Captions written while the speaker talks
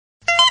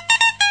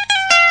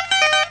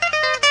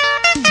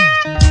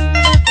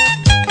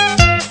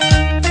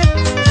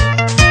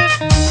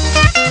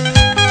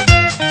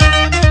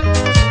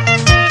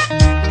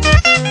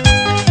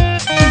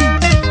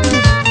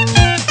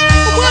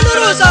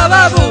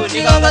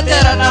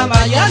nigangotera na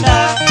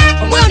mayana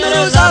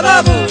omwana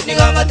sababu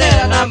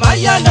nigangotera na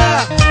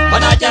mayana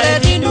mwana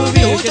Jaredi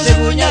Ndubi ucho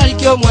sebunyari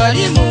kyo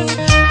mwalimu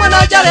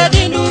mwana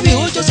Jaredi Ndubi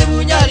ucho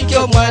sebunyari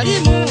kyo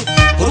mwalimu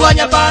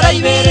urwanya para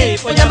ibere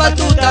ponya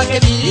matuta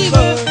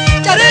kebirigo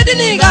Jaredi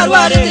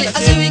nigarwarete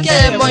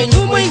asiwike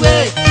moinu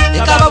mwiwe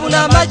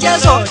ikababuna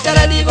majeso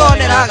Jaredi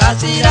bonera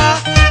gasira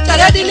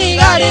Jaredi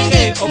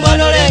nigarenge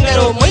omwana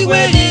rengero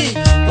mwiweri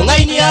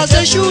ungaini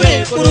ase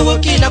shure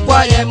kurubukina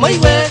kwaye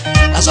mwiwe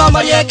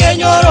asoma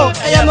yekenyoro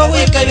ayamo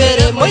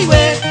wikebere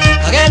mwiwe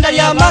kagenda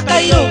lya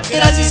makairo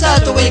kirasi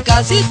sato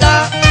wika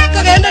sita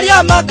kagenda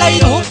lya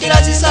makairo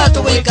kirasi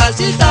sato wika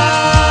sita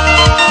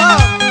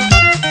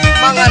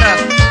mangana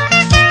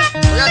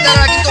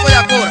uyatera kinto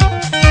yakora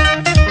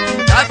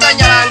hata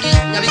nyarangi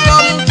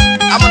nyabikomu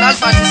amona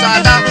alfa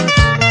tisada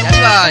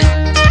yalibai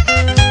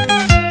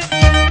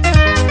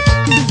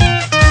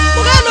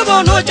ugano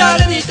bono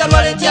Jaredi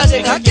tarwale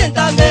tiase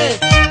gakentambe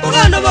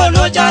ugano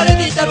bono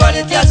Jaredi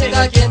tarwale tiase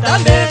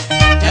gakentambe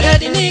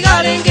Jaredi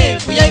nigarenge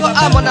kuyaigo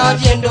amona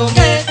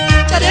viendonge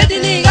Jaredi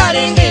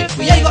nigarenge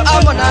kuyaigo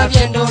amona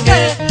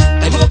viendonge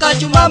kaimuka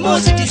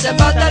Jumamosi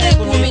Disemba tarehe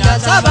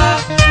 17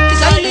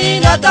 tisaini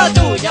na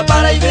tatu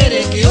nyapara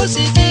ibere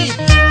kiositi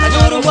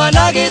kanyoro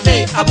mwana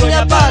gete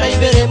abunya para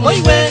ibere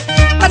moiwe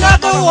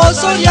anako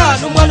osoria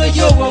numwano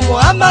yogo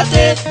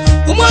muhamate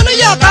umwano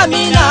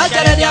yakamina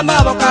Jaredi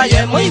amaboka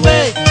ye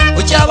moiwe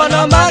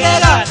uchabana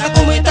magega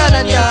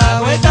nakumwitana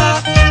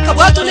nyaweta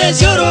kabwatu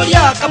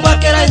neziororia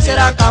kamwakera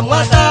nsera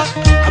kamwata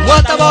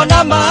amwata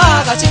bona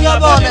maga sinya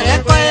bonere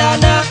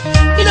kwayana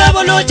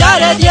inabono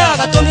Jaredi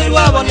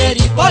agatumirwa bone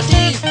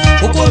ripoti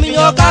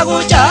ukuminyoka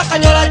gucha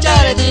kanyora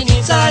Jaredi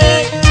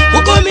ninsare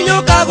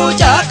ukuminyoka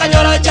gucha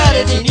kanyora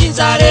Jaredi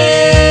ninsare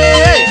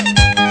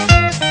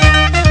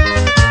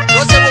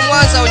Jose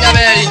Mwanza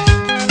unyaberi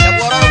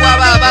yabororo kwa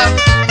baba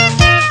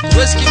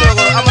wesiki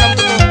morogoro amana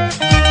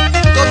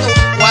mtoto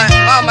wa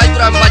mama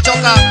Ibrahim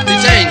Machoka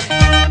retain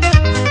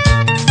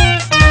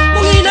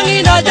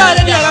ngina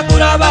Jaredi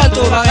agakura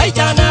abantu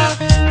bagaichana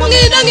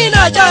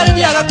ngina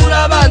Jaredi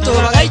agakura abantu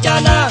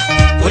bagaichana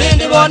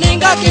kurinde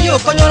boninga kiyo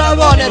konyora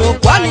bone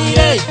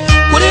rukwanire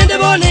kurinde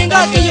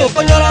boninga kiyo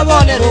konyora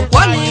bone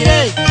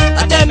rukwanire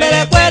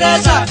atemere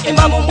kwereza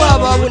imamu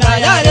mwabo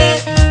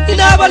bunayare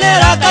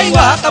inabonera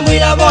kaiwa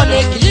kamwira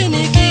bone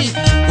kliniki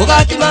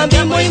ugakimambi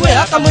mwiwe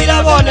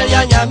akamwira bone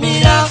ya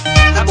Nyamira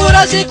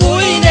akura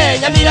siku ine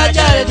Nyamira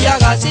Jaredi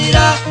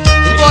agasira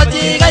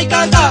ripoti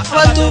gaikanga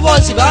abantu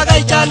bonsi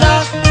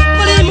bagaichana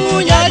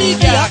mulimu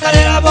Nyariki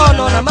akarera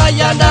bono na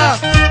mayanda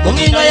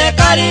mungino ye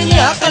karinyi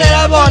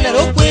akarera bone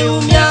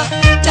rukwiumya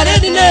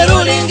Jaredi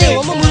nerulingi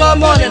umumulo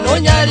mone no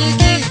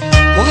Nyariki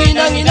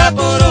ngina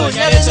koro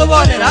nyerezo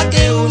bone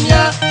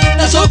rakeumya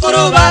na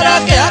sokoro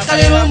barake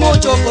akalero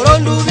mocho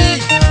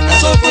korondubi na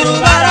sokoro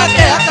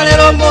barake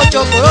akalero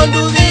mocho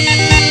korondubi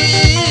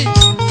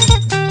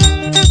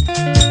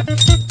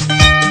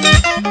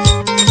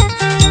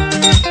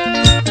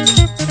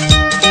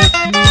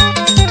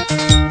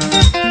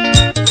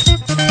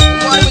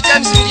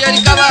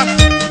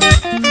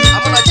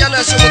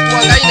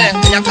Tuangaine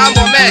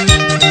nyakambo me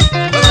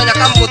wewe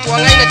nyakambo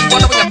tuangaine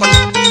kibona bunyakoni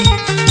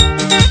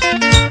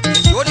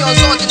yoni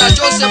onsoti na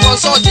Joseph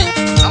onsoti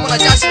amona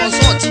Jasi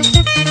onsoti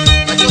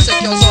na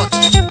Joseph onsoti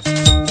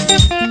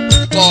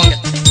konge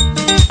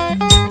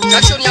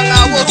Jackson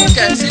yangawo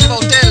ruke Silver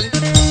Hotel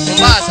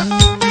Mombasa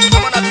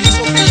amona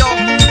Piso Pio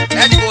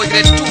Ediboy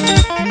grade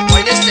 2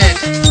 Wine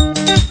State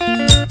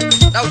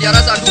Daudi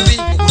Araza Ndubi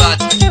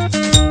Bukurati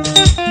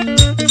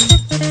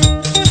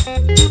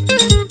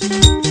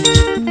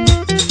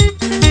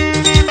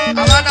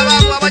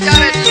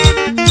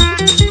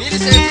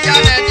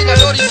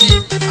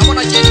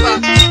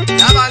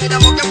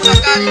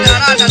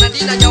na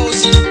dina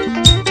nyausi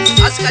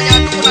asikanya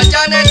nduko na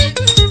Janedi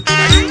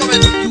ayuko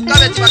betu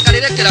ukabeti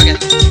bakarirekerage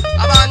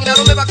abangira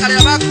rume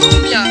bakarira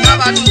bakurumya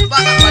abantu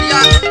bakabaria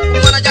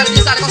umwana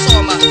Janedi sare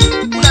kosoma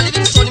kuna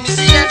Livingston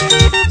Misile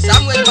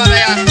Samuel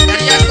Babaya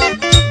Gariako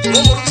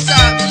Mumurusa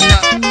ina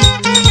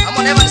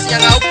amone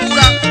banisianga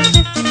ukura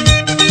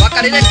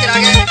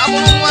bakarirekerage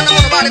amunu mwana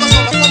mono bari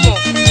kosoma komo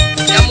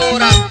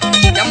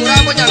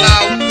yamurambo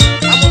nyangau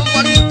amunu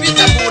mwana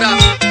upita mura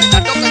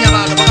natoka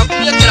nyabalo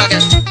bakakumye kerage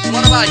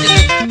mwana baje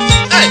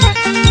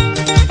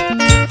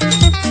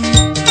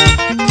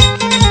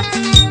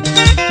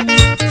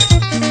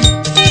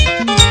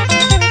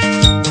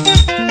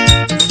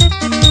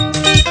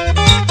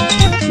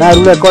na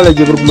rule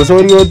college group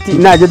Masorioti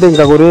na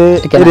jetenga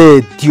gore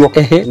radio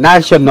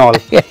national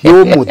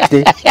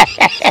yomute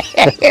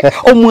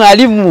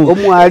omwalimu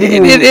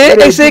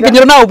ese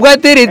kinyoro na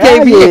ubwate radio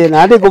ibi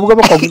na ande kubuka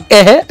bako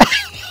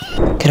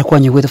kera kwa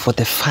nyegwe for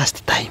the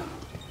first time.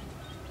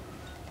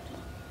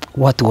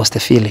 What was the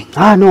feeling?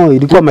 No,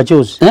 ilikuwa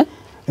machozi.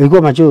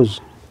 Ilikuwa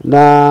machozi.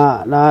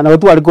 Na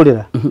watu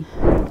walikolera.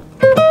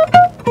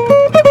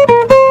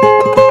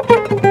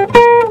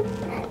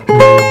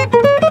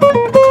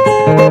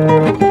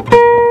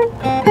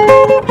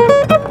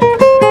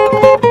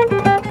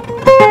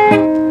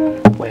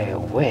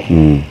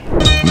 Wewe.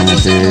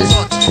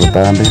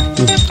 Utambe.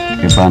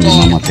 Epandi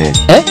mamote.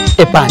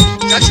 Epandi.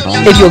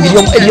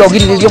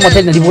 Elio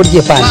motel na libori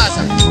epandi.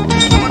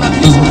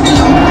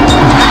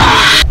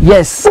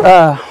 Yes,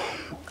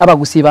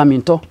 abagusiba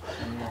minto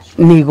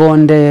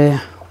nigonde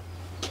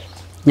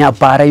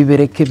nyapara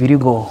ibereke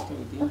birigo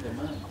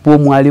bo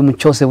mwalimu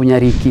chose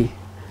bunyariki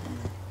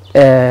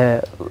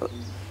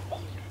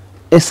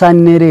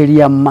esanere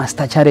ya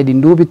master child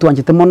Ndubi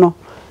twanjete mono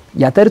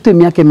yatari tu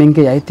myake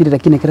menge yaitire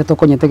lakini kereto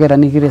konyetegera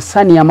nigire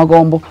sani ya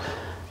magombo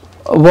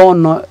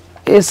bono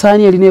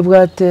esani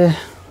elinebwate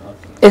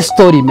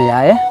story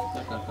me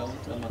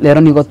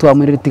lero nigo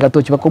twamwirire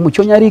tigatochi bako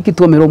mucho Nyariki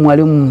twomero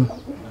mwalimu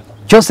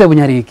chose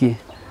bunyariki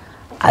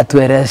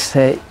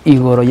atwerese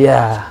igoro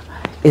ya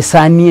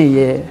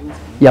esani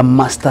ya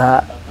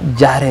master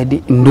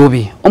Jared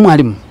Ndubi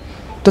omwalimu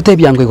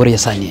totebyango igoro ya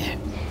esani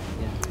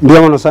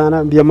Ndiamono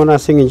sana, ndiamono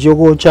asingi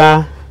njogo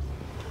cha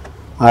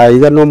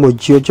aiga no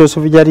mochio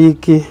Joseph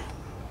Nyariki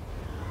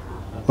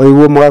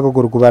oiwo mwako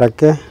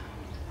kurukubarake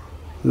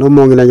no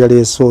mongina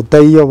yale so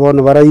tayo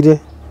bono baraire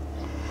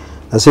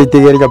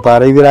asaitegere ja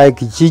para ibira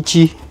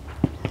kichichi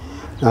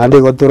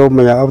ande gotoro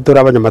mya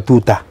abutora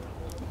abanyamatuta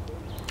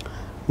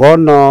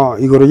bono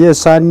igoro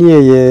yesani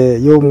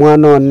ye yo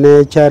mwana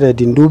ne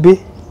Jared Ndubi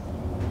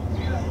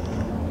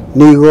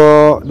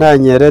nigo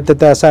nanyerete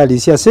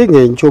tasarisi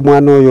asinge ncho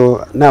mwana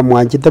oyo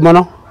namwanjite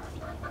mono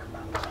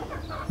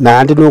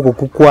nandi no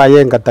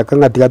gukukwaye ngataka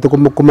ngatiga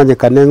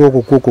kumanyekane ngo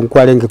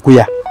gukukunkware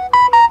kuya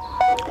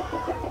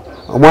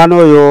omwana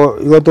oyo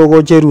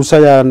igotogo cherusa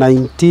ya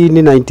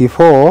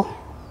 1994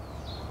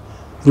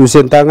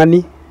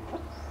 rusentangani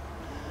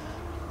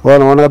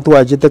wana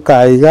twajite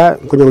kaiga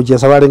kunyo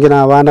kujesa barenge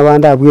na abana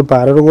banda abwe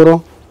para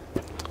rugoro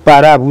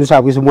para abusa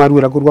abuse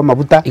mwarura kurwa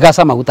mabuta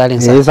igasa mabuta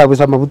lensa esa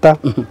abusa mabuta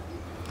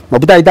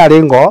mabuta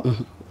itarengo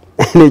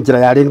ni jira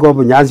yarengo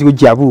bunyanzi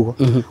kujabu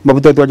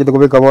mabuta twajite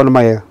kubeka bono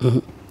maye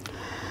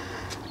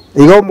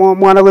igo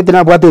mwana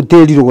gwetina bwato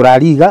hoteli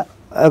rugurariga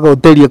aga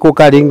hoteli ko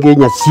karenge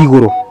nya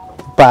siguro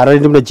para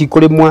ndimna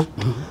chikolemwa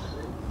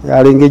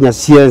yarenge nya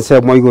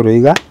science mo igoro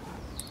iga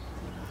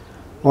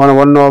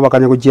ono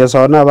bakanya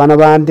kuchesa ona abana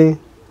bande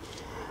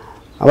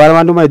abana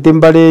bandu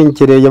maitimbale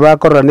nchire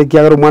yabakorra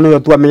nekiagero mwana yo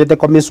twamenyete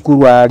kwa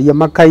school ari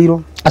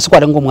makairo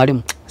asikware ngo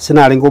mwalimu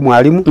sinari ngo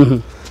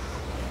mwalimu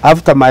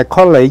after my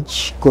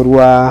college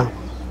korwa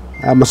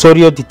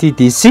Masorio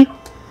TTC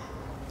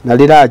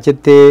nalira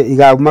achete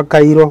iga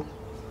makairo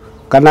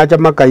kana cha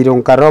makairo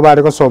nkaroba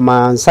ari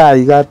gusoma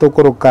nsaiga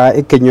tukoroka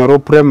ekenyoro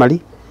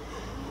primary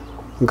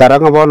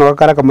nkaranga bono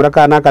gakara kamura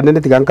kana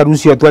kanene tiganka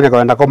rusio twanya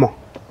kwenda komo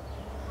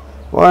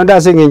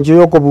wanda singe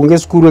njo kubunge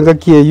school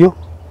ngakieyo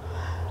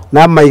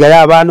na maiga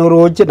ya bana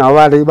roje na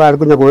bari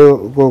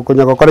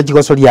kunya gukora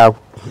chigosori yabo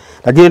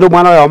lakini ndo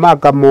mwana wa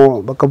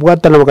makamo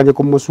bakabwata na bakanya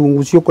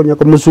kumusungusio kunya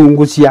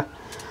kumusungusia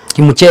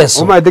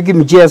kimucheso omaite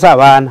kimuchesa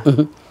abana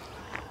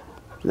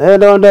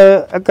nende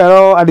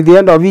akaro at the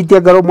end of it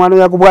akaro mwana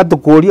yakubwata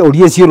kuria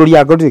urie siro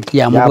lyako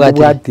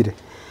yakubwatire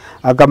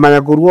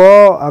akamanya kurwo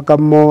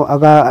akamo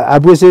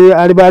abwese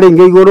ari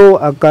barenge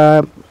igoro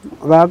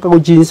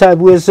akaguchinsa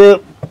abwese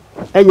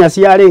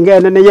enyasi arenge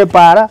nene ye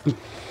para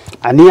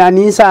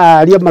ani sa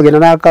ari magena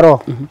na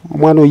karo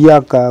mwana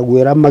yaka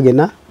gwera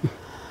magena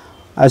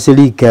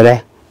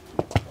asilikere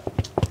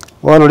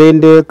wono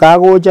rende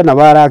kagoja na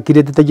bara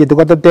kirete tegete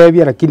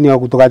kwatatebia lakini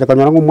okutokaja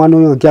kanyora mwana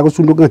uyo kya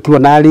gusunduka kiwa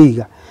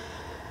nariga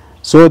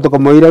so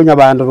tukamoira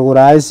nyabando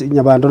ruguraisi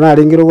nyabando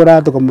naringiro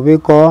gura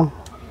tukamubiko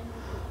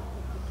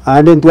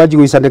ande ntwaji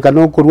guisandika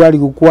no kurwari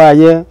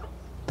gukwaye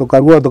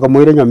tukarua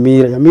tukamoira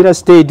nyamira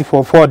stayed for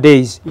 4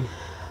 days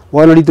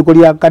wono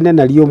litukuria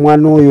kanena liyo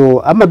mwana uyo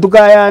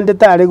amatuka yande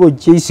tare go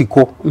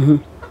chisiko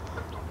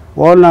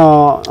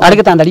wono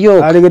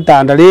ari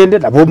gitanda rinde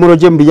nabomoro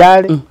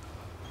jembiyale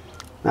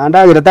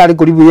nandagira tari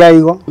kuribu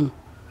yaigo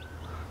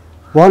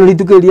wono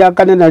litukuria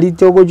kanena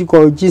litoko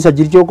jiko chisa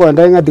jirchoko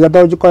ndanga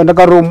tigato jiko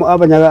ndaka room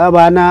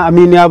abana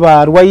amini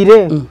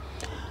abarwaire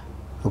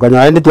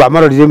ukanya ende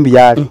twamarorire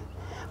mbiyale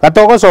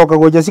gatoko soka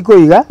goja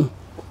sikoiga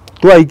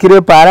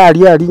twaikire para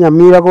ari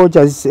nyamira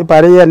goja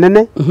para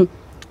yanene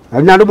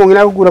Nando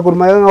mongina kukura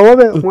kuruma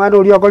ngobe mwana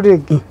uri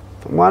akoliki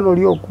mwana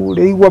uri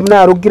okure igwa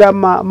mnarukira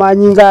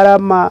manyingara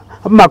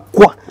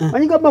makwa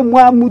manyinga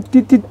mwa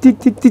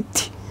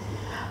mutititititi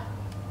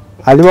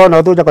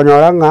alibona to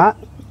chakonyoranga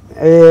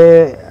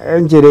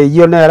enjere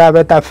iyo nera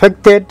beta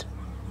affected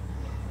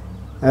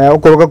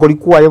okoroka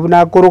kurikuwa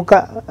yebuna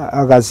koroka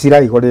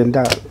agasira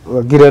igorenda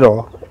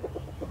girero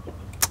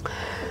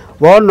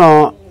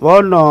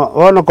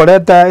wono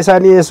koleta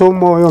esani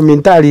esomo yo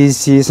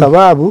mentalizi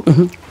sababu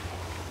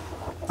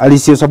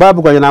Ariisi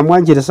sababu kwa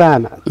namwanjire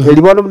sana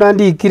elibono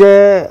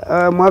mnandikire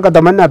mwaka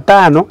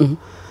 85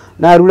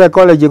 na rule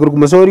college ku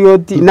Masorio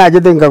na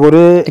jete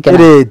ngagore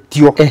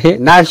radio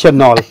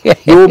national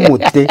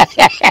yomute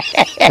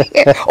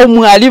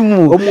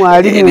omwalimu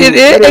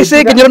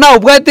ese kenyoro na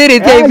ubwatere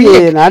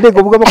tv na ande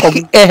kubuka bako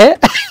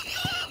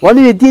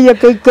wani eti ya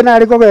kana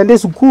ari ko bende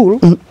school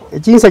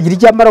chinsa jiri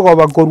chamara ko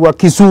bakorwa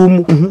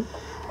Kisumu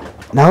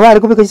na wari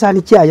kubika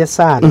isani cyaya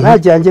sana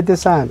najanjete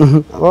sana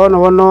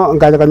wono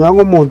ngaja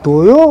kanywango muntu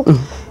uyo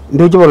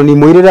ndoche bono ni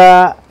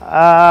moirera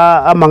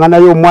amang'ana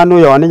yo mwana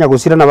oyo one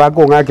nyagusira na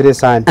bako ng'akire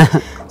sani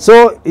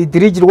so it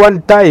reached one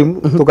time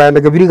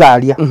tukaenda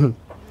kebirigaria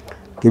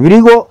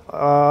kebirigo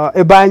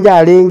ebanja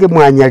arenge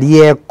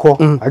mwanyarieko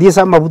ali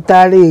sama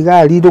butale ga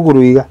ali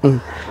ruguruiga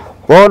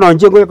bono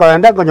nje ngo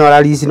kaenda konyora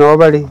Ariisi no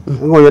bari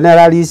ngo yone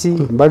Ariisi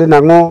bari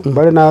nango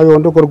bari na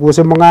yondo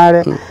koruguse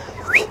mongare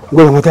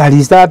ngo ngo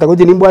Ariisi tata ko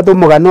jini mbwato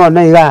mugano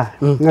na iga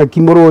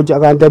ngakimoroja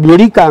akanda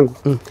byorikango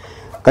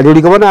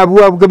kadiri kabona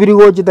abu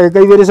kebirigo chita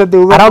kaibere sate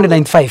around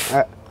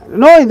 95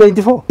 no in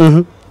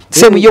 94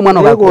 same yo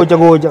mwana wako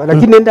goja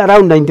lakini nenda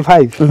around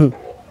 95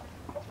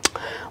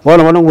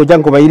 bono ngo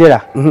jango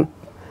bairera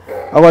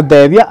ago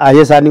debia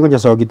ayesani ngo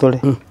nyasogitore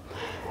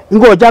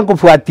ngo jango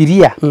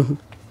fuatiria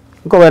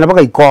ngo bana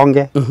baka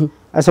ikonge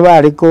ase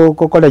bari ko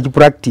college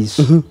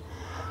practice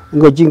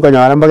ngo jingo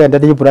nyara mbagenda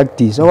de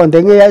practice ago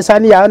ndenge ya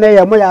sani ya ne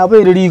ya mo ya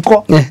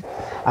biriko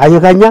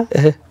ayekanya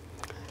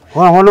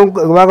hono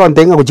baka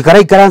ndenga kuchikara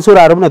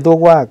ikaransura arumna to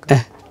kwaka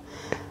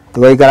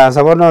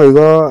tugaikaransa bono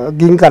igo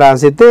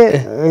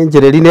ginkaransete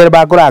enjereri nere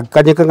bakora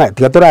kanyeka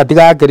tigatora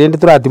tiga kerende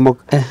turatimo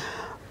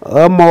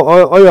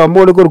oyo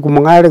muri kuri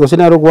kumungare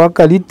gusina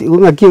rugwaka liti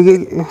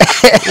ngaki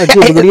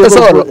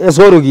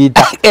esoro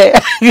gita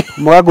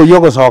mwago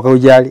yogo soka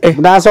ujali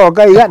na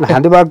soka iga na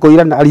hande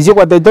bakoira na Ariisi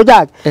kwa teto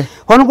jake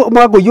hono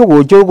mwago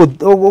yogo chogo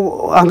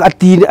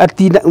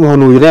ati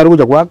hono yere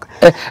ruja kwaka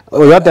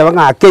oyo te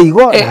banga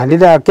keigo hande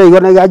da keigo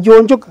na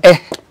gajonjo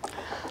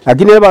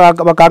lakini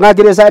bakanga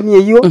kire sani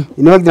iyo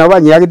ino bakina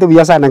banyage to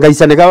biya sana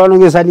ngaisane ka bano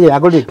ngesani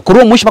yako le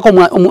kuruo mwisho bako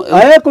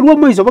kuruo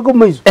mwisho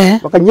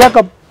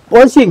bakanyaka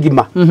onsi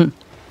ngima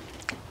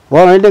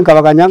bona inde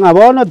kabakanyanga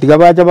bona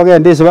tigabacha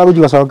bagende se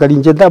baguji gasoka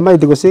linje ndama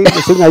itiko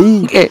singa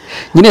yi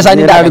nyine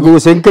sani ndali go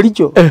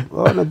senkericho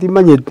bona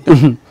timanyete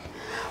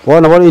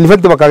bona in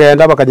fact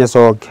bakagenda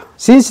bakanyasoka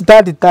since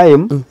that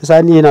time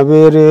sani ina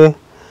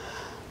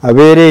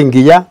abere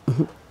ngiya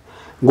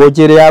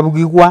ngochere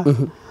yabugigwa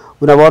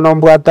unabona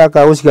mbwata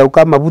ka usika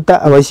ukama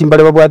buta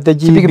abasimbale babwate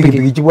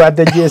chipiki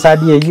chibwate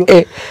sani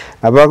eyo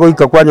abago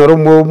ikakwanyoro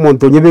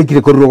muntu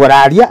nyebekire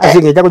korugararia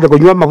asingeja kuja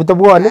kunywa mabuta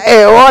bwone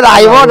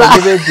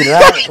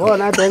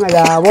bona tenga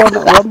ya bona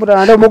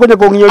wambura ndo mukunye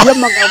kunyoria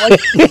makaba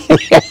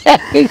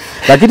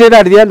lakini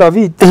at the end of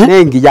it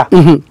nengija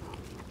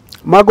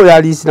mako ya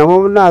Ariisi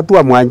na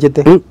tua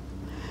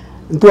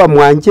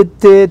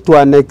mwanjete to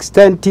an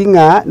extent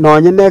nga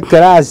nonyene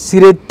kera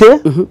sirete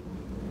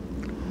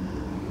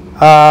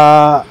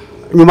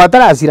nyuma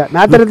tarasira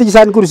na terete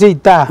chisani kuruse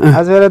ita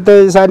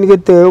aserete sani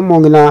gete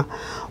mongina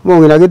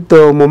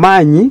gete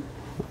momanyi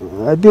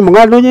ati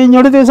munga no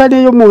nyorete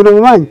sani yo mongina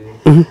momanyi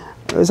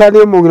sani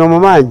yo mongina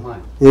momanyi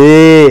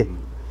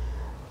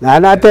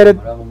na terete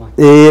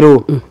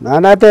ero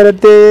na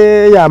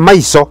terete ya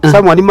maiso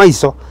samwani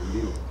maiso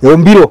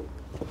yombiro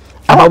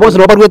aba boss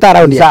no barwe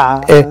around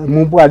ya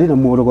mumbwali na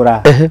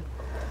murugura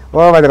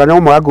baba daga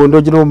no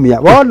magagondo jino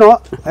mia bono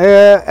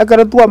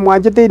ekara tua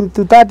mwanjete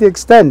to that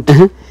extent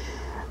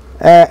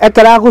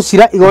ekara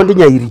gusira igondi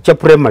Nyariki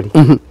primary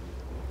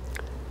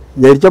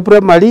Nyariki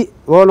primary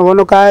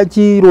bono ka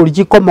chirori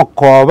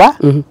chikomokoba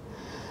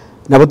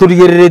na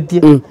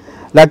boturigereretie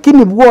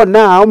lakini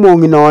bwona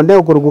omongina onde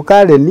okurugu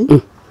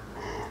kaleni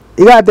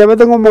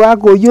igatebete ngo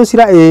mugako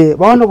yosira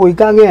bono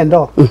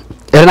goikangendo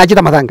era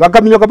nachita matanga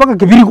bakaminyoka paka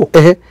kibirigo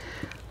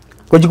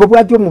kujiko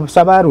bwatio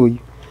musabaro uyu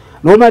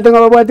no matenga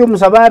babwatio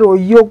musabaro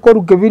uyu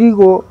koru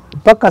kibirigo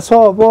paka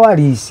sobo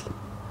Ariisi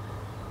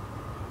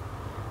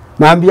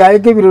mambia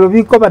yake biriro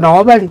biko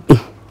bana bali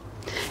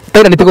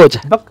tera nitigocha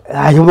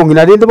ayo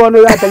mongina rinde bono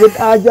yata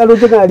alo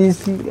tena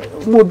Ariisi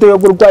muto yo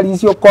koru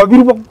Ariisi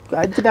okobirbo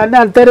achina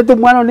na tere tu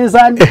mwana ne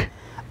sani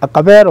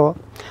akabero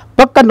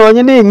paka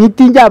nonye ne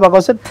ngitinja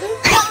bakoset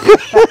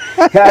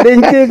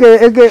yarenke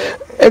ege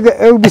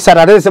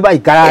bisarare se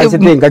baikara se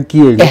tenga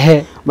kieli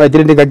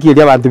baitire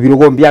kieli abantu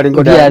birugo mbyare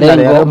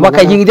ngo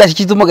maka yingira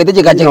chitumo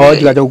geteje gaje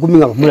gaje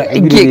kuminga mura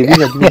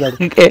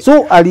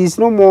so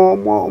Ariisi no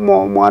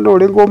mwana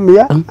orengo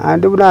mia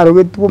ande bunaro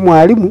getu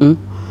mwalimu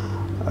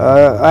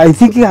I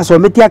think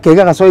gasometi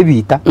akega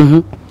gasoibita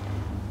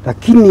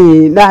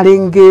lakini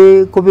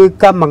narenge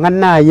kubika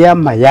mangana ya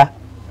maya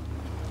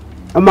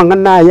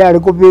amangana ya ari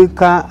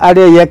kubika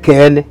ari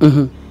yakene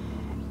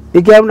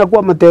ikiamna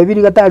kwa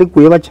matebiri gatari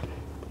kuyebacha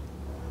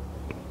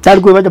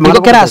tari kuyebacha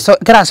mangana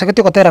keraso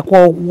ketiko tera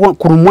kwa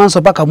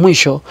kurumwanzo paka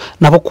mwisho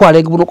nabo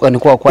kwale bunuko ni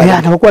kwa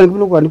ya nabo kwale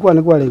bunuko ni kwa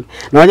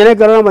na nyane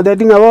karana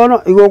mateti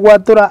ngabono igo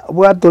gwatura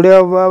bwatule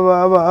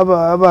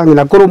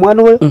abangina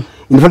kurumwana we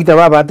in fact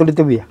baba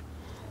atulite bia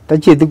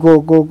tachiti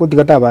ko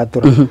tikata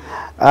batura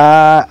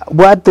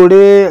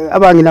bwatule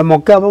abangina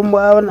moka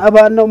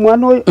abana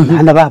mwana we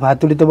na baba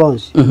atulite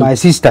bonsi my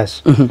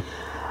sisters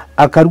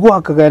akarugwa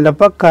akagenda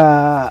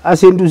paka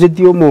asenduze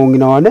tio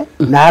mongina one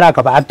nara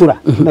akabatura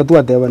na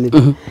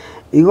tuatebanite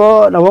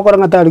igo nabokora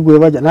ngatari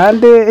gwebaja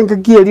nande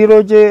enkakieri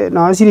roje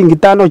na siringi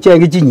 5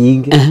 chenge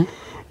chinyinge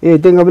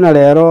tenga bina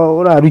rero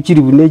ora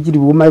ruchiri bune chiri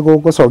buma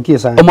ko sokie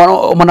sana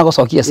omana go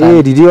sokie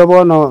sana dirio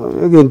bono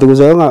egento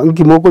gusanga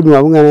nkimoko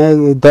nywa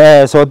bungana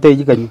te sote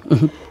jikanyi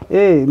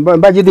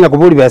mba jitinga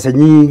kuburi besa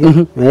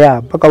nyingi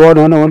ya paka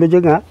bono no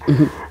jenga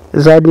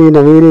zani na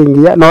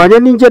wiringia no nya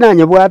ninje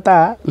nanye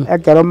bwata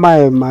ekero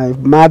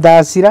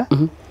madasira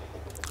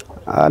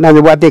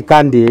nanye bwate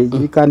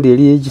kandi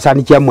ri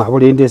gisani kya mwa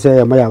burinde se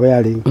ya maya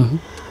yari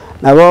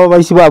nabo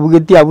baisi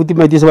babugeti abuti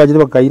metise baje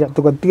bakaira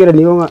tukatigera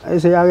niyo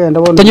ese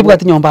yagenda bono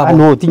tinyibwati nyomba abo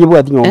no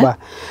tinyibwati nyomba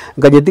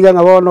ngajetiga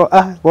ngabono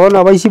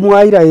bono baisi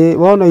mwaira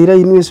bono ira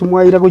inwese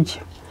mwaira kuchi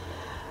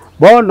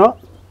bono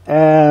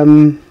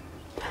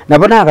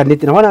nabona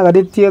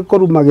agandetie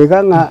koruma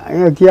geganga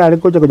kiare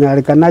koje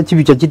konyarekana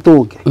chibicha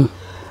chitoke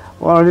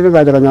bono rire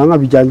gaja kanyanga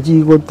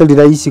bijanji go tali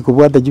raisi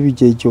kubwata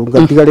chibicha icho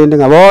ngatiga rende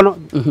ngabono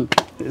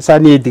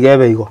sani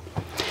itigebe igo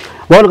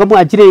bono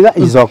kamwachirega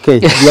is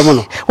okay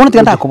yamono bono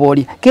tiganda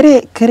kuboria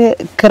kere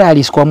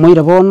Ariisi kwa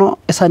moira bono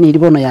esani iri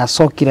bono ya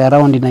sokire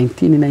around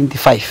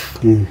 1995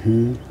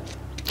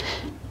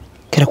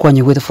 kere kwa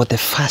nyigwete for the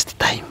first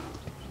time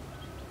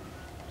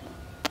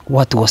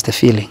what was the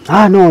feeling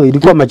no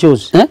ilikuwa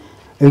machozi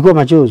ilikuwa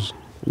machozi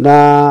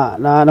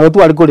na watu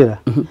walikolera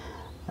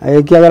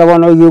kiagara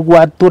bono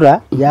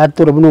igwatura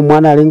yatura buno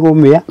mwana arengo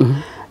umia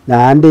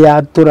na ande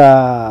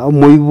yatura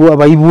omoibu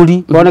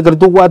abaiburi bono kare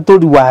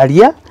tugwatori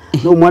waria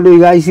no mwana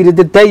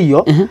igaisirete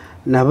tayo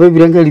na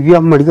bebiranga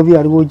libya marika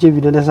bya rigoche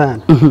binene sana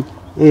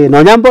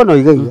no nyambo no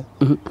igaiga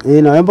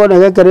no nyambo no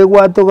gekare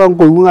gwatoka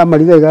nkoigunga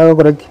marika igaga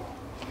koraki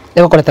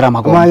ego koletera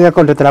magombo ya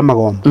koletera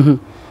magombo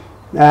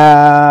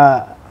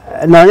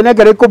no nyene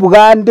kare ko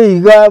bugande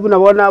iga buna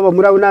bona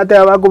abamura unate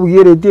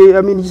abakubugirete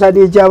amini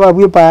sadi cyaba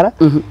bwipara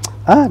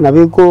na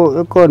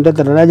beko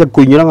ndetera naje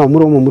kunyura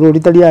ngamuro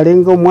ritali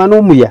arenga mwana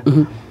umuya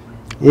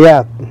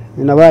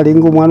na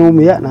barenga mwana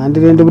umuya na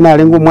ndirende buna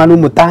arenga mwana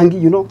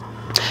umutangi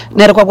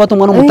nere kwa gwato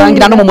mwana umutangi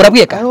nano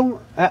mumurabweka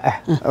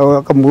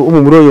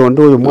umumuro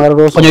yondo uyo mwara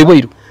roso konyo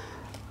iboiru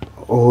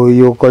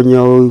oyo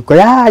konyo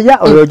ya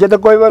oyo jete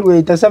ko ibaru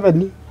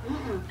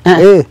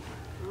 87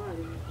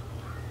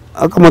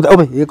 akamoda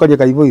obe konyo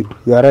ka iboiru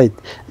you are right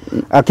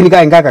akini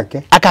ka engaka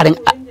ke akaren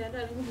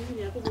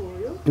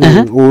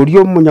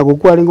uriyo munya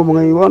gukwari ngo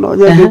mungai bono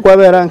ye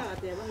kwabera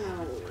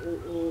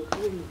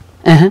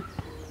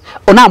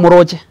ona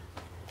muroje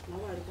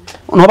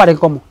ono bare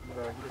komo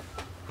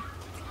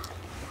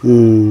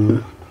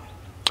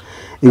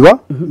igo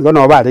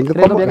no bare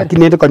ngikomo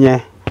kinende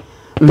konye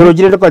toro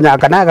jire konya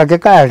kana ka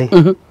kekali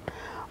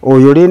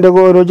oyo rinde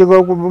go roje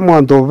go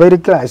monto very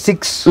class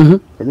 6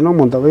 no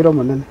monto very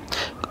monene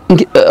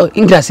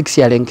in class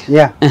 6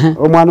 yarenge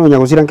o mwana unya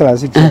gusira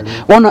class 6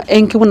 wona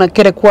enki una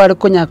kere kwari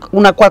konya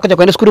una kwa konya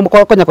kwenda skuru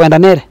kwa konya kwenda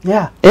nere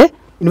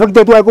in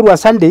fact tu akurwa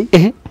sunday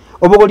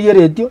obogoriye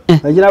radio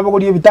ajina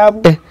obogoriye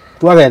bitabu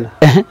twagenda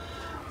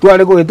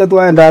twale ko eta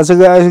twaenda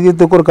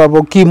asige korka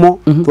bokimo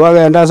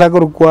twagenda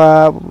sakuru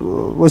kwa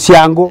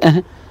bosiango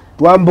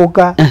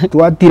twambuka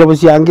twatira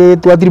bosiange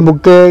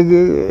twatirimbuke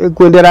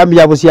kwendera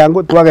mya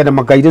bosiango twagenda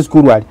makaire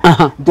skuru ali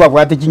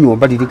twabwate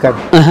kinyomba dirikana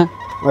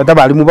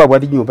watabalimu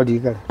babwate nyomba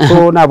dirikana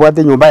so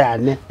nabwate nyomba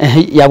yane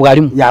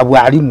ya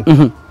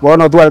bwalimu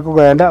bono twale ko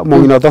kwenda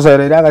mungino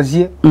toserera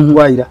agacie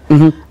twaira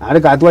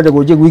ari ka twaje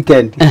goje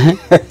weekend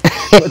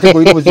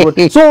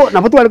so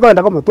na twale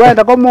ko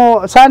twenda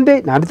como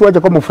Sunday na twaje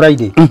como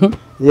Friday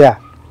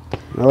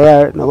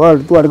no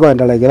twale ko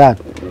enda like that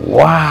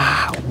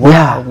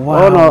wow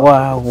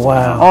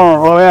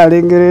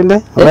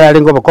alingerende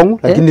alingo bakongu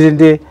lakini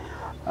rende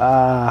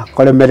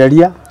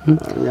kolemereria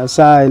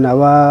nyasaye na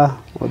ba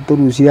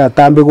oturusia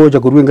tambe goja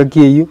kurwenga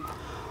kiyo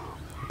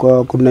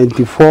ku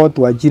 94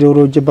 twajire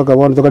roje paka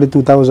bono tokali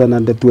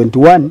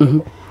 2021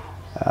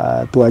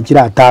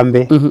 twajira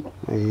tambe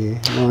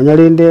no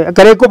nyarinde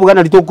kare ko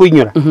bugana rito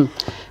kuinyura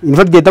in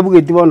fact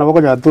etabugeti bona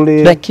bakonya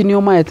tule lakini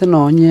omaete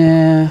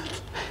nonye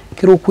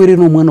kiro kwiri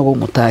no mwana go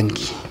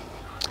mutangi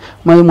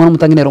mwana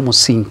mutangi nero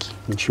musingi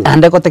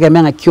ande ko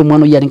tegemea ngakio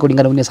mwana yari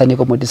nkolingana unesani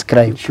ko mo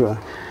describe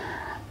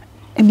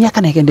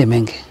emiaka negende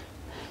menge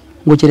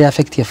ngojere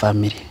affect your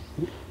family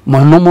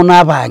mono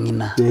na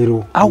bangina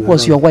how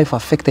was your wife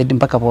affected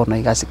mpaka bona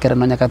igasikera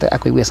no nyakate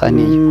akoigwe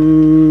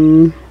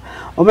sani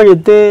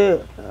omanyete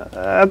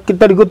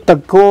akitari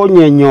gutako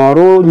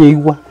nyenyoro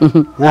nyeigwa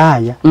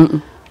aya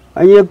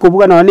anye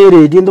kubuga no ni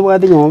redio ndo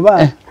bwate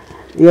nyomba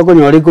iyo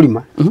konyore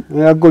kurima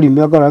ya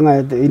kurima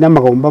koranga ina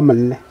magomba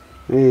manene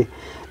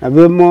na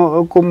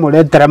bemo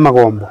kumuretera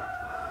magombo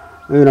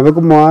na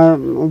bekumo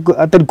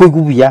atari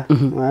kuigubiya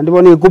andi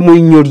bone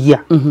kumuinyoria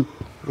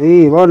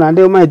bona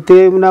ndi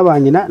maite na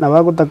banyina na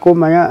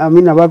bagutakoma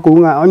amina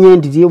bakunga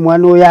onyendirie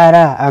mwana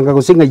oyara anga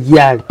gusinga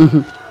yale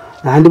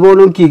andi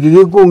bono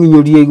nkigige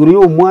kunginyorie iguru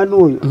yo mwana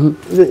oyo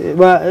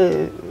ba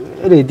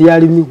reti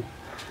yali mi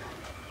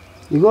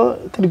igo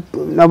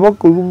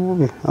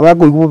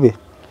abakuigube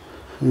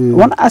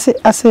wana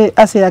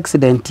ase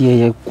accident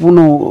yeye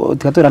kuno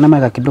tikatora na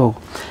maka kidogo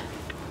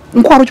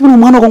nkwaro chibuna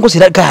umwana kongo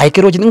sira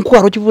gaikero chini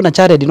nkwaro chibuna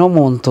charedi no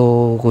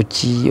muntu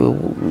kuchi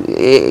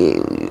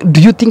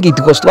do you think it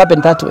was to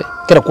happen that way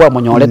kera kwa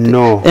monyolete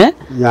no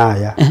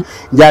ya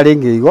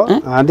njarenge igo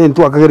ande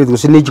ntu akagere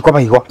tusine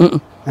chikoba igo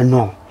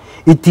no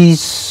it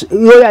is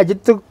yo ya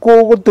jite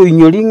ko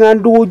tuinyori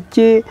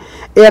nganduche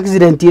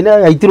accident ina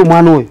yaitiro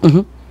mwana oyo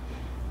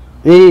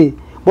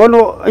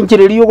bono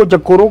nchireri yo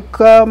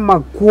kujakoroka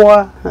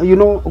makwa you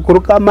know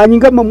koroka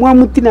manyinga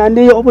mamwamutina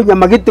ande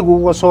obonyamagete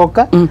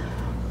gugosoka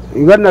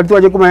igana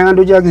twaje kumanya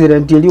ndo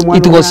accident ili mwana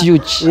it was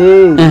huge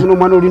no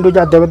mwana ulindo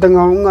jatebete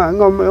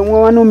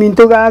ngwana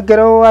minto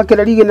gakero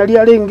akerarige nari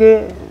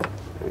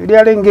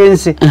arenge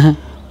nse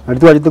ari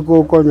twaje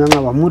tukonya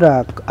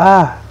ngabamura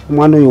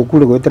mwana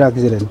yokule gwetera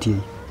accident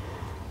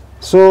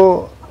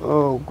so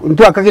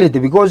ntu akagirete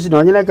because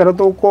nanyana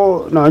karoto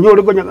ko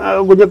nanyore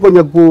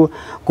konya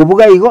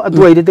kubuga igo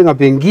atwairete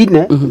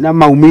ngapengine na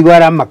maumigo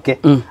ara make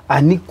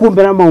ani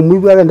kumbe na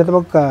maumigo agenda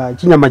tabaka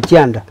chinyama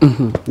chianda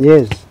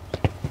yes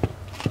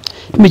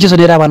michezo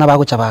nera abana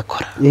bagocha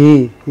bakora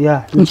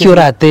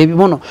nkiorate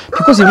bono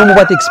because ibo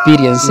mubate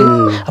experience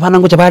abana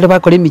ngocha bale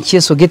bakora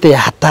michezo gete ya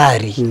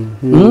hatari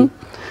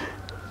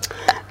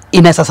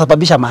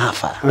inasababisha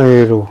maafa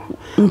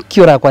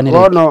nkiora kwa nini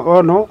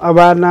ono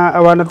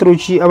abana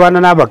truchi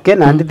abana nabake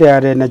nandi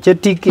tayare na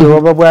chetiki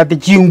babwate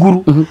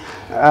chinguru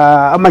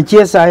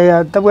amachesa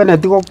ya tabwana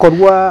tiko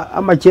korwa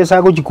amachesa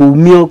ago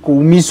chikuumio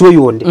kuumiso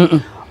yonde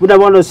buna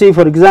bono say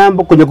for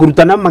example kunya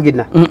kurutana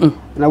magina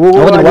na wogo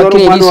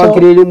mwana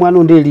wakireli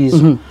mwana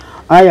ndelizo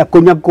aya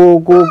kunya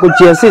ko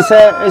chesa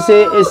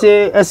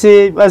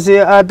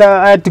ese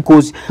ata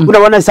articles buna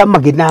bono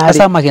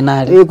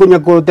samaginari kunya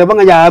ko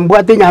tebanga ya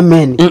mbwate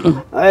nyameni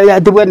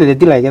ya tubwane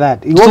leti like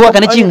that tuwa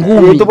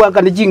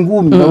kana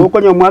chingumi na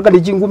kunya mwaka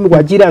ni chingumi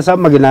kwa jira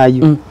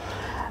samaginayo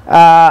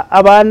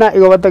abana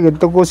igo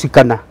batagete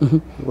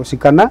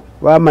gusikana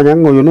bamanya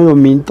ngoyo no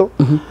minto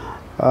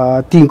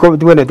tinko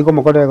tubone tiko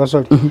mokore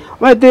gosori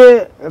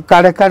bate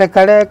kare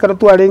karo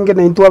twarenge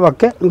na intwa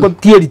bake ngo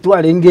tieri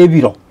twarenge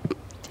ebiro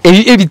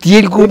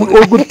ebitieri ko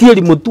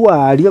tieri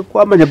motwari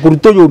kwamanya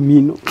kuruto yo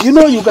mino you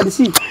know you can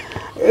see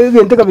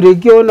gente kabire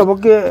kyo na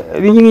boke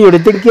binyingi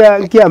yorete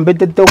kia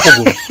mbete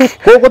tokoguru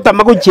ko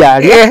tamako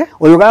chiaria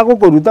oyo gago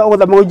kuruta o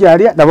tamako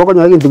chiaria na boko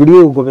nyagintu kuri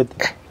ugobete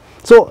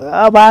so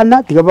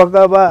abana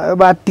tigabaka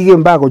batige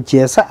mbago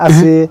chesa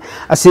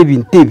ase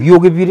binte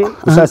byogibire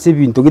kusase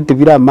bintu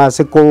gitebira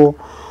amase ko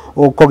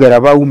okogera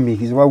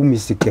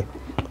baumisike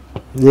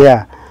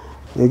gino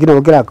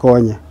bokera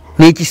konya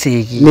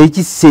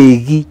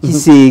nechisegi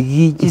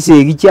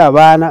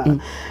cyabana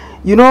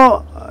you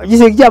know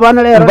gisegi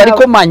cyabana rero bari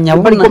komanya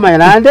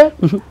nande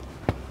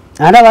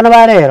abana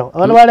barero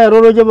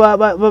roje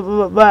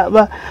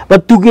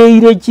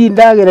batugeire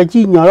chindagera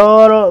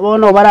chinyororo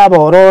bono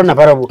baraborona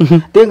barabo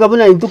tenga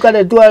buna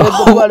intukane twale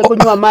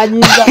kunywa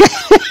manyinga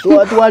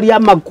twali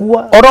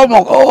amakua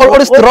oromo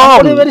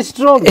very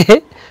strong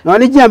no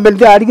ni jambe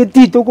ndi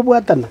getito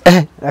kubwatana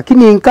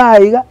lakini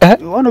nkaiga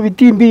bono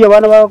bitimbi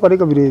abana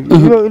bakoreka bire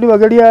ili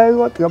bageria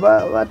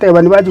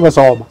bateba ni baji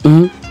gusoma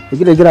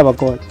ikire gira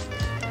bakora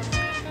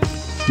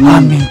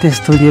amente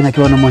studio na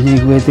kiona mwenye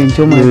gwete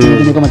nchomo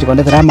ni kama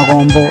chikonde drama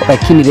gombo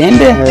lakini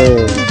rende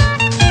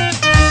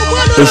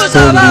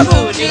sababu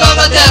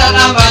nikakatera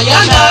na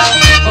mayana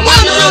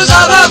mwana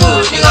sababu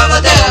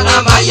nikakatera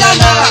na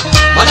mayana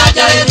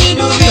mwanajari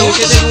Ndubi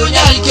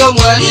ukisibunya ikyo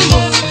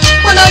mwalimu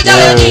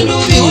mwanajari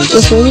Ndubi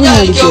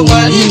ukisibunya ikyo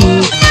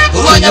mwalimu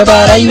uwanya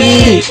bara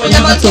imiri kwenye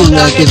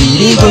matunda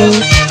kebirigo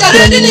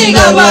taredi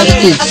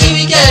nigabali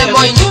asiwike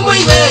moindu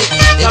iwe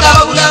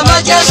ikabula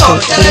majeso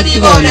taredi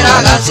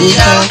bonera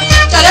gasira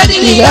taredi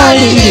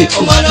nigali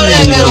umano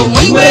remero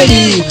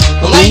mwiweli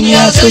umani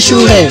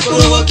aseshure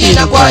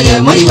kurukina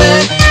kwaye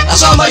mwiwe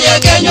asoma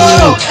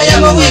yekenyoro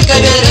ayamo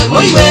wikebere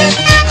mwiwe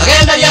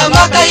agenda ya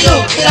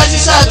makairo kirasi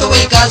sato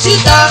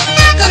wekasita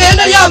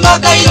kagenda ya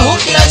makairo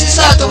kirasi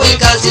sato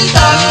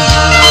wekasita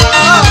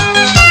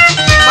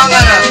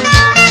mangana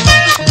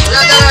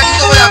unataka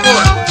kitu ya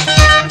kwa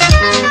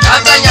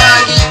hata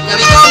nyangi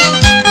nyabikoni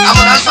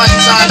amona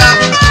asante sana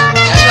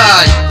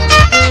bye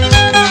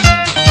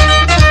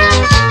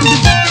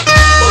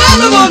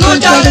no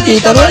charity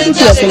tarwali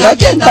tiasenga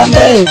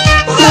kentambe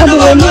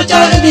no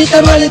charity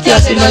tarwali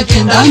tiasenga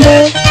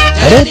kentambe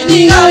charity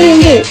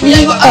nigalenge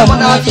uyego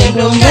amona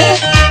kendonge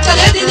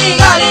charity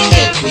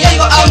nigalenge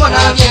uyego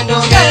amona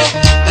kendonge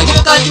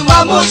kanguka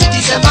Jumamosi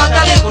Disemba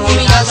tarehe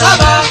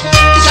 17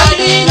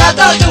 kisani na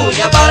tatu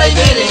ya bara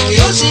ibere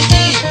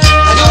kiyositi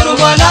kanyoru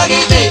mwana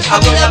gite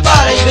abunya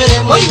bara ibere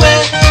moiwe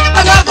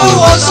anako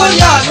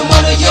osoya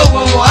numano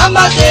yowo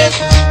muhammade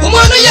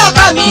umwana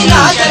yakamira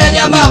tarani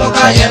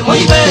amaboka ye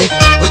moiwe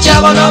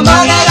uchabona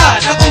magara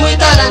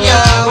nakumwitana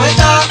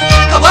nyaweta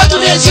kabwatu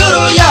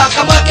nesuru ya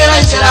kamwakera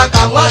insera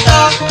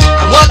kamwata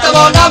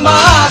bona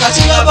maga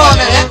sinya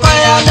bona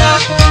repayana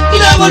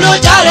ina bono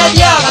chare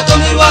dia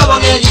gatomirwa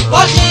bone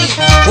ripoti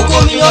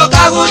hukumiyo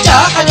kagucha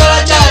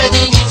kanyola chare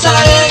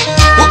dinizare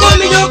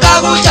hukumiyo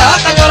kagucha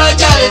kanyola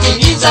chare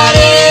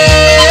dinizare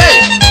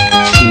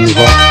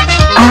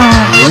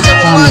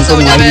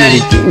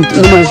Nyariki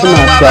nimo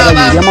tuna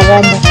ya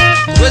magombo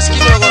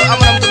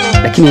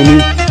lakini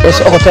ni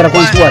eso okotera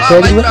kwa nsu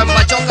wateriwe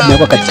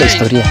niko katika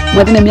historia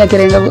mwadine miaka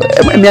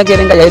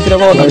renga ya itira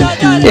bono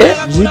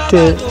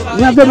zite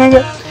miaka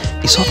renga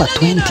isoba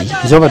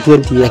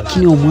 20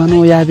 lakini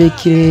omwana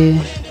yabekire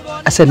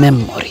ase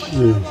memory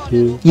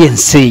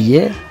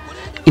yenseye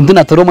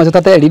induna toroma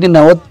tata lini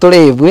na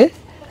otorebwe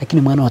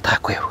lakini mwana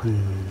otakwewe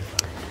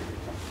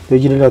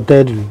tojire la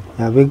tedri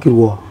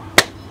yabekirwo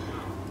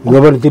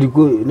ngabana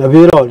tiriku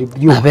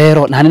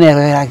nabero nane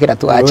yakira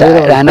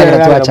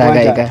tuacha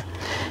gaika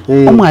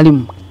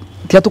omwalimu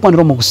tia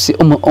tukwanira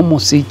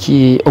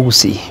omusiki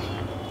ogusi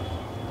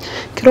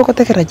kiroko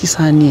tekera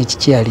kisani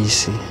echichi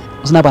Ariisi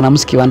usina bana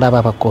musiki banda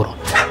babakoro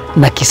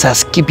na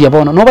kisasi kipya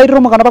bona no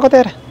bairiro mukana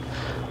bakotera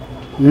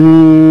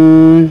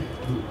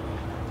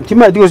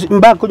tima digo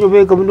mbako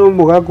nyobeka muno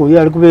mugako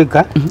yali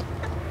kubeka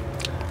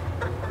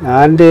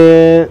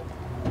ande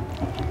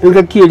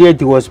inga kiri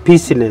it was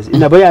business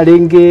inabaya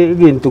renge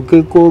gintu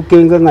keko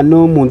kenga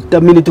ngano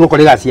munta minute ko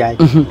kolega siai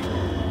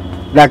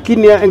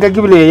lakini inga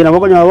kibile ina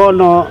bako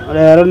nyabono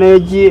rero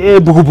neji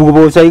bugubugu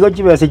bo sai ko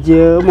chibese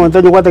je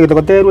monta nyo kwata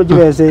kitokotero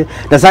chibese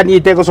dasani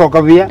iteko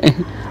soka bia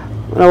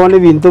nabone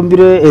bintu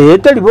mbire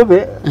etali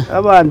bobe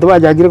abantu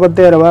bajagire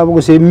kotera babo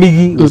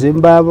gusemigi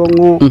gusembabo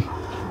ngo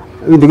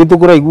indi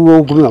kitukura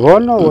igugo kubinga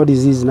bono what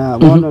is this na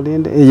bono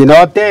linde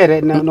no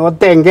tere no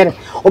tengere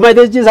o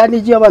mede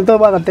chisani chi abantu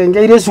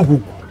bagatengere suku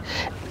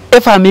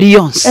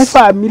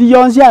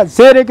millions ya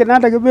sere ke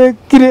nanda ke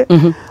kire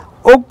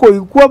oko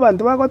ikwa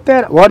abantu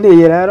bagotera bono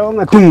yerero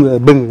ngatunga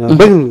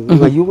beng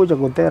ngayugo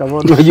chakotera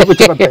bono ngayugo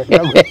chakotera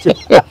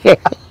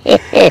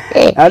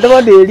ando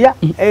bodelia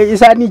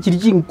isani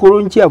chirichi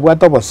nkuru nchi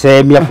abwato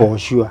bosemia for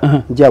sure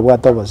nchi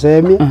abwato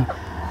bosemia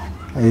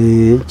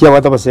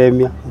chia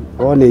basemia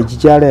one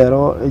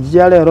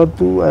ichialero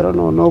tu ero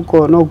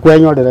no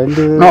kwenyorera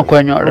ndi no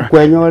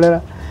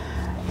kwenyorera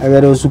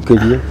agero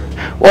sukerie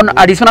on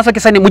Ariisi na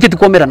sakisani muchiti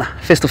kuomerana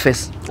face to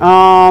face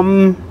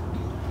no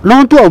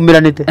tu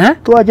aumiranite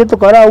tu aje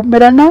tukara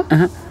umirana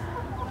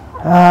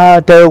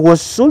there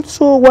was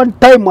also one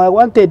time I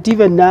wanted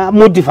even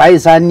modify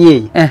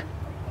sani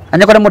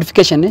anyakora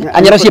modification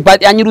anyirusi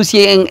part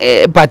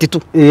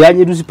 2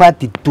 anyirusi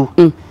part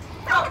 2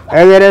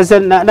 egerese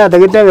na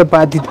tagitege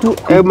part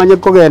 2 manye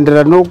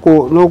kogendera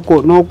noko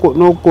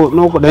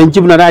na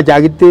nchibuna na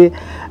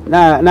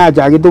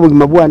jagite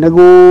bugima bwane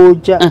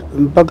gucha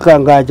mpaka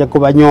ngacha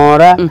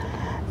kubanyora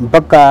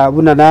mpaka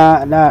buna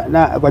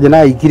na kwaje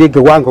na ikire ke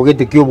wango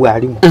gete kyo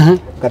bwalimu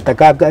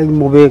kataka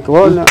mubeke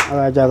bona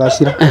agacha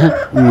gasira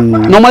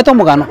no mweto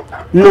mugano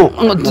no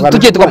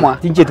tujete komwa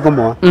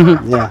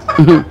yeah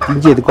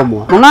tujete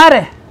komwa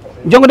mungare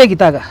njongo de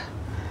gitaga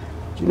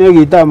ne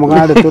gita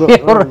mungare toro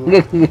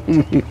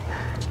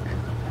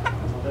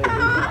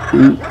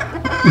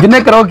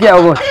dine karaoke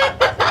ago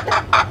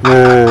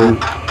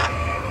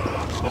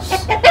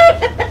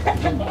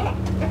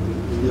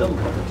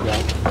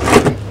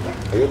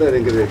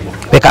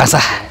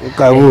bekasa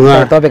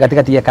kabunga tobe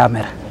katikati ya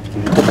kamera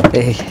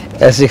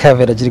esi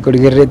kamera chiri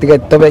kuligere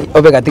tobe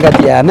obe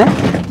katikati yana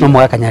no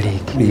mwa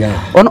Nyariki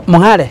ono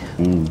mungare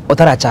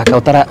utarachaka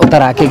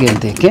utarake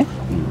genteke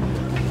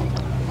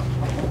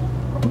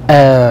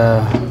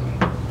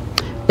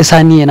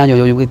esani ena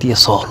yo yugetie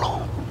solo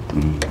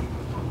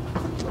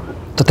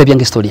tutebia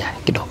historia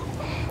kidogo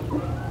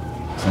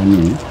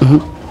sani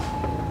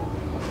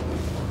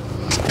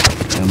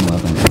kama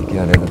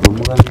akandikia leo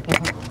tumuga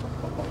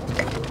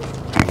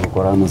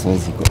korana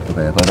sasa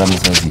tukayakora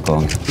sasa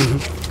konge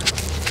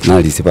na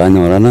Ariisi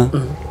banyorana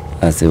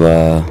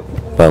aseba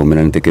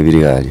baumira niteke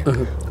birigali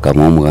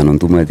kama omugano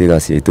ntumete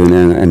gasi itu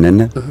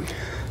enene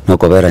no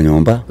kobera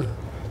nyomba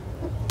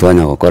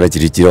twanya gukora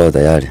chirichiro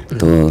tayari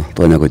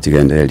twanya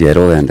kuchigendereria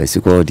ero genda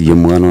isiko die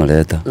mugano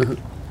leta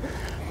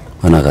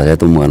ana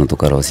galeta mugano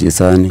tukarosie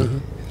sani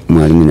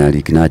mwalimu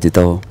Nyariki na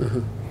chitaho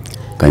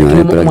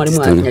kanywane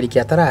mwalimu Nyariki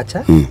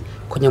ataracha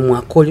kwenye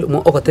mwakoli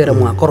okotera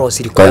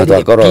mwakorosiri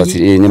kwa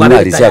korosiri ni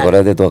Ariisi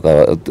akorete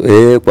toka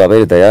kwa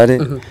bere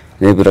tayari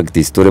ne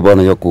practice tore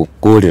bona yo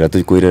kukurira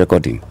tukuire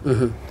recording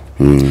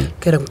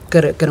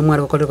kera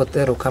mwari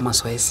kokotera kama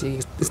soesi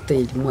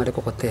stage mwari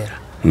kokotera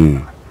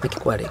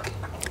nikikwareke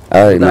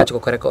nacho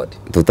kurecord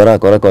tutara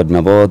record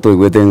nabo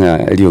tuigwete nga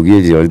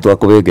riogirio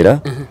twakubekera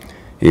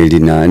iri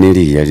na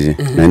niriyarire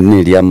na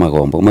niria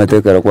magombo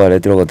matekera kwa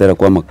retiro gotera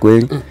kwa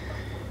makweli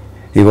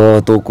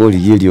ibo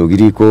tukuriye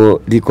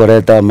riogiriko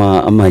rikoreta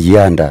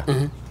amayanda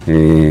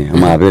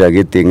amabera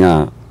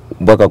gitinga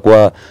baka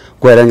kwa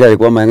ranga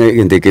kwa manga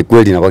ngenteke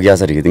kweli na kwa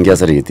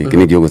kiasarigiti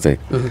kini kiogose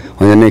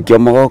onya ne kyo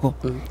magoko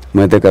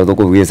matekera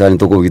tukubwiesa ni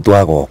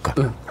tukubitwagoka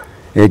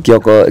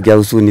ekioko kya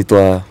usuni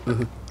twa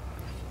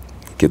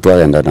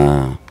kitwagenda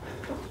na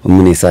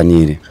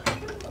umunisaniire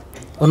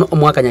ono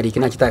omwaka Nyariki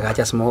na chitaga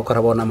acha smo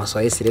korabona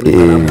masoesi rero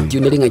kana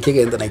tuneri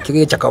ngakigenda na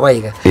kige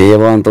chakabaiga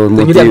bantu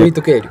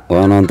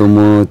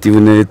mu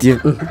tuneretie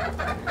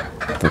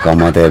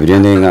tukamata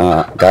birende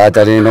nga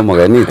kaatari no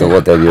magani to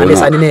gotebyo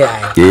alesani ne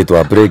yae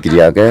twa break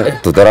yake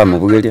tutara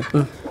mubugeria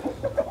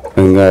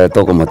nga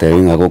toko materi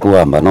nga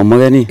kuamba no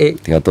mageni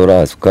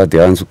tigatora asuka ti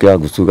ansuka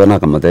gusuka na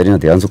kamateri na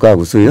ti ansuka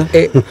gusuya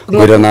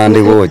ngwira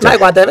nandi gocha Nai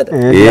kwa tebete.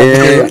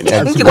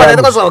 Nki kwa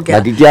tebete kosoke.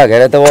 nakikia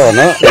gerete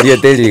wono rie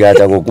teri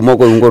gacha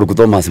gukumoko ngoro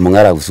kutoma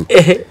simungara gusu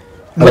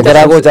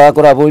Makara gocha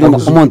kora buli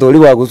umuntu uri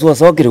wa gusu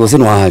asokire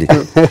gusino hari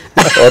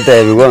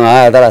ote bigo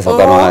nga tara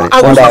soka no hari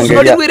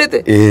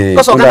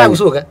kosoka na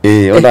gusuka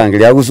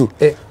ondangiria gusu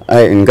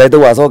ai ngaito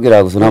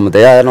wasokira gusu na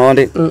muteya no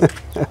ndi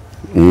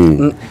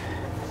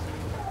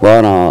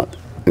Wana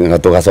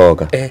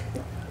ngatokasoka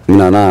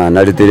na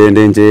nalitire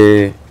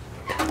ndenje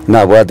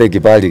na bwate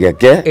kipali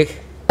geke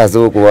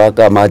azuku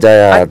waka maja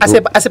ya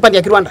asepandi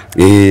ya Kirwanda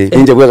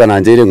inje bweka na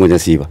njere ngonya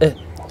siba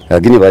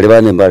lakini bali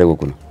bane mbale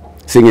gukuna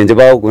singenje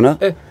bawo kuna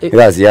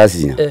gazi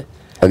yasinya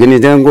lakini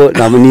jengo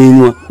na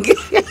mninywa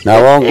na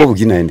wango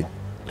bukina ende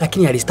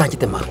lakini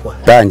alistanjite marwa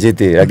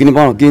tanjete lakini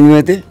bano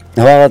kinywete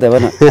na baba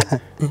bana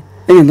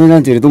ndo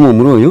njere tumo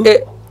muroyo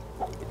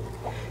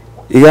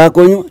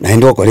igakonyo na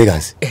ndo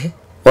kolegasi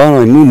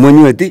Wano ni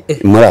mwenyweti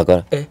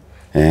muraka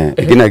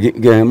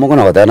ikina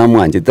mukona watana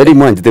mwanje tari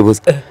mwanje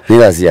tebus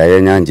nirasi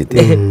ya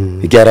nyanjite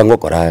ikiara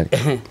ngokorale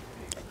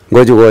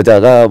ngoju goja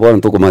ga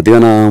bon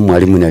tukumatigana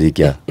mwalimu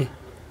Nyarikia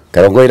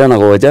karongo ira na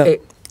goja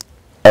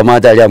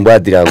amaja ali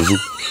ambwatira gusu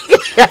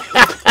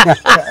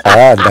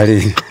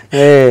ndari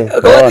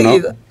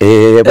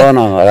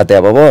bono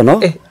agate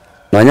bono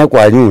nanya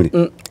kwa nyuri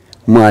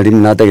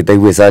mwalimu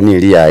nategetaigwe sani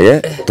iri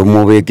yaye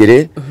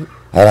tumubikire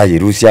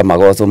arayirusia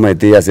magoso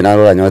mete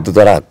asinarora nyo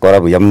tutara kora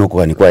buya muno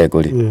kwani kwa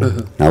ekori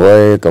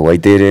nabo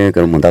kawaitere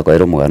karo munda kwa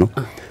ero mugano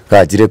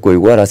kajire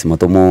koigwa rasima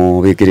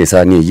tomo bikire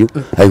sani iyo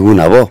aigu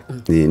nabo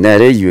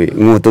nere yue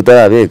ngo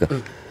tutara beka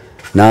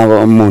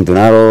nabo muntu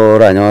naro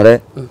ranyore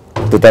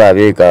tutara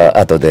beka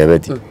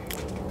atodebeti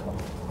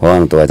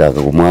wana tuwacha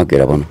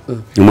kumwakira bono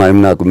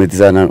umwalimu nakumeti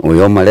sana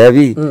uyo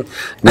malevi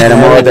nere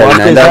moja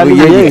naenda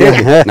buye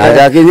na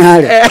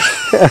jakinyale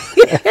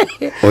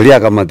Oria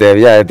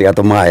kamatebya eti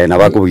atomaye na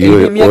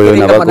bakubiyo oyo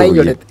na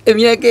bakubiyo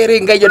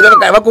emyekere ngayore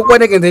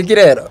bakukwane kende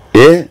kirero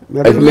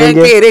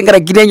emyekere ngara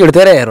kinenyo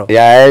terero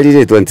ya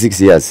elire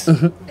 26 years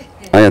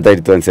anya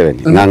tari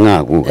 27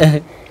 nganga ku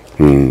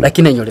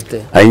lakini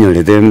enyorete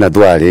ainyorete na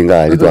twari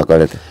ngari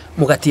twakorete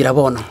mugatira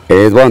bono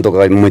bonto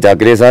ka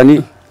muchakire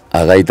sani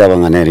agaita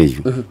banganere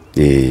yu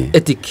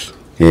etiki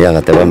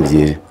agateba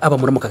mjire aba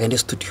muri mukagende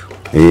studio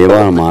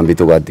bana mambi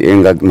tukati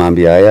enga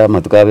mambi aya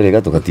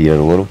matukabirega tukatira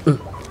ruguru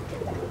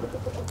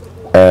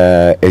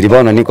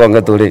elibona niko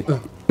ngatore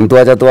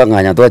ntwacha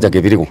twanganya twacha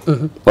kibirigo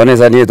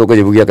onesa ni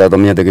tukujibugia ka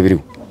tomia te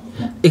kibirigo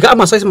iga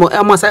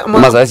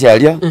amasaisi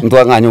alia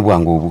ntwanganya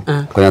bwangu ubu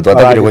konya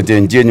twatabire ko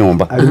chenje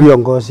nyumba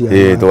aliongosi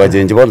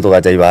twajenje bono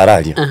tukacha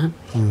ibaralia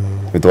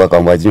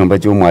twakamba nyumba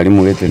cyo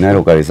mwalimu gete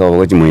naro kalisa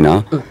ko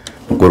chimwina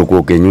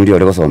kuruko kenyuri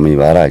ore gosoma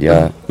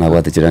ibaralia na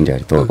gwate chirandi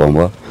ari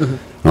twakomba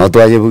no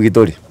twaje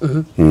bugitori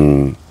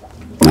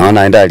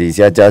naona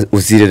ndali acha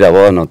usirira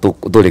bono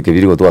tuli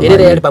kibirigo twa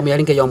ere yari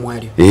pamuyaringe yo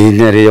mwari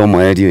nere yo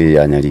mwari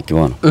ya Nyariki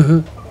bono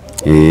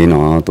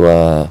no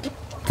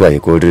twa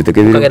ikodrite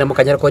kibirigo kagera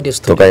mukanyara ko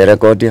district tukayera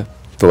kodia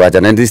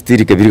tukacha na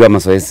district kibirigo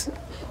amasoesi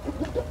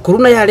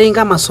kuruna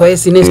yarenga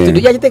amasoesi ne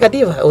studio yajiteka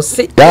diva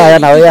osi ya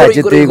nawe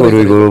yajite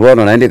iguru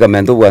bono na ndika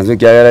mento bwanzo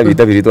kyagera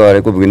bita birito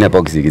are ko bugine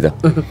box gita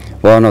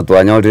bono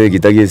twanyore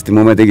gita gesti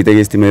moment gita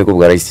gesti me ko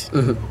bugaraisi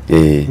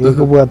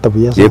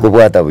ko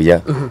bwata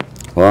buya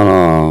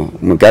Bueno,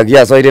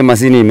 mukagia soire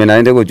masini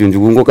menaende ko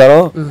chunjugungo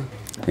karo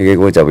ege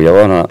ko chabuya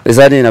bona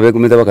esani na be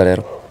kumita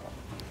bakarero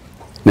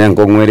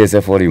nenko ngwere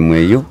se for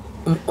imweyo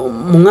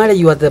mungale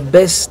you are the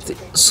best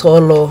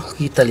solo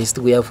guitarist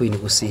we have in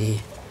Kusi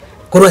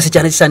korwa se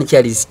cyane cyane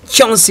cyari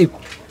chance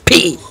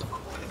p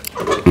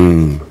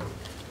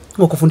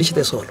mukufundisha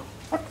te solo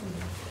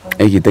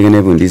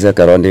tegene bundisa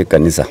karonde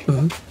kanisa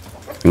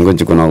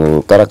ngonchi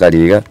kuna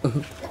karakariga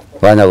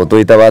banya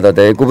gutoita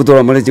batate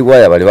kubutura muri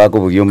chigwaya bali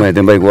bakubugio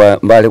mete mbaigwa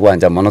mbali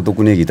kwanja mano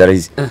tukune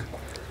gitarisi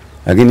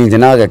lakini nje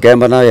naga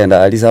kemba na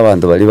yenda alisa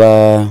abantu bali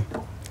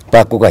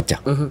bakugacha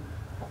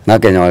na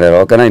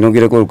kenyolero kana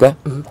inugire kuruka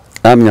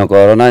amnya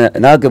koro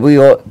na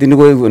kebuyo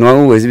tindigo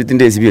no ngwezi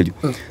bitinde isibili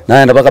na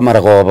yenda baka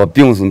marako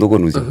bapiunsu ndoko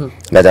nuzi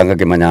ngajanga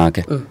kemanya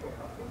yake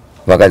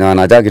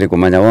bakanyana jakire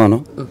kumanya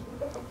wono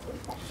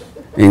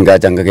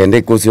ingajanga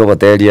kende kusio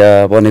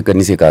boteria bone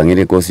kanisi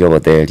kangire kusio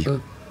boteria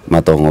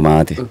matongo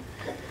mate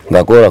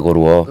ngakora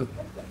kuruo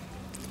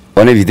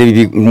one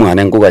biteri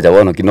mwana ngogacha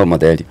bono kino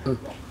materi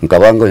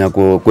nkabango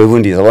nyako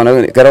kwevundisa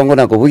bona karongo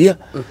na kubugia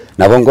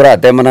na bongora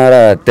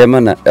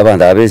temana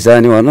abanda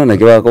abesani wono na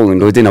kiba ko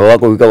ndoje na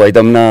bako wika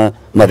waita mna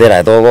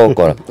matera togo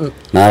kora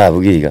na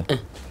rabugiga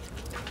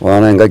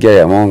bona ngakia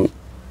ya mon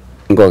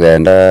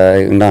ngogenda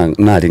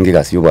na ringi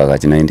gasio baga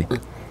chinaindi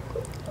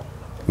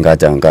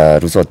ngacha nga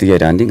rusoti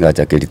gerandi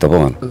ngacha kelito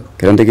bono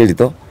keronde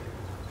kelito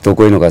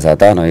toko ino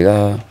kasatano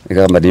iga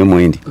mbadinyo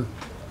muindi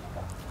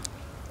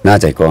na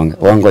chaikonga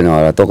wango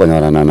nyora toko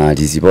nyora na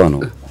Ariisi bono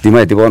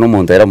tima etibono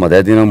montera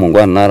modeti no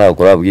mungwa nara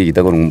ukora bugi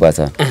gitako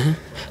ngumbasa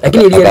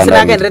lakini ile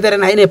sinaga ndretere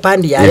na ine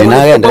pandi ya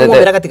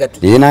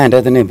ina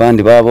ndete ne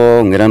pandi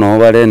babo ngira no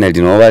bale ne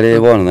dino bale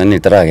bono ni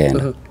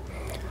taragenda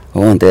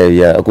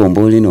ontebia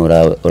akumbuli no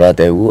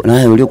oratebu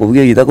naye uri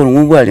kubugie gita ko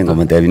ngubwali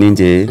ngomatebi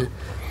ninje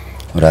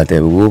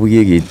oratebu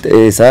bugie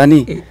gita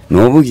sani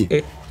no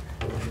bugie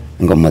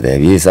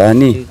ngomatebi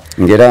sani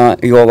ngera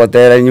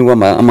igogotera inyugo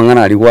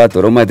amangana ari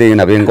gwatoro mate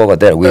na bengo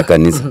gotera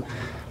gwikanisa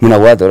muna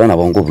gwatoro na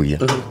bongo bugia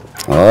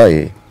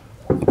oi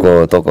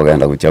ko toko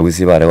genda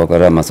guchagusi bare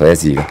gokora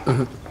masoesi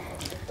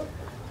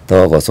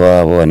toko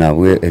swa bona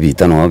bwe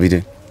ebita no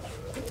bire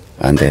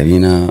ande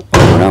bina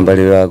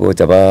orambali bako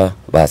chaba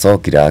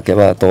basokira ke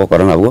ba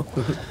tokora nabo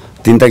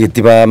tinta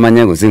gitiba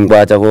manye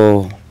gusingwacha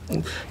go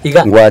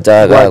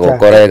ngwacha ga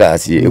gokora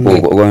gasi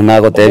go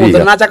na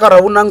gotebiga na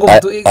chakora unango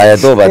aya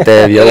to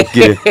batebia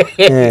okire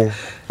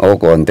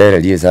oko ntere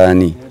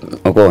liesani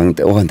oko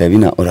onte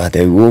bina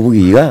orate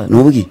bugiga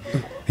no bugi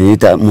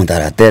ita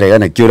mundaratere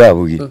gana kyura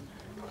bugi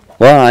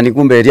wa ni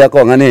kumbe ria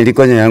ko ngane ri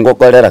konya ngo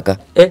koreraka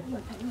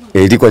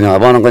ri konya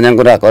abana konya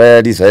ngora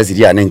kore ri so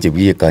esiri ane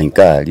nchibuye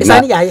kankari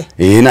na yaye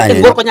na ye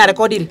ngo konya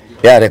recordiri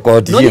ya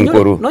recordiri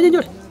nkuru no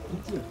nyenyore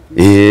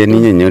ni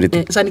nyenyore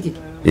ti saniki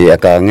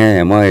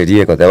akange mo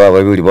ri ko teba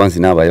ba buri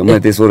bonsi na ba yo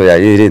mete solo ya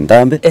iri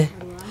ntambe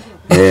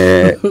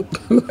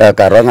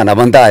akaranga na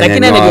bantanya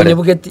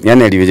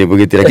nyane ri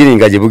bugeti lakini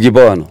ngaje bugi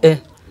bono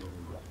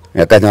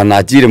akanya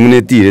na chire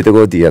munetire te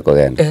gotiga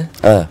kogenda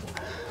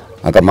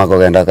akamako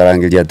genda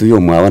karangiria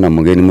tuyo mwabona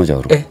mugeni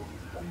muchoro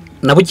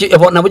nabuchi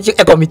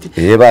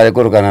committee bare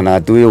kurukana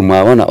na tuyo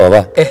mwabona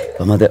oba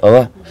kamate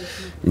oba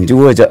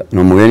njugoja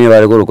no mugeni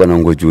bare kurukana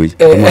ngojui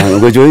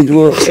ngojui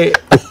njugo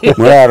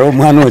muraro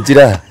mwana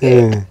ochira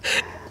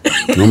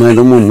no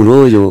mendo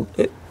muroyo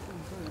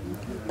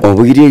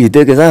obugirie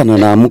giteke sana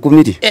na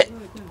mukumiri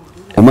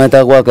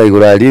omata kwa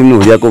kaigura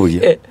limu ya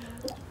kubugia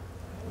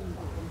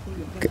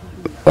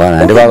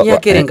bana ndiba ya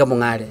kerenga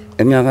mungare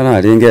emyaka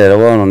na ringera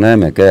bono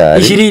nemeke ya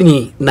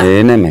 20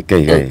 na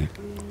nemeke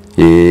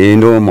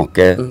ndo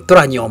moke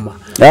turanyoma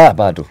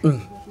bado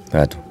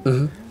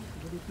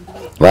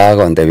ba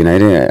konte bina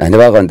ine ande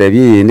ba konte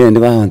bi inde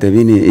ba konte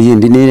bi ni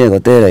indi ni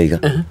gotera iga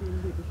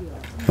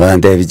ba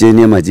ande bi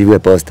jeni majiwe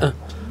posta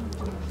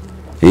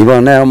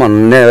ibo na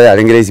man ne ya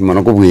ringirisi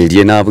mono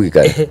kubwirie na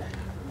bugika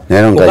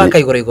nero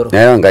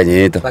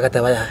nganyito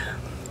bakata baya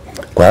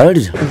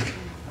kwari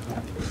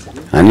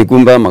ani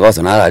kumba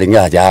makosa na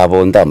ringa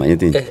jabo ndama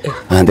yiti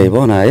ande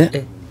bona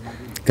ye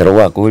kero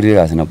wa kuri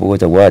ga sina pugo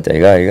cha wacha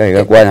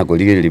iga kwanya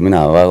kuri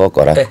limina wa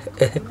gokora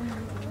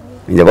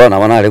nje bona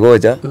bana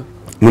rigoja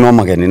muno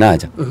mageni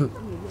naja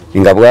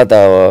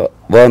ingabwata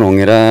bona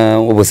ngira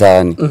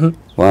ubusani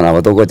bona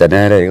batoko cha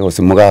nere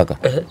usimugaka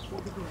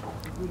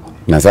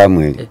na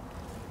Samuel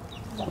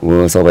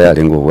wo soba ya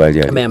lingo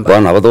bwali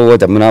bona batoko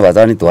cha muna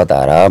bazani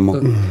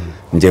twataramo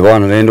nje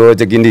bona nendo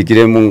chekindi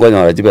kire mungo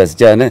nyara chibasi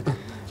chane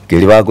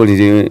kiri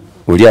bakuri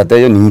uri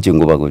atayo ninche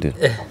ngo bakuri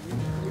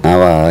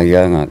aba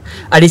yanga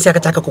Ariisi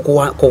akataka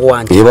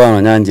kukuwanja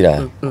ibona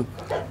nyanjira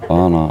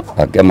ona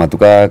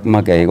akamatuka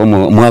make go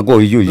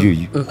mwako yuyu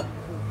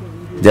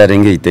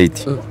jarenge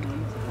itaiti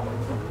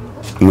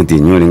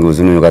mutinyo lingo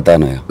sunu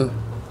katana ya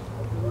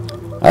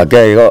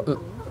akaigo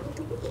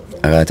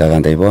agacha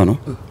kanta ibono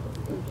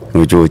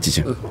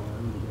ujochicha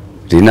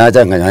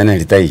rinacha nganyane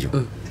litaiyo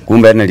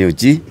kumbe na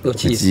liochi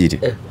chire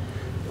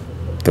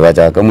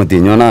tukacha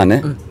kamutinyo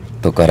nane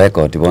toka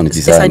record bono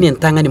chisani sasa ni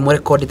ntanga ni mo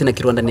record tena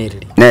kirwanda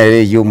neriri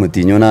nere yo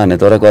mutinyo nane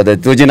to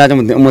record tujina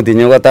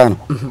mutinyo gatano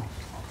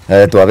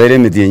twabere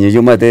mitinyo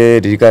yo mate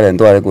rikare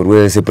ntware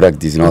kurwe se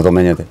practice no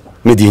tomenyete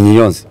mitinyo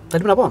yonse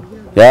tali na bono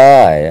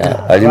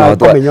ya ali no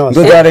to ndo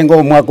tware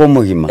ngo mwako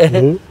mugima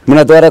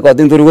muna tware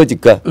record nturigo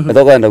chika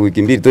tokaenda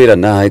wiki mbili toira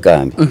na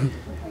ikambi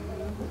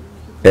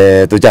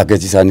tuchake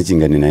chisani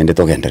chingani naende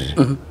togenderere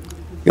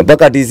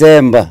mpaka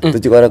December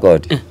tuchikora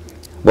record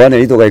bwana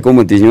ito kaiko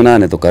mutinyo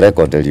nane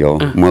tukarecord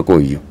lyo mwako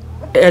iyo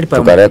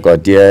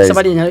tukarecord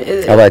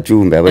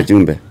abachumbe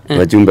abachumbe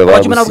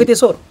na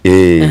soro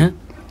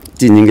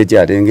chinyinge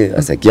chiarenge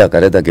asakia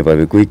kareta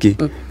kebabe kwiki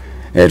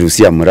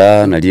Rusia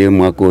mura na lie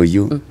mwako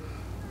iyo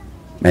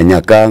na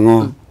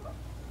Nyakango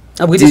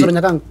abugiti soro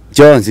Nyakango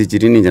chonsi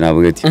chirini nje na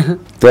bugeti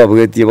to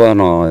abugeti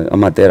bono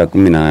amatera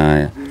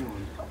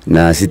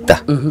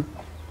 16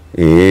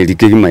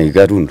 likigima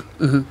igarundu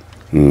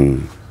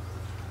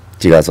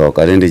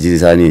chigasoka rende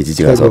chisani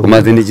chigasoka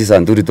mazindi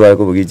chisanturi twa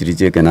ko bugikiri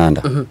cheke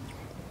nanda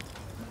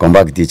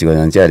compact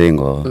chigancha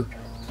rengo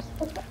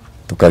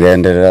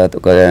tukagenderera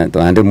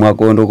tukande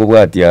mwako ndo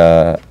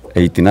kubwatia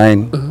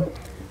 89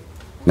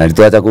 na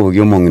litwacha ko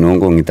bugyo mongino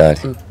ngo ngitari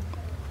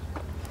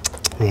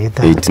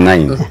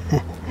 89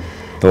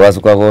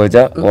 tuwasuka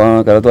goja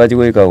wa kara twachi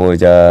goika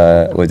goja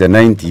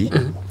 90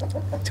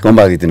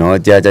 compact no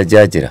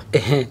chachira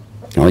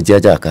no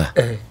chachaka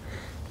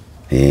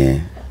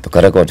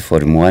tukarecord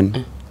for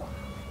 1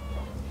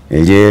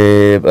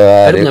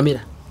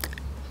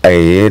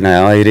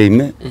 na aire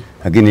ime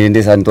lakini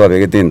ndi santu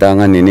abegete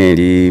ntanga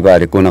nini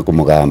bari kuna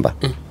kumugamba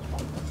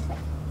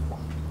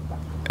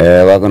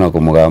bakona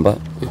kumugamba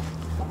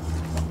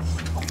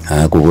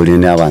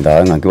kugulini abantu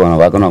abanga kibona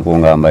bakona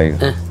kungamba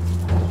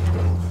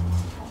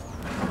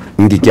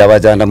Ngikia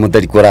bachanda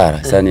mutari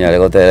kurara sani yale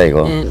gotera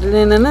igo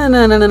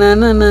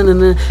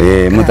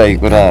mutari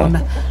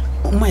kurara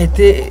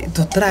umaete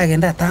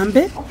tutragenda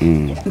tambe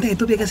ndege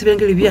tubye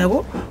kasibengeli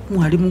byabo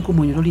mwalimu ko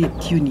munyurori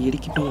tune yeri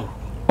kidogo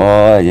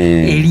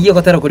eliye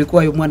gotera kuri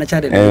kwa yo mwana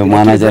chale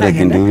mwana chale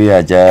Ndubi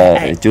acha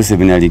Joseph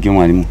Nyariki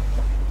mwalimu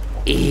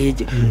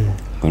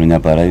Konya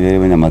para ibe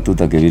benya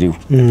matuta keririu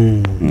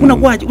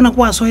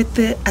unakuwa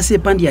soete ase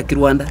pandi ya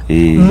Kirwanda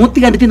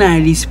mutigandite na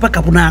Ariisi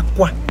paka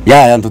bunakwa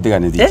ya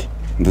ntutiganiti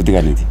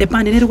ntutiganiti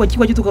epandi nero kwa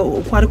chikwa chitu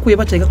kwa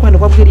kuiba chaka kwenda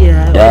kwa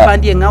bweria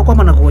pandi nga kwa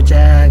mana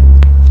kocha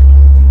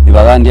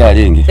ibagandi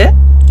alingi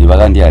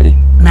ibagandi ali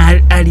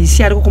na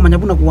Ariisi ari kumanya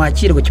buna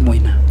kuachire ko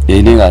kimoina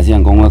ni gasi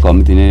ngomwe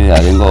committee ni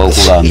alengo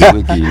okugamba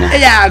wekina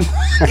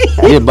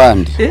ye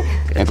bandi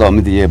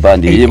committee ye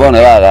bandi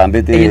ibona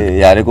bagambite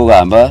yari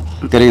kugamba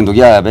kerindu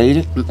kya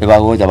beire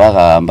ebagoja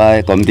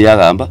bagamba committee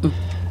yagamba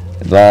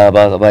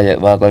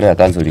bakorera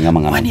counseling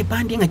amangama kwani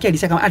pandi nga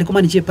kyalisa kama ali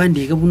kumani che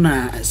pandi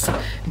kabuna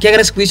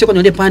kyagara sikuisho ko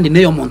nyonde pandi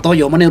neyo monto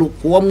yo monero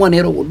kwa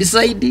mwanero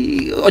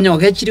decide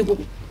onyoge chiri ku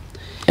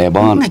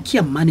bon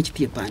ngakia manage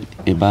tie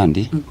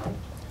pandi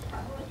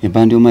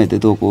ibandi umaite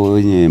toko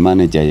nye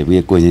manager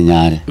ye ko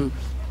nyare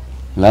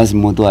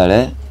lazima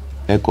twale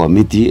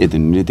committee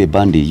etunite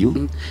bandi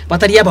yu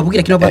batari yaba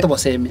bukira kino bato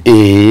boseme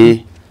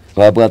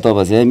babwato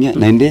basemia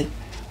nende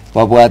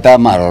babwata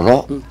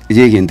maroro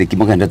yegente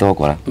kimogende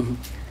tokora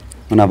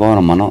muna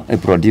bono mano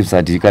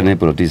producer dirikane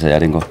producer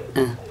yarengo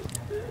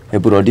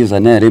producer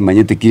nere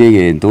manyete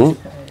kiregento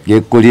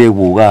gekorie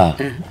guga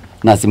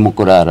na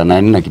simukorara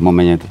na nina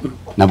kimomenyete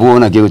na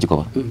bona gego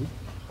chikoba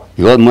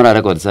igo mura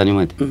record sani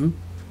mate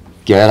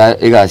kera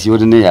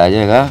egasiore ne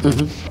yayega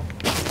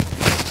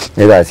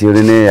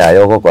egasiore ne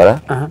yayo gokora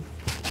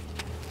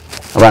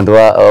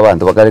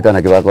abantu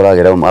bakarekana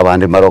kibakoragera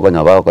abandi maroko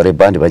nyaba bakore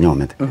bandi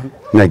banyomete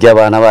ngakia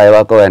bana baye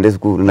bakowende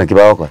school na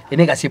kibako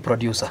ine gasi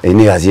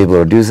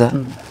producer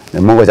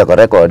mungo cha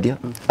record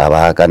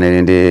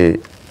abakane ndi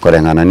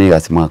korengana ni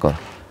gasi mwako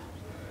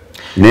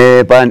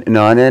ne pan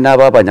no ne na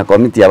baba nya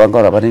committee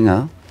abangora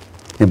baringa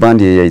ne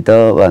bandi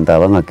yaita banta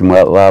banga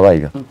kimwa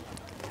babaiga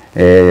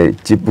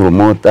chief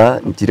promoter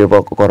nchire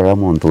bakorora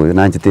muntu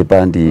na nchite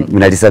bandi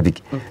minari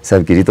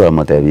sabikirito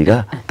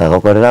amatebiga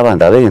tagokorera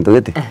abanta abento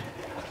gete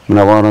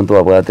muna bono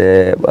ntwa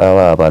bwate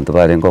abantu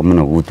barengo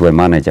muno gutwe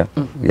manager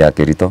ya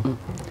Kirito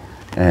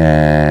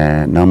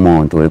na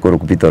muntu ekoro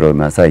kupitoro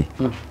Masai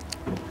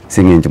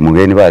singinje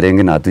mugeni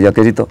barenge na tuya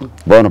Kirito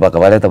bono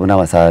bakabaleta buna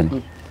basani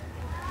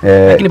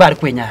lakini bari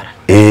kwenyara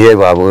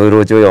babo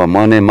rocho yo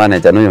mone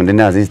manager no yonde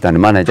na assistant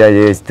manager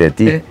ye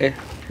state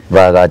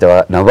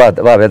bagacha na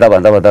babeta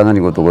banda batanga ni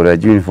gutugura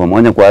uniform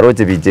onye kwa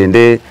roche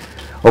bijende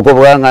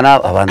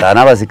okobwangana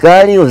abandana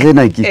basikari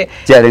ozena iki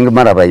cyarenge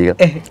marabayiga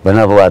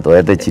bana bo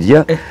batoyete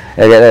chiria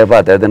egere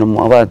batete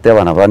no abate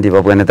bana bandi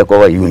babwenete ko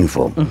ba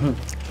uniform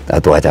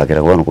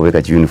atwachakira bono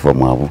kubeka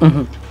uniform abo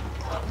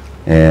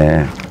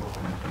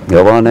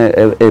yobone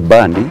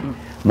bandi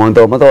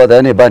mondo moto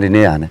tane bandi ne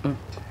yana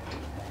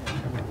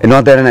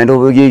eno tane na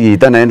ndo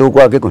gigita na ndo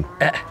kwa kekun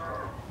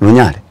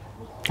nunyare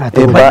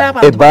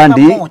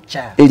bandi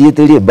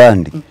elieteli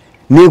bandi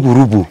ne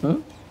gurubu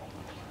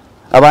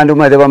abandu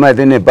mate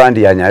bamate ne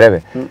bandi ya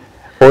Nyarebe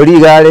oli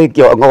gale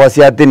kyo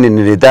ngwasi atini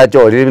ni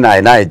tacho oli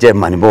na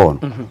German bono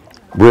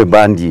bwe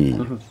bandi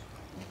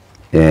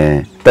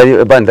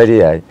tari bandi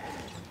ya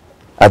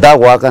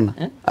atagwakana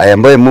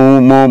ayambe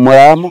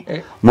muramo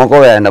moko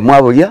yanda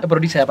mwabugia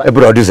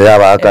producer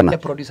yabakana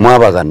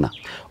mwabagana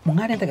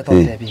mungare ntaka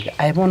tote biga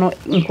aybono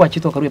nkwa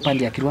chito karwe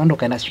pandi ya Kirwanda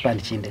kana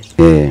chipandi chinde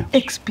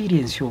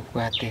experience yo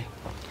kwate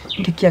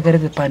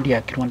ndikiagarete pandi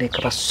ya Kirwanda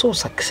ikaba so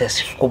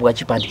successful ko bwa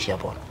chipandi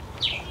cyabono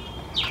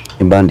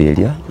imbandi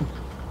elia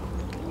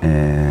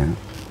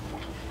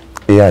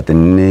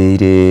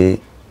yatenire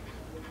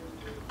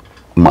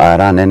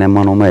mara nene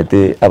mono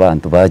mete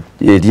abantu ba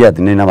elia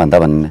tenene abantu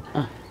abanene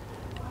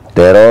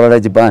terora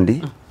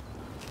chipandi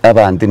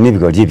abantu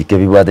nibiko jibike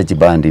bibwate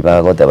chipandi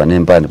bagota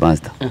bane pandi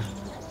master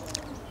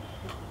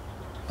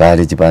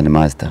bali chipandi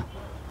master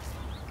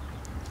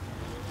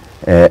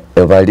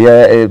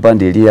balia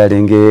pandi elia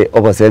renge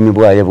obasemi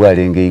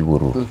bwalenge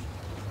iguru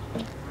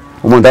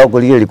umuntu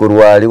akuriye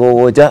likurwa ali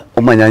gogocha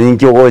umanya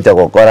ninki gogocha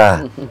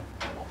gokora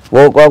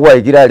gokwa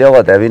ikira ali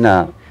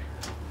ogotabina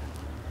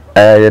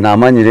na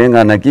manyire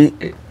ngana ki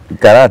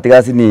karati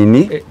gasi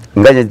nini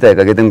ngaje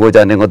teka gete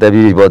ngocha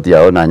ngotabi report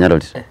yao na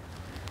nyarori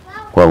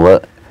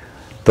kwa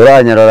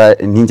turanyarora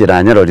ninje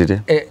na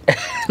nyarorire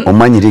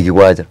umanyire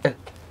kigwacha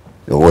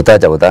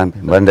gotacha gotambe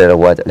bandera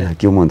gwacha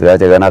ki umuntu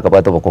yacha gana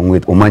kapato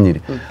bokongwit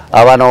umanyire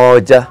abana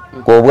ocha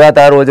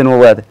kobwata roje no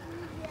bwate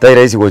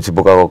tairaisi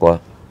gochibuka gokwa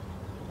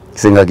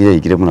singa kiye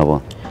ikire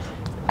munabo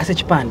ase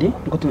chipandi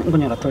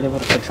ngonyora tole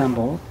for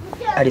example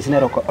Ariisi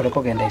nero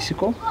oreko genda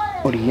isiko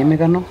ori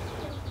yemegano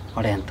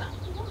orenta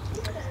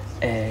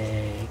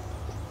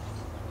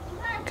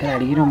kera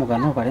ligiro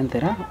mugano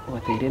barentera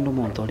wateire ndo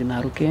muntu ori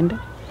na rukende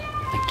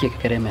akiye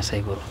kere mesa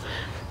iguru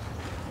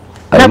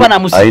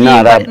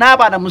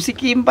naba na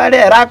musiki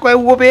mbale rako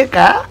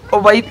ewobeka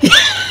obaiti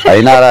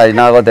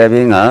aina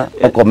gotebi ng'a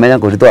okomenya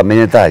kuri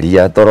twamenyete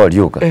aria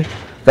tororiuka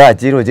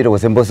gachiro chire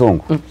gusembo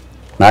songo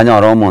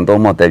nanyora omonto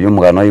omotebi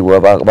omogano igwe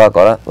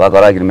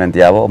bakora agreement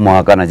yabo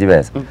omoakana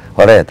chibesa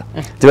oreta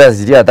chibesa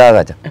chiria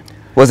atagacha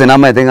gose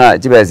namaete ng'a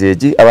chibesa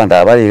echi abanto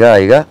abari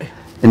iga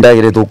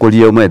endagire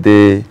tokorie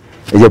omete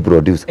eye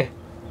producer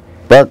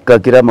baka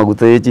kira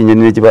maguta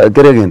echinyoni nechiba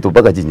kere gento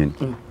baka chinyoni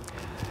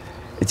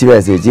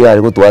chibesa echi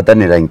gari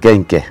gotwatanira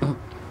nke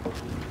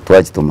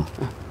twachituma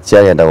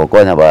chiagenda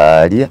gokonya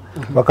baria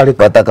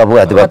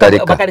batakabwati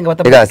bakarika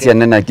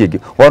igasiane na kiki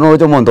wono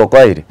ocho monto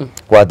kwaire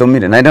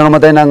kwatumire na ndino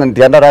matena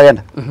ntianda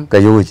ragenda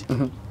kayuji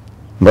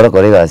mbara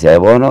kore gasia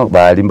bono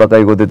bari mbaka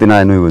igotete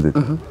na no igotete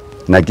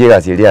na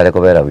kiga siria are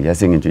kobera buya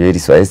singinjo yeri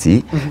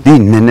swaesi di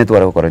nene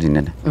twara gukora di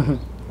nene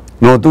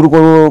no turu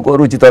ko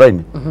ruchi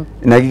toraimi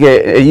na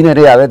kige ine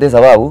re yagete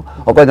sababu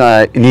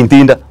okonya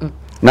nintinda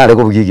na re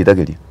ko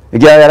bugigitakeria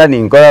igia yara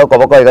ninko ko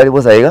bako igari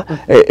busaiga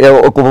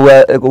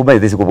okubwa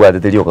kumaitisi kubwa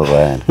teterio ko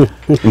bana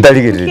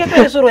ndarigirire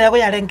esoro yago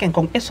yarenken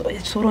eso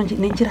esoro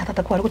ninjira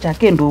tata kwari kucha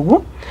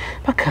kendugu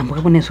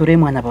bakambuka bune soro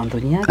emwana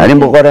bandonya ari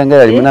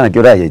mbokorengera rimuna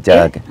nakira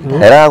yechake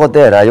era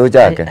gotera yo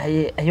chake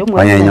ayo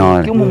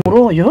mwana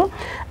kimumuroyo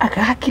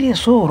akahakire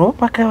esoro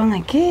bakabanga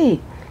ke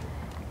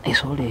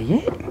esoro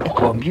ye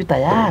computer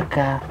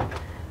yaka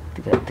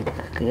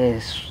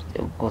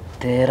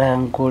gotera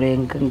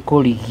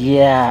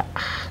nkoligia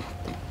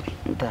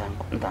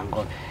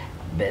ndango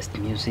best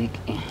music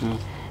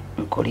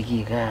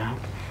nkoligiga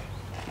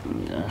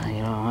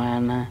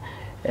wana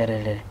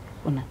erele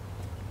una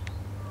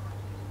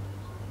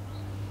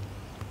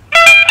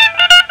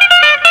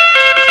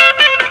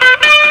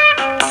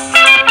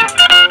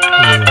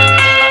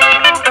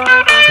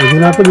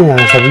Ina punya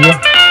sabia.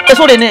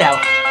 Eso de nea.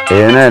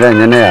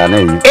 Nene ya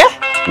nei.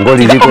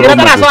 Ngoli liko. Ongera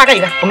taraso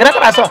akaira. Ongera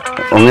taraso.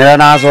 Ongera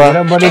naso.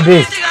 Era body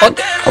base.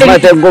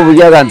 Amate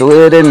ngobuya kantu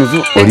ere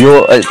nusu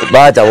orio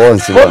bacha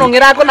wonsi. Bono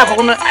ngera kona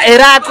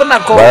era kona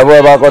ko.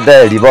 Babo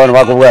bakoteli bono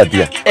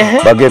bakubwatia.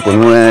 Bage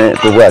kunwe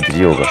kubwatia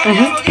yoga.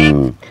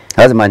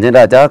 Hazi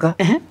manjenda chaka.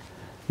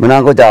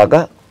 Munango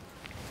chaka.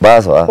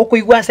 Baso.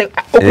 Okuigwase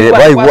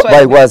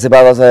baigwase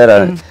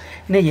bagosera.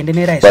 Neyende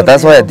nera eso.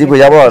 Bataso ya tipo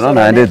ya bono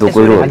na ende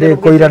tukoiro. Ande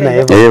koira na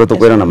eva.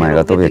 Tukoiro na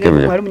maiga tobeke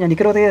bya. Mwari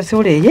munyandikiro de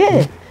sore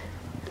ye.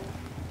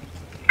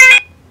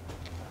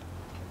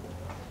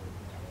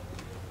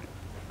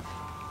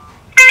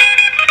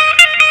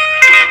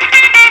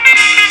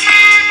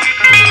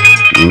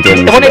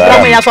 Tebone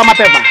drama ya soma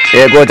pepa.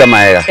 Gocha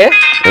maega.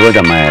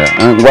 Gocha maega.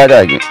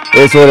 Ngwada ki.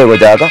 Sore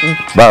gochaka.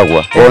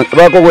 Bagwa.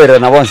 Bakogwera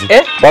na bonsi.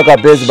 Baka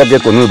pesi bake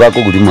konu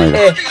bakoguri maega.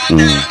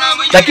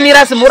 Lakini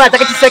rasmi ura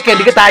chake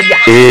second gitaja.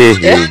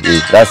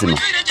 Rasmi.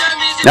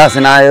 Nasi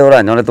na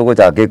ora nyone to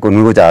gochaka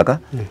konu gochaka.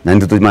 Na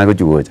ndu tu mai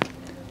gochugocha.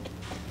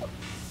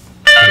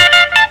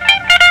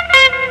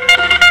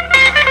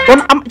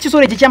 Ona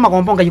chisore chichama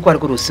komponga yikwari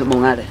kurusi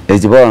mungare.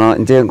 Chibono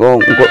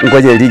ntengo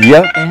ngoje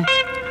ligia.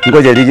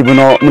 Ngoje ligi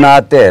buno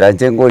munatera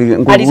nchengori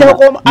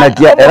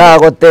nakia era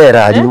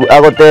agotera ali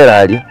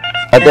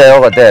ate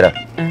agotera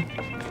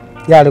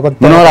yale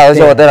gotera muno la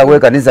so gotera gwe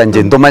kanisa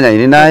nje ntomanya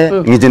ini naye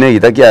ngijine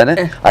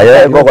gitakiane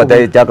ayo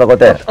ngogotera chaka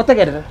gotera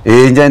otegerera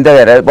nje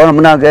ntegera bono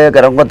munage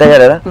kera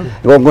ngotegerera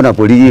ngona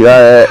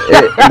poliga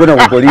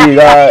ngona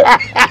poliga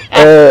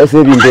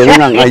se bintele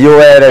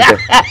ngayo erete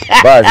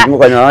basi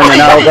ngokanya anya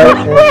na oka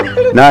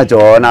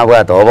nacho na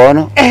gwa to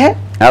bono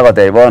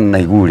agotera bono na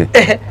igure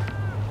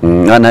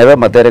na iba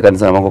matere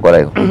kanisa na mango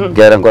korego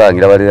kera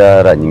nkorangira bari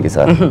ra nyingi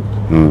sana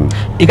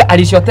iga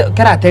alisho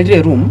kera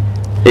aterire room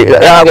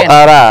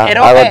agotera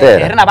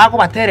era nabako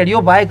batere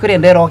lyo bae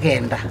kurende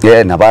rogenda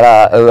na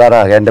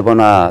bara gende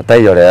bona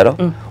tayo rero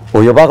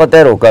uyo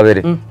bagotera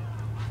ukabere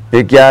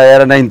ikia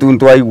era na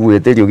intuntu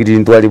aiguete lyo giri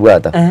intu ali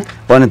bwata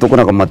bone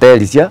tukuna ko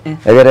matericia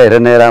egere era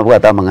nera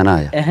bwata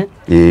mangana ya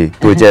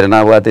tuchere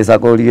na bwata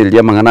sakori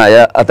ria mangana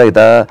ya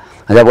ataita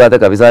aja bwata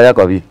kabisa ya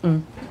kobi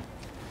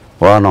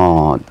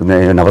wano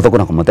na batoko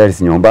na komoteri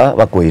sinyomba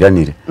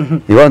bakoiranire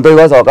ibo ntoi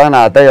gosoka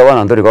na atayo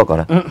wana ntori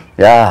gokora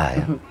ya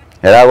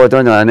era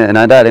gotonyo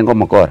na ndare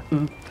ngomokora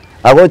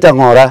agocha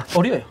ngora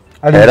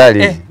era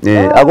ri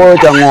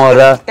agocha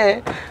ngora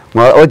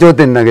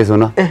ojote na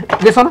gesona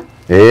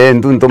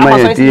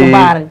ntuntomayeti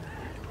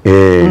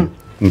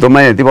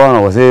ntomayeti bana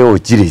gose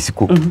ochire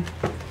isiku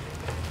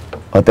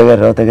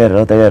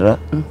otegerera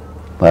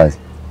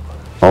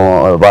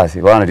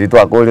basi bana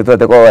ritwa kole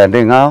twate ko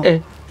wende ngao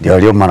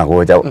ndio mana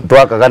gocha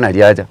twakagana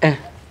riacha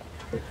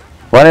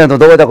wane ndo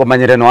togocha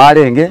komanyire no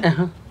arenge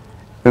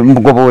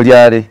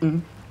mgoboria ari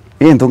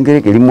into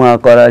ngere kirimu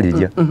akora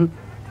riria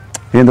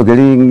into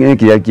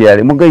kiri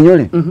kiari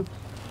mugenyore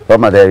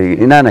bama devi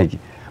inanaki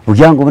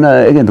ugiangu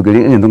buna egento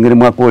ngere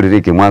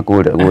mwakorire ke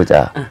mwakora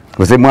gocha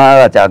gose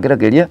mwacha kira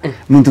kiria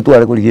muntu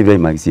tware kuri be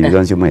magisi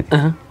byanse mwete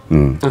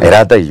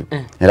era tayo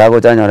era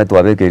gocha nyore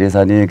twabekere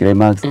sani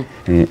climax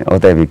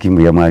otabe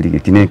kimbu ya mali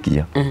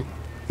kinekia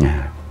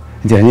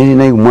njani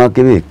na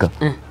mwake beka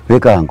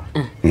bekango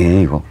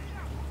igo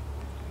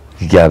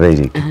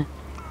kiabere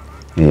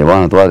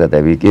bono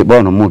twagatebi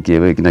bono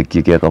mukie kina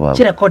kike kababa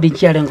chira kodi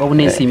chiare ngo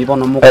une simi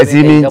bono mu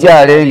simi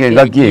chiare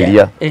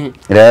ngakiria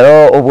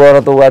rero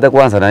ubworo tugate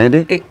kwanza na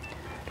ndi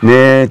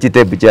ne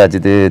chitepi cha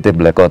chite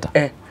blackout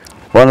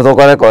bono to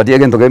kore kodi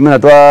egento kemina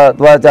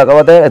twa chaka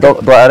bate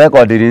twa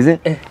record rizi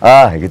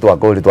gitwa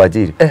kori twa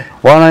chiri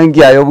bono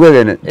ngia yo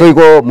bwegene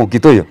toiko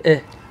mukitoyo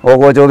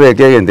ogo jobe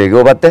kegente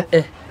go bate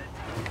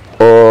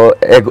o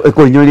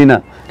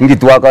ekoinyolina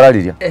ngitwa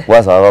karariria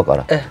wasa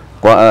gokora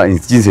kwa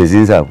instance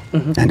zinza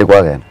ndi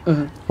kwa gena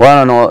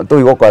wana no to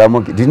igokora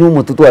mo dinu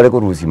mututu are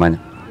kurusi manya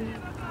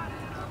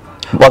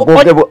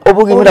bakoke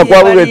obugi mira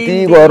kwa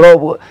bugeti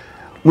goro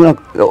muna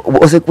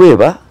ose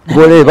kweba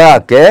gole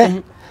bake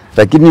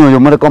lakini uyo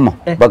mure komo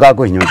baka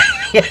ko inyo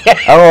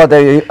aho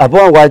te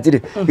apo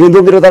gwachiri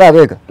indungiro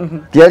tarabeka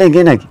kiale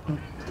ngenaki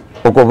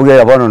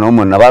okobuge abono no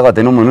muna baka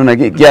te no muna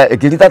kia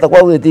kilitata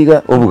kwa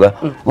bugetiga obuga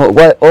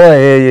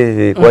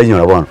kwa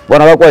inyo abono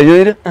bona kwa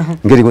inyo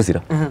ngiri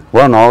gusira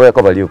bona owe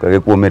ko baliuka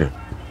gekuomere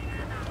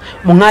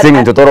mungare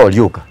singe ntotoro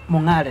liuka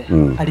mungare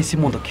Ariisi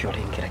mondo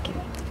kiorengera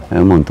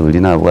kini muntu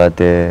lina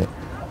bwate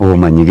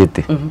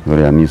umanyigete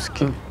gore ya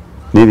music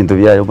ni bintu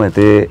byayo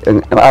mwete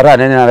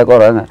arane ne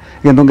arekora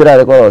kintu ngira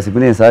arekora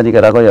sibune sani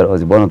kara ko yaro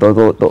sibono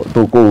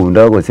to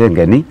kunda go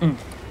sengeni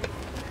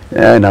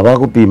na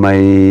bakupima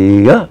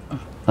iga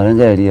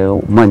aranga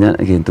umanya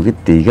kintu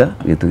gitiga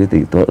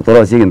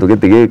toro si kintu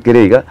gitige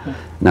kirega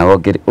na go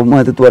kiri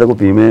umwete tware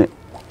kupime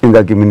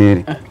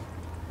ingakiminiri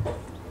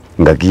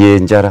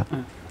ngakienjara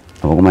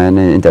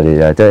abakumane enjare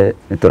yacha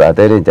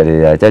turatere enjare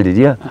yacha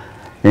liria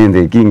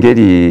ende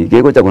kingeri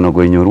keko cha kuno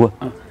kwenyorwa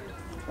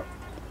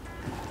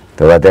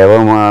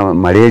tugateba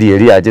malaria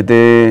eri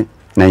ajete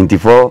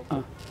 94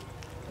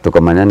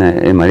 tukamanya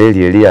na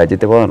malaria eri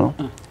ajete bono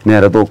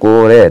nera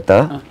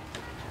tukureta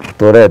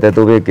turete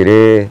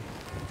tubikire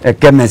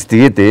chemist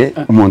gite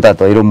umuntu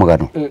atwaire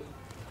mugano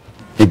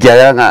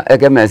ikiaga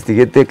chemist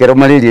gite kero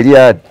malaria eri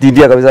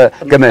atindia kabisa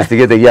chemist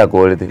gite gya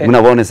korete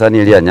muna bone sani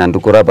eri anyandu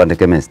kurapa de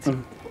chemist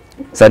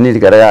sani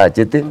likara ya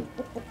ajete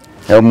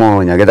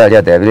emo nyageta eri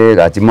atebire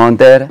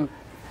gachimontere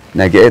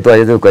na ke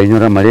etwaje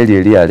tukainora malaria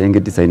eri arenge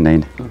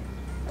design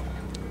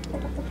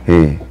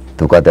 9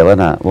 tukateba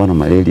na bono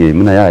malaria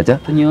muna yacha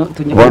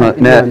bono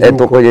ne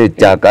etokoye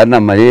chaka na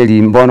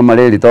malaria bono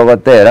malaria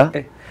togotera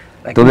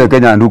tobe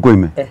kenya nduko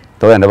ime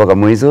togenda baka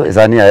muiso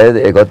esani ya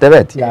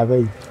egotebeti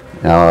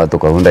na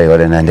tukahunda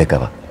igore na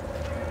ndekaba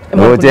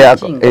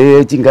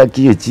oje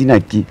chingaki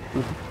chinaki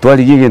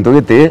twari gintu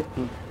gite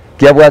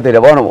kiabwatere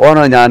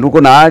bono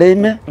nyanduko na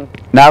arime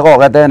na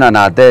gogatena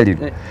na teri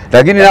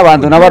lakini na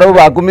bantu na baro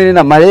bakumiri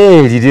na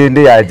malaria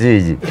ndi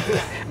yaji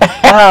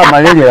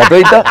malaria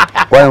gatoita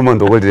kwa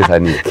muntu gulire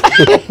sani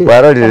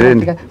waro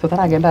rirendi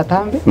tutaragenda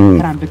tambe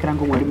karambikira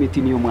ngo mwari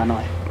mitini omwana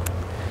wae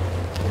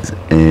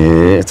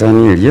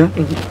sani eria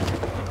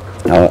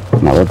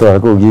na bato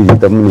ako gigi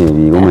tamuni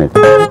bigome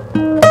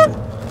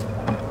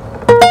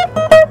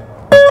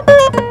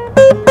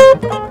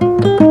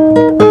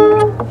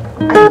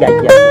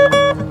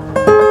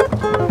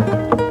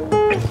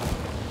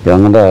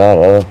yanganda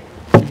rara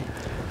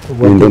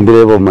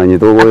ndombire bomanyi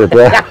togo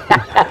twa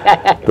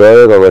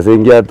kwa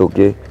sengia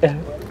toke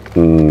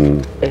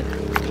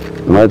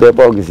mate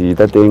pokisi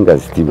tatenga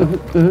stima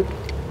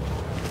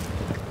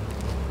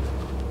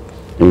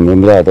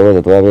ndombira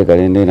togo twa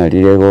kalende na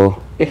rirego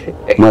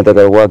mate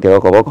ka gwake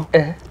boko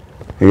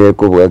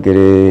kubwa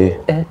kire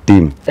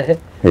team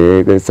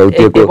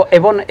sauti ko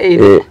ebona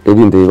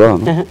ebinte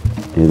ibona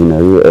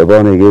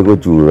ebona igego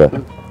chura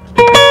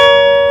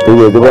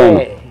tuge kubana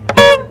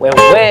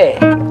wewe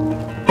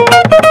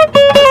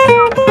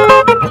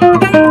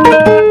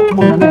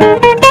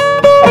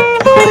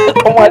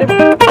omwalimu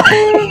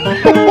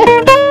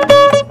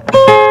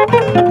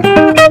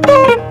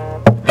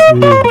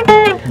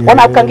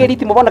ona ukangeri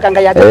timo bona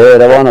kanga yake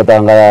bona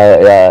tanga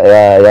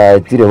ya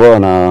chire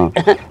bona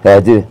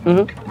ya chire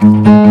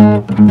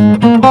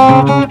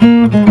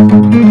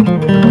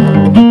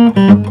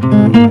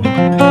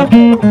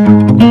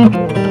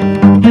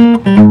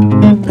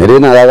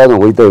Erina laga no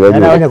goita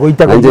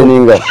anje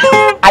ninga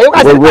ayo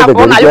kasirta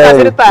bona ayo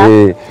kasirta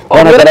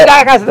ona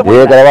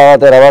kara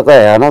tera baka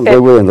ya na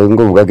kwego ndo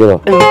ngobuka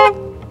kero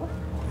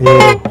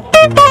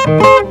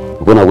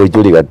kuna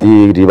goichuri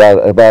gati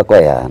riba ba kwa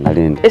ya na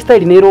lindi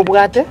style ni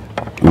robugate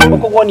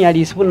uko goni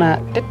Ariisi buna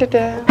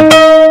tete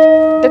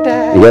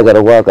iga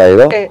kara kwa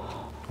kaigo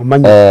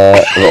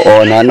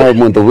ona no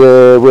muntu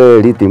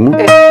we ritimu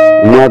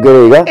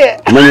mwageriga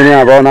manyine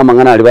abona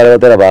mangana ari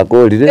baratera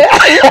bakorire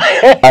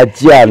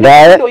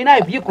achiandae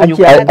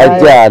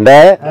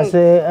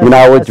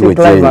mina wochu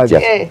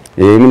chenja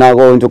mina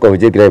go njuka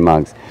uje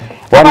climax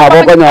wana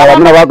boko nya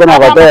mina bako na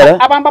batera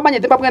abamba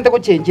manyete babwente ko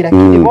chenjira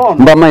kidimo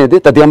mbamanyete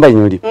tatiamba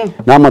inyuri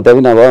na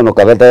matabi bano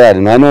kabata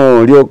yari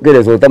nano rio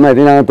kereso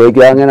tamari na to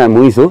ikiange na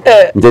muiso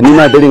nje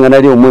nina delinga na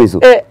rio muiso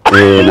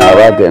na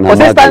bake na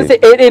consistency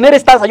en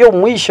restance yo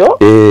muisho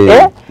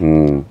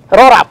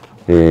roll up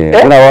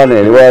kuna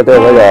wane liwa to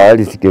ya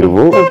Ariisi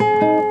kerubo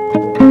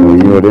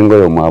yo rengo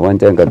yo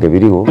mabanja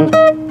ngakebirigo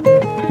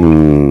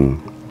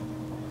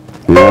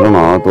naro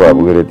na to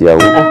abugere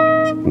tiago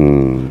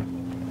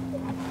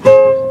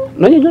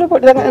Nonye jule ko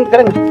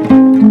karanga.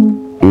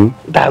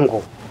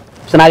 Dango.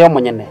 Sana yo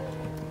monyene.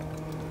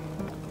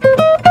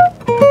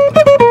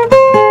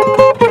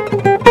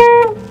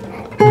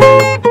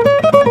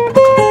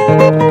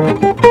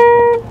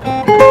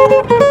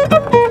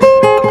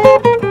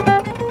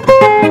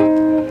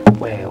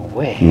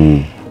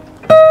 Wewe.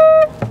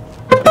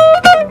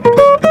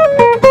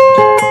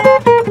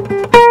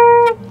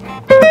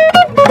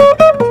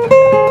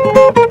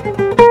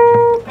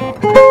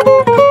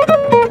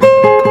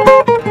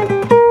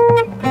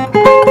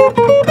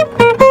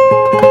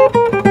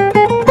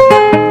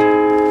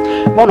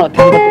 Bono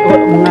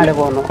mungale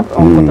bono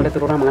onkotole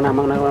turura mangana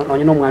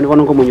onye no mwani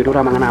bono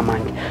ngomunyurura mangana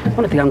amangi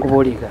bono tigango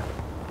boliga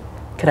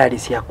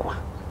kirarisi yakwa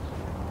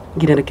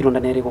ngirende kironda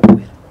nere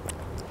gokwira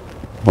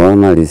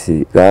bono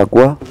Ariisi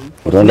gakwa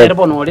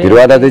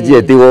irwada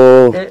tejieti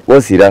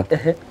gosira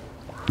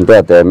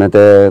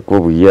ntatemete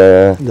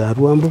kubuya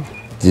Garuambu.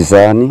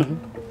 jisani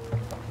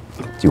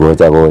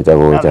chigocha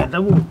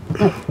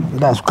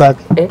Ndasuka.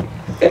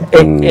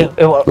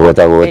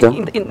 gocha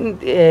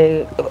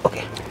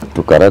okay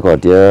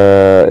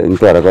tukarekotia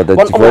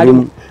ntwarekotia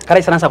chifolimu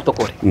karai sana sabu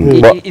tokore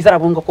izara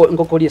bungo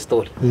ngokori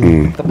story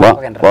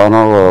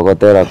bono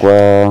gotera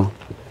kwa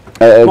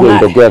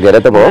ginto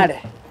kiagerete bo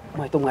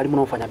mwaito mwari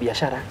muno mfanya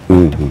biashara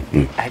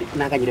ali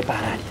naganyire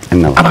parali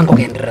abango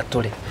gendera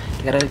tole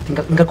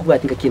ngakuga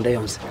tinga kinda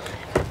yonse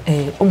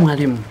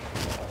omwalimu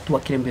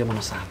tuwakirembe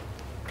muno sana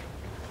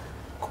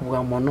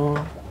kubuga mono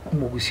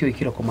umugusio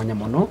ikiro komanya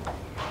mono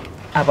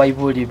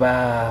abayibuli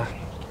ba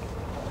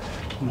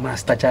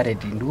Master Jared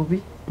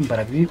Ndubi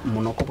mbarabi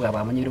muno ko bwa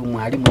bamanyire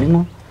umwalimu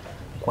ningo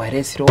kwa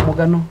resiro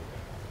omugano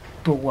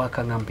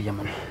tugwaka ngambiya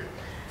muno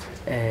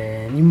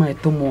nima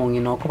etumongi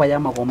no ko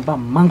bayamagomba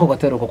mango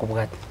gatero ko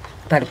kubugati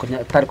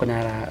tari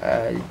konyara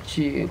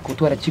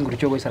kutwara chinguru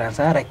cyo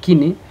gwisaransa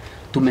lakini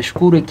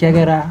tumeshukuru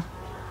ikiagera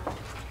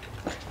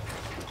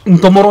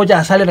ntomoroja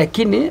asale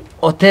lakini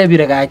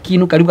otebire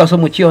gakinu karibu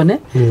kasomo chione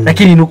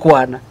lakini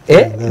nukwana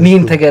ni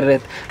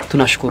integrate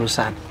tunashukuru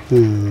sana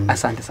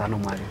asante sana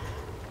mwalimu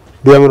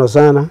Biamono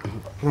sana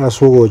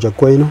asugoja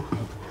kwaino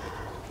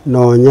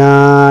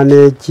nonya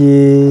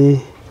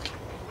nechi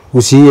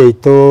usiye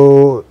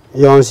ito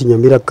yonsi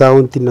Nyamira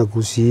county na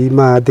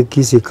kusima ate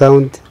Kisi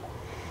county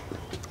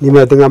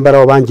nima tengambara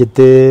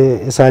obanjite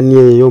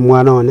esanie yo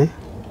mwana one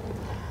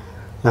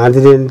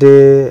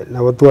nandirende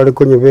nabatware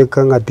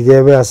konyebeka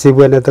ngatigebe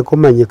asibwenete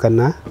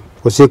kumanyikana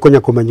gusikonya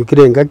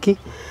kumanyukire ngaki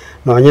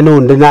nonya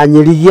nunde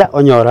nanyirigia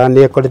onyora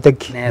ne korete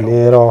ki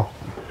nero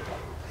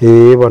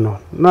bono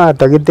na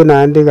tagite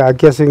nande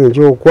gakia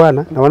sinjo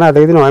kwana na wana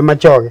tagite no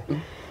machoge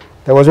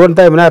there was one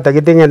time na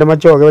tagite ngende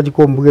machoge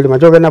bachikumbugire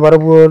machoge na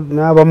barabu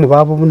na bamu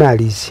babo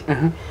munarisi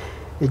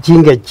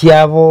chinge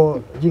chiabo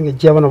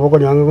na boko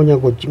nyanga kunya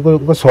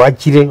ngo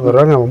soachire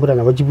oranga bamura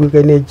na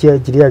bachibuka ne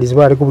chiri Ariisi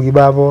bare kubugi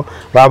babo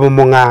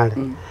mongale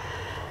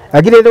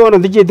akire ndo no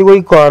ndichiti go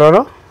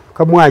ikororo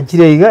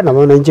kamwachire iga na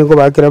bona nchengo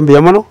bakira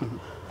mbia mono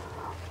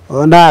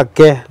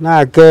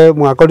nake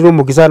mwakoriro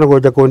mukisana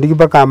goja kondiki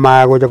paka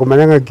ma goja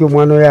kumanyanga kyo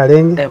mwana ya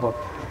renge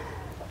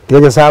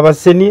tiga saba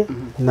seni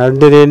na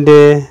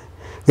nderende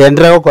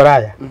gendra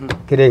okoraya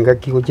kirenga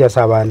kiko cha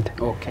sabande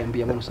okay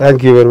mbia mono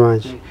thank you very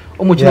much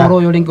omuchino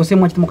royo lengo se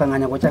mwachiti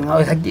mukanganya gocha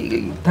nga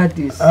that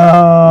is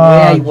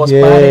where I was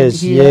born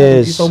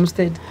here this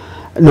homestead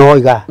no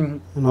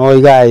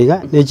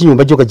iga ne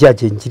chinyumba cyo kacha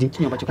chenchiri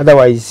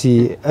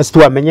otherwise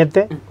astu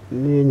amenyete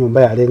ni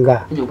nyumba ya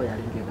renga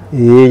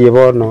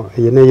yebono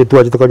yene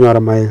yetwa chitokonyora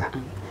maiga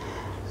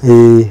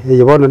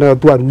yebono ne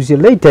twarusie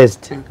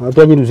latest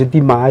twanyiruse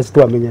tima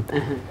astu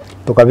amenyete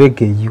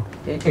tukabeke yu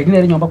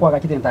ine nyumba kwa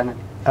gachitentanga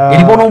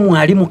elibono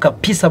mwalimu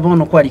kapisa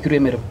bono kwa likiro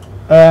emero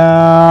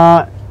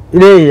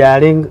ile ya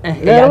renga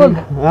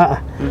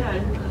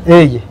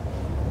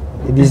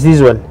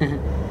this one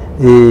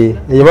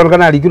yebono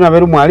kana likiro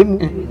aberu mwalimu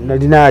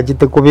ndina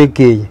achite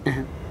kubekeye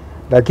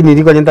lakini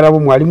riko nyentara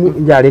mwalimu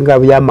njarenga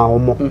bya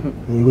maomo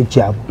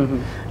guchabo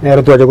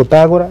nero twaje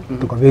kutagura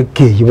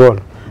tukabeke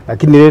yibona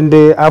lakini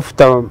rende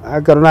after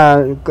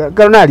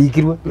karona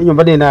likirwe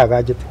nyumba ndina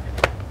agajete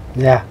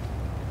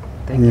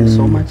thank you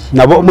so much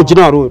nabo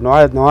muchino ru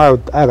no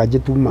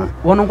agajituma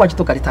wono kwa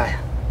chito kalitaya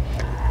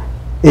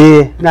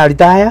na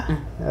ritaya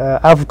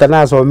after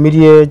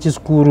nasomirie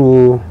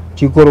chiskuru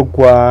chikoro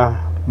kwa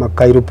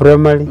Makairo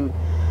primary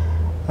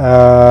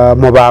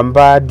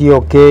Mubamba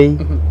DOK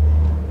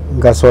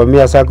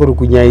ngasomia sakuru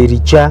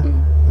kunyairicha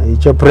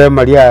icho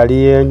primary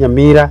ali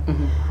Nyamira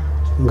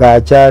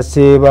ngacha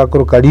se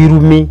bakuru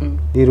kalirumi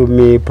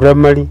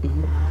primary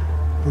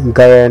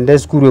ngaende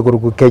skuru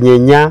ekuru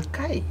Kenyenya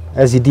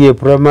SDA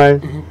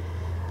primary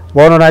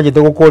bono naje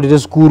to gukorire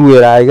skuru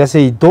era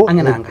igase ito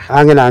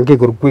angenanga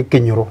ekuru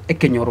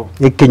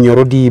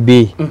Kenyoro DB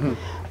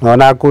no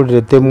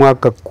nakurire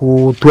mwaka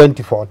ku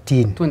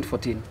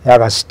 2014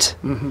 August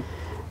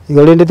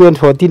igolende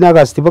 2014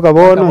 August baka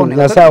bono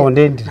nyasa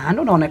ondende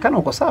nando naonekana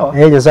uko sawa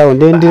nyasa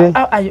ondende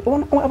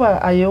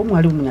ayo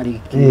mwalimu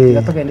Nyariki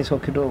gatoka ende so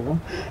kidogo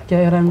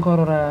kya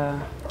ngorora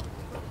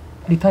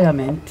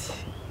retirement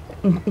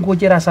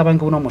ngojera saba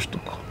ngo no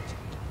mushtuko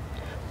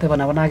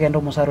tebana bana agenda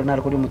umusaro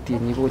nari kuri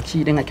mutinyi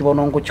gochire nka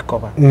kibono ngo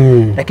chikoba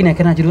lakini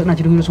akana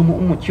nachiru sumu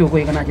umuchyo go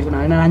ikana nachiru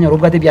na nyoro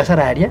bwate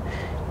biashara aria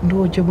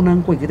ndoche buna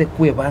ngo igite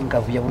kwe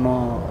banga buya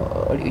buno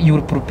you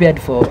are prepared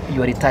for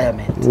your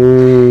retirement.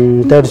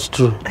 That is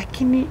true.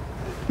 Lakini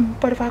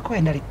mpari bako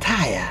enda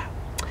retire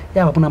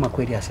yaba buna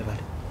makweli asebale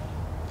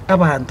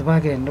abantu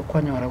bagenda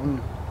kwanyora buno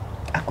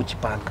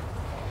akuchipanga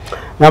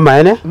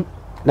ngamaene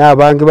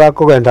nabangi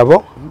bakogenda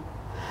bo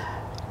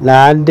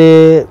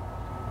nande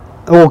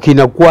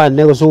okina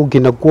kwane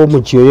gusukina kwa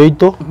muchio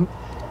yoito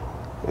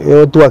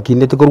yo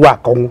twakine tukurwa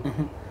kongo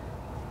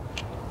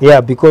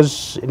yeah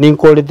because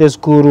ninkolete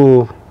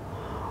skuru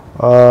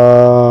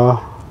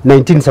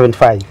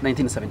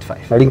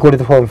 1975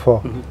 ninkolete form 4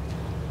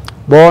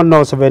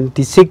 bono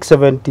 76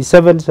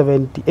 77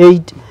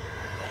 78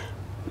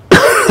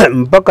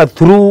 mpaka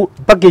through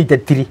mpaka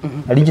 83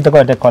 alinjita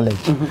kwa college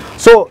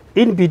so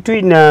in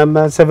between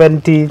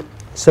 76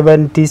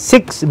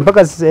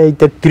 mpaka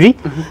 83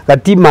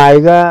 katima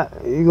iga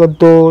igo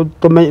to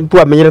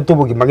amenyera to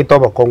bugi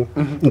magitoba kongo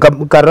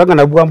nkaranga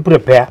na bwa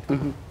prepare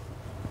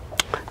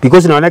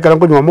because naona kala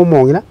ngo nywa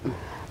momongina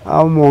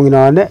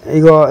amongina ne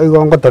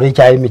igo ngotore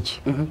chai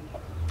michi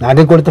na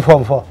ndi ko to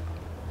form 4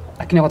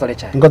 akini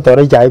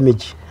ngotore chai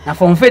michi na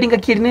form 4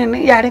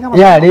 ngakirine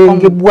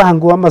yarenga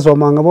bwangu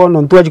amasoma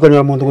ngabono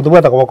ntwajikonywa muntu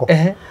kutubwata koboko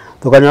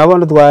tukanywa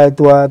bono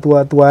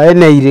twa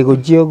eneire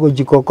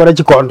gukora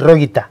chikondro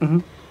gita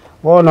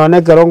bono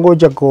ne karongo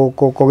cha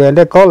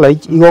kogende college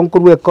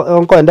igonkurwe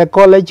onkoende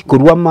college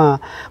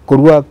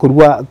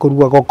kurwa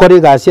kokore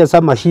gasia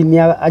sa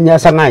machine anya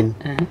sanganyi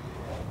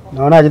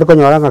naona jito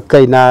konyora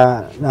ngakai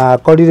na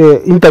korire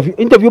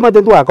interview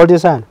matentu akorire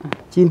sana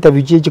chi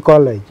interview chi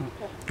college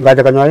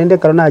ngaja kanyora inde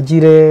karona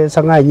ajire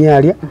sanganyi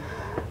aria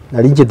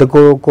narinjete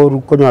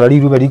konyora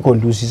riru bari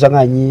conduce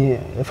sanganyi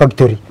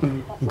factory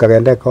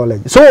ngagenda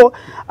college so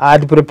I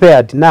had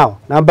prepared now.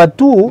 Number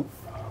 2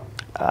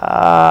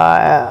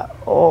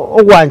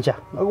 ogwanja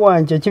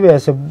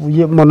chibese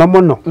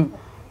mono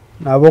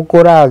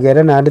nabokora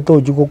agere nande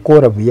toju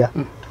gukora buya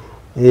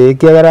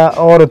kegara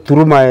oro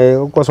turuma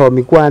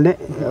kosomi kwane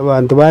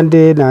abantu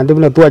bande nande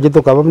bino twaje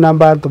tukaba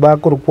namba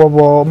tubakurukwo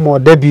bo mo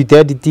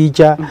debuted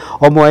teacher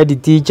omo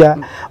head teacher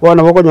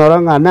bona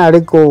bokonyora ngana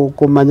ariko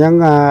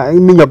kumanyanga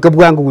iminyoke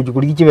bwangu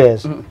kujukuri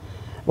chibese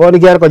bona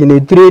kyara ko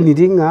ni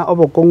training nga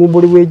obokongu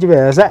muri weji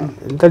besa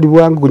ntali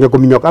bwangu kunya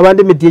kuminyoka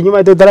abandi miti nyuma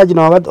ito taraji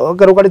no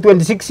karo kali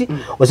 26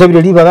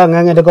 osabire liba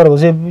ngangende karo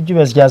se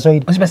chibesa cha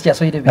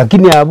soide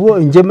lakini abo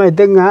njema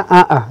itenga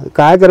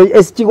ka karo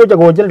SG ko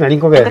chakojera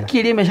nalinko genda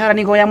kiri meshara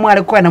niko ya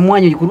mware kwa na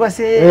mwanyo ikurwa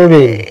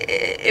se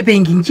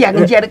bengi njia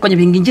kwenye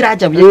bengi njira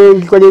acha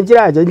kwenye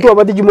njira acha ndio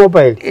abati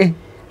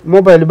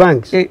mobile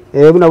banks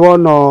buna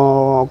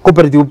bono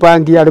cooperative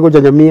bank yari ko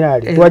janyamira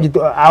ari twaji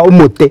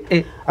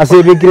umute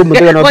asebekire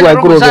umute na twa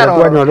kurogera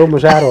twanyoro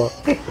musharo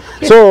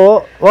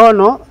so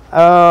ono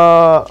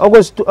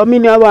August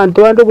amini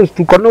abantu bande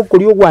gustuka no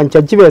kuri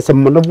ogwancha chibese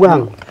muno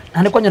bwangu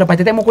ane konyora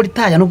patete mo kuri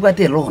taya no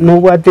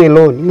bwate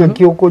loan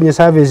ngaki okonye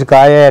service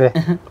kaere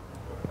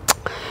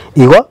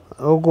igo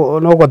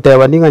no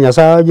goteba ninga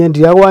nyasa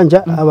nyendi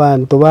yagwanja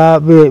abantu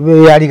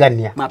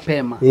yarigania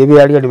mapema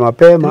yarigania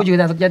mapema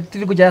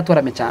tiri kujya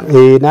tora mechana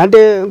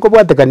nande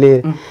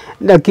ngobwatekanire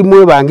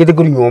ndakimwe bangite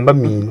kuri nyomba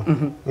mino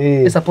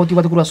support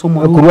watu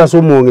kurwa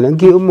somo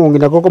ngi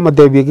umongina koko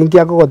matebi kinki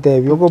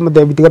akotebi ko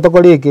matebi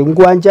tikatokoleke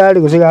ngwanja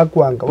ari gusiga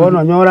kwanga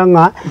bono nyora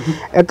nga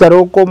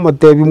ekaroko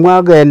matebi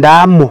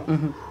mwagendamo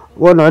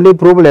wono ni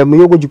problem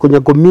yo kujikonya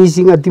ko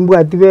missing atimbu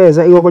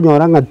atibeza iko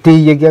konyora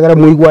ngatiye kyagara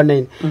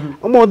muigwana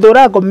omuntu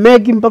rako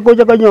make mpako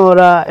cha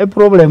konyora a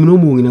problem no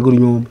mungina kuri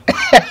nyomba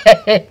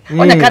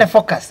onya kare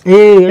focus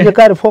onya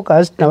kare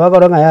focus na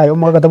bakora yayo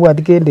mwaka tabu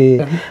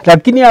atikende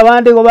lakini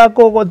abande go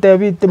bako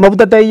gotebi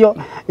mabuta tayo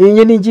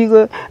inye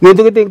ninjigo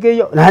ngento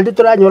ketenkeyo nande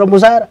turanyora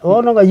musara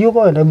ono ga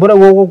yuko ndembora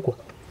gogoko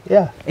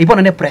yeah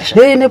ipono ne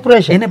pressure ne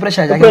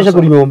pressure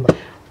kuri nyomba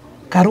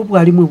karubu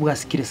alimu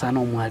bwasikire sana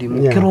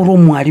omwalimu keroro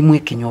omwalimu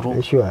ekinyoro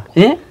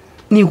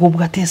niko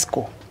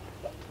bwatesco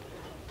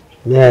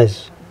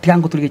yes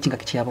tiango tulige chinga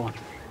kichiyabona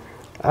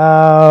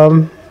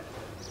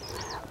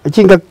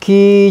chinga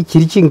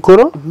kiri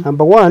chinkoro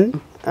number 1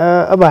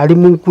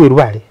 abalimu kweru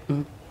bale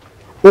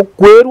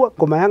okwerwa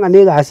komayanga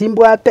nega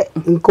asimbwate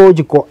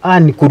nkojiko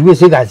ani kurwe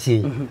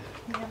segasi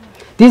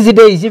these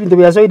days ibintu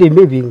byasoide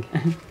mbebingi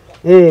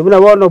buna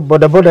bono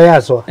boda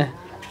yaso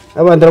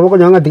abantu rabo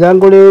konyanga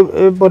tigangole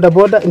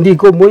boda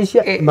ndiko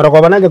moisia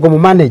marako bananje ko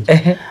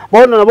manage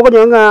bono nabo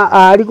konyanga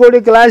ari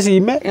kole class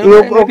ime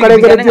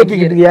okarengera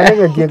tepiki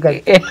yanenge kieka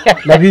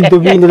na bintu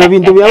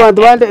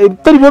abantu bande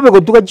tari bobe ko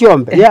tuka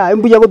chiombe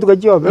embuya ko tuka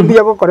chiombe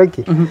embuya ko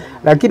koreki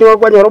lakini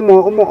wakwanyoro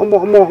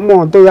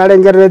mo to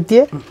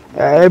yarengeretie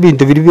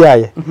bintu biri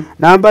byaye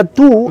number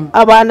 2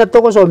 abana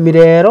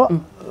tokosomirero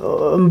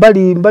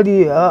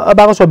mbali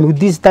abakosomi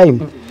this time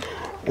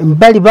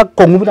mbali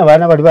bakongu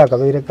bana bali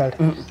bakabere kale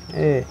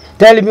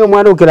tell me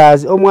omwana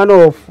okirasi omwana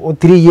of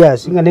 3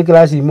 years ngane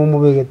class imo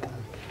mubegeta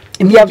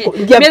ngiya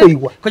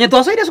koigwa kwenye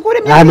twasoire skule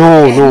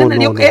no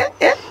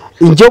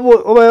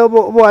injobo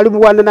obo ali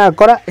mwana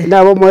nakora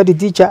nabo mo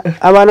teacher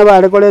abana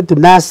bare kore tu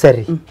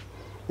nursery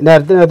na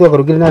tena to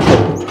korukire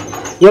nursery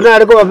yo na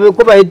ariko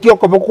ko etio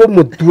ko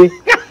mutwe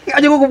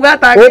aje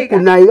kubwata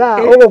okunaiga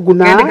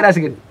okuna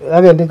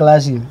agende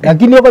class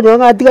lakini oko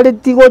nyonga atigare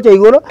tigo cha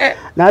igoro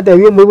na te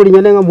byo mwibuli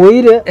nyanenga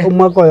moire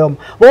omwako yomo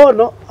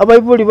bono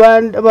abaibuli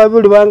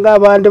banga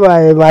abande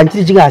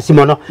banchiri chigasi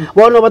mono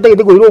bono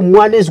batagite ko iro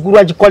omwana esukuru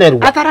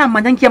achikolerwa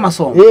ataramanya nkia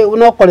masomo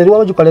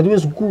unokolerwa achikolerwa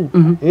esukuru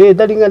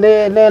taringa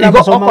ne na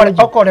masomo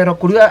okorero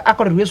kuria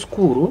akorerwa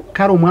esukuru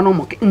karo omwana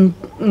omoke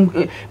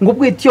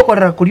ngobwetio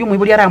korera kuria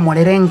omwibuli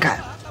aramorerenga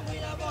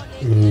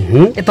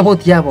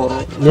etoboti yaboro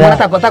mwana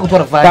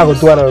takutwara fari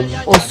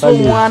oso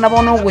mwana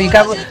bono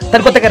gwika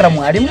tariko tegerera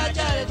mwalimu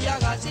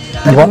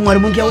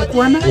mwalimu ngia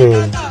gukwana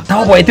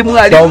tabo eti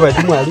mwalimu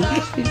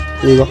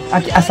Nigo.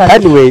 Asante.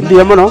 Anyway,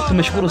 ndio mono.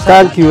 Tumeshukuru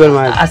sana. Thank you very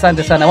much.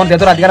 Asante sana. Wanda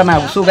tora atigara na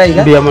kusuga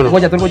iga.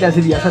 Ngoja tulikuja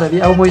sisi biashara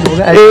bia au moyo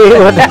ga.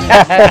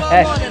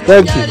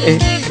 Thank you.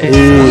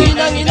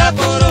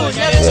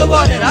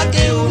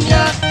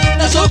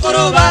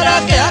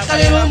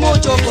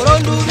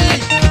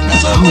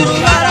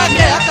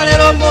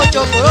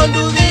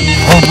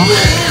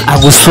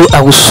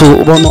 Agusu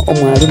bono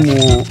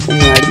omwalimu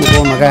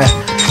bono ga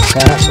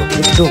karaso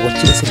kidogo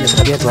chile sisi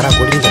biashara bia twara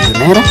kulinda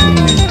dinero.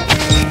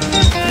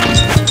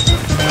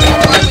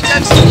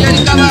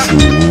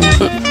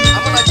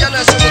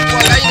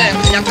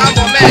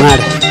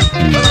 Mare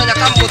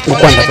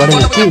ukwanda twari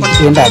nakindi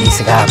enda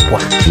alisigakwa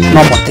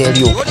no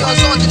motelio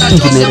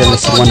inginere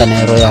n'Rwanda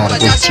nero ya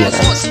rw'icyera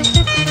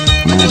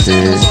mate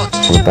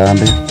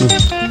utambe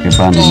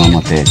epandi no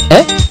motel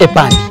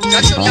epandi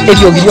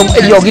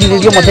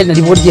elio motel na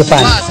libodi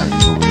epandi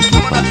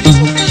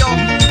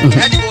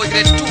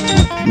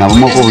na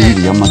bomo ko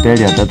biri ya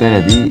motel ya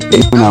tatera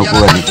di kuna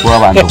ko di kwa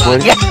bantu ko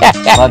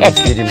bandi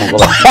siri mo ko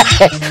ba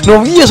no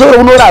biye so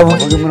uno rabo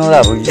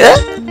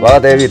wa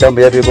te vi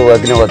tambe ya ko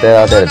akino ko te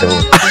atera te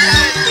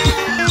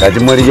kaji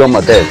mori yo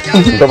motel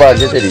to ba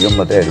je te yo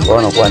motel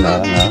ko no kwa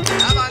na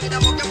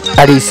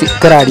Ariisi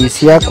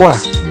Ariisi yakwa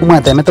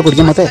umata meta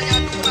kuri motel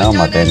na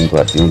motel ni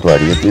kwa tinto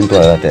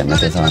ate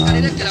meta sana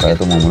ka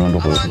to mo mundo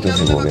ko to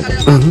se go geto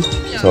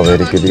so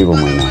veri ke diri go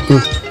mona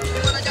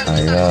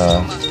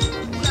aya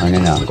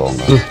anena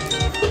ngonga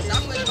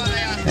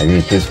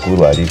nagite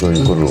skuru ari ko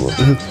ikuru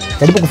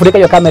karibu kufurika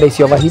yo kamera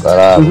isi overheat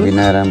para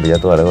binara mbya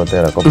to ara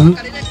gotera ko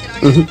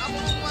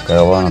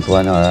kaya wana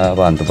twana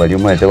abantu bari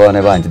mu ete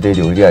wana banje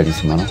deri uri ari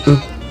simano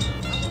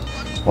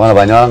wana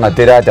banya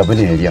ngatera ata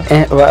buniria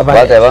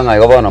bata banga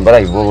yo bona mbara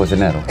ibogo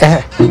senero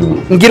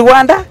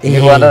ngirwanda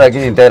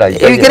lakini ntera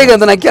ikirega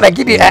ndo nakira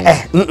kidi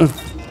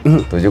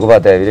tuje ko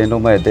bata bire ndo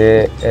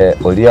mete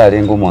uri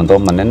ari ngo mondo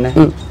manene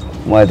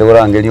mwete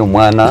kurangeri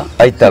umwana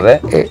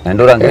aitabe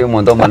ndo rangeri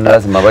mondo manene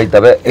lazima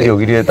baitabe iyo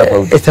girire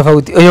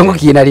tofauti oyo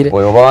ngokinarire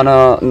oyo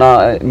bana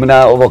na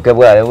muna oboke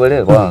bwaye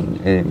wele kwa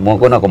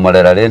moko na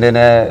komarera rende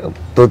ne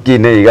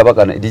tokine iga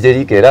bakana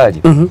dijeri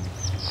keraji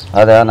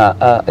adana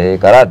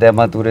karate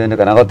mature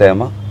kana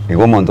gotema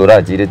igo monto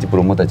rajire ti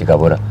promota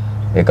chikabora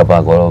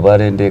ekapagoro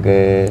barende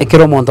ke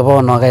ekero monto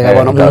bono ga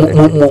bono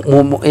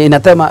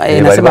inasema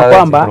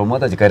kwamba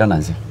promota chikaira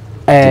nansi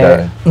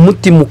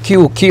mti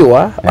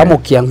mkiukiwa ama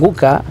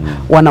ukianguka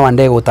wana wa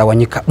ndege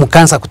utawanyika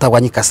mkanza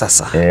kutawanyika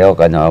sasa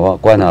okanyaba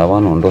kwana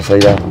bono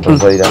ndosaira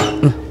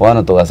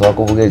wana togasoka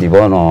kubugeri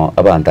bono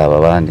abantu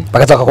ababandi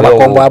bakatoka ku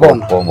makombo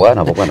abono kombo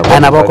ana bokanda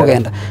ana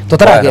bokogenda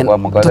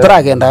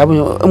totaragenda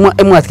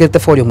emwatikete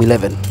volume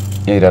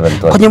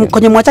 11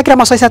 kwenye mwachakira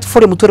masoisa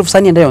volume 12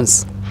 sani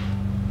ndeyons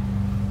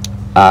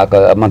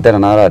mantena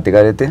nara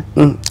atigarete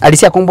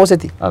Ariisi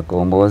akomboseti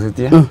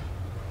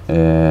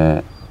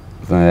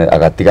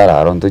agatigara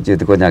aronto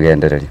chiti ko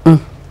nyagendereri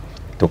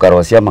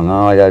tukarosia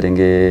mang'awa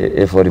yaringe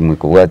volume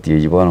kubwati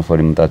yibono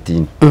volume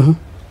 13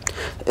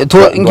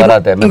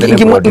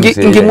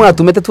 ngimwa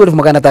tumete 12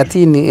 magana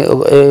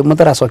 13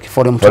 mutaraso ki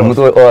volume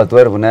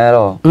 12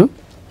 nero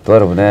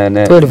 12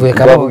 nene 12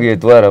 ekabo bugie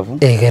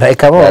 12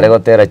 ekabo yare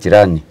gotera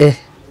chirani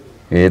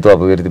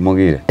twabugire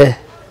timugire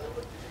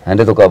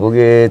ande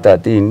tukabugie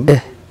 13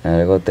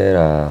 yare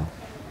gotera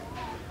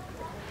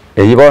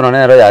yibono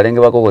nero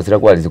yaringe bakogosira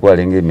kwalisi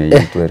kwaringe me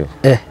 12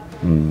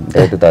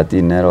 ete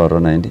 13 nero ro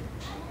 90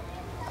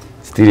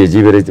 stiri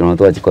jibere no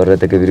to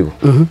achikorete kebirigo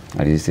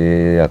Ariisi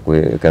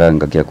akwe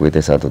karanga kya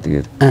kwete sato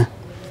tigete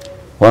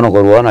wano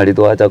korwana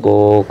lito acha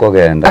ko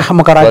kogenda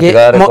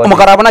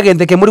mukarabona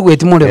gente ke muri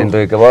gweti muri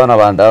ndo ke bana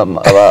banda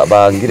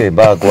bangire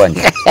ba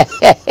kwanje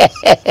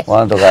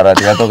wando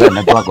karati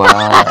gatogenda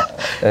twakora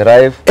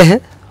live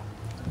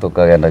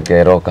tukagenda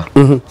keroka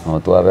no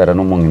twabera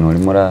no mungino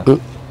limura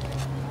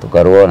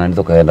tukaruona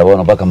tukagenda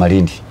bono paka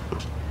Malindi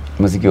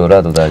musiki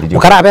ora tutali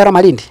ukarabera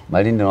Malindi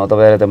no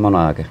toberete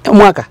mono ake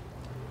mwaka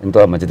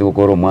ndo amachiti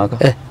gukoro mwaka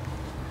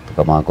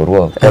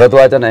tukamakorwa pero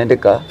twacha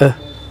naendeka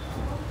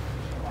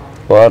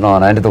bono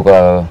naende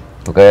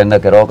tukaenda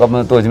keroka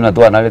mtu jimna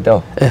twanalete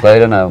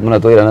tukaira na muna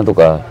toira na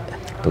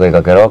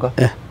tukaika keroka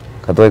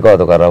katoika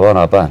tukarabona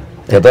hapana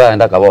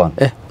twaenda kabona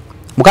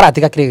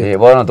mukaratika kirege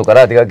bono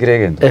tukaratika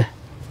kirege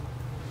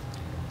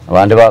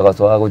abandi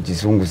bagasoa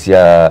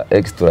guchisungusia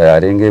extra ya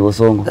renge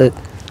bosongo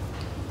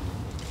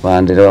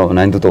bandi ro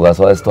na ndu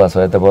tugasoa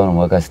twasoete bono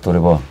mwaka story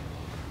bono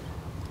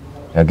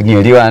lakini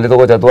eri bandi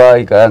tugocha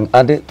twaika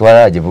andi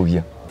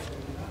twarajibugia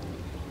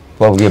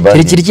twabugia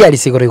bandi chiri chiri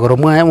sigoro igoro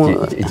mwa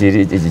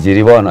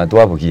chiri bono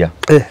twabugia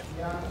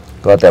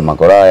twate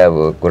makora ya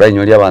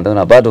kuranyoria abantu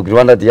na bado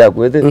kirwanda tia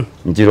kwete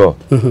njiro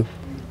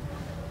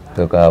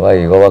tukaba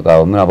igo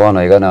baka muna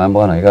bono iga na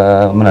bono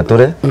iga muna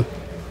tore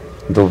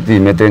ndo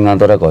bimete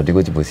ngandora ko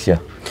dikuchibusia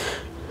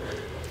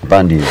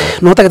bandi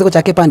no takete ko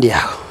chake pandi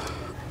yao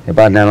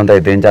bandi no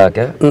ndaite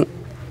njake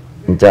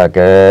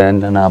njake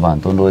na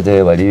abantu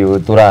ndoje bari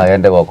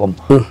turaende boko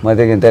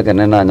mate kente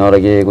na nyora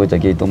ge ko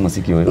chake to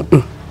musiki oyo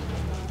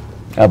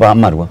aba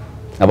marwa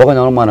abako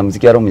nyora mwana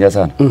musiki aro muja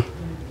sana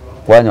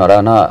kwa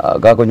nyora na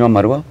gako nyoma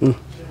marwa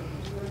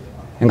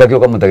ingakyo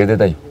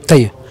kamutagete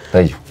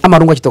tayo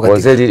amarunga chitoka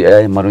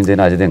ozeri marunje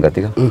na jide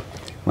ngatika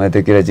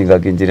mate kira jinga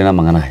kinjire na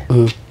mangana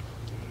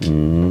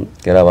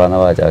kera bana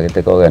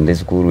bachagete ko gande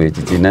skuru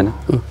echichina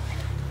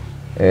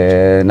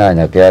na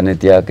nyakya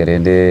netia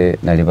kerende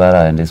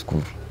nalibara ende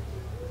skuru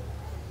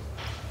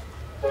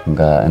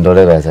nga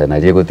ndole basa na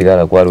jego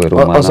tigara kwa rwero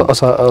mwana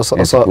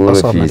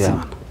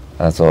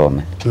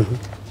asome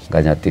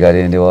nganya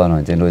tigare ndi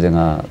wono jendo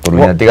jenga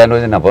kurunya tigano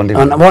jena pondi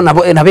bona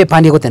na be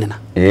pandi gotenena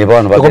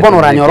bona ko bona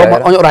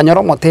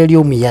oranyoro moteli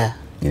umia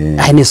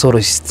aine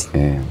sorosist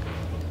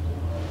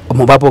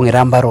omubapo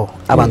ngirambaro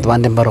abantu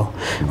bande mbaro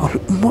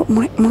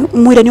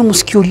mwira ni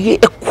musikiorie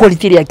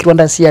equality ya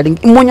kirwanda sialing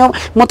monyo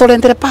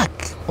motolentere pack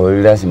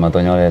oira si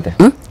matonyorete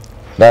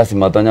dasi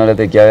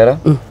matonyorete kiagera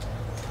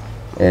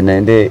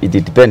nende it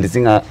depends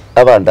singa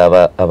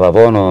abanda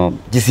ababono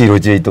gisiro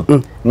jeito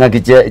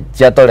ngaki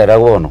cia tolera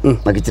bono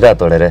ngaki cira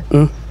tolere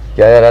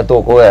kiagera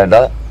to ko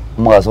enda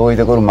mugaso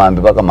ite ko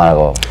rumambi baka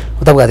marago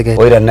utabwatike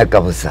oira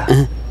nekabusa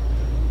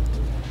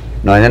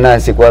no nyana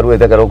sikwaru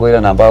ete karo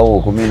koira namba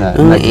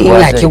 10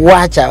 na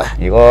kiwacha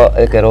igo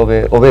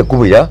ekerobe obe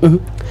kubuya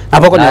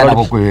abako na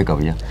bokweka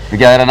buya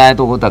kiagera na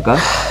to gutaka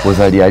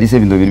osali Ariisi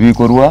bindo biri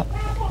bikorwa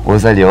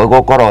osali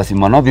go korosi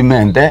mono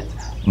bimente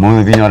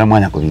mu binyore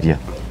mwanya kubiria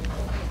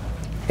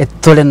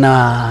etole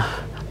na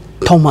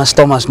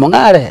Thomas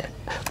Mongare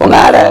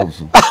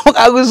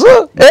agusu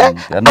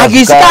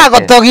agisika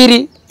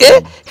gotogiri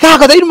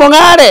kako tiri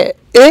Mongare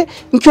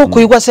nkyo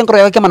kuigwa senkro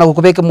yake mana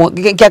gukubeke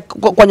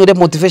kwanyore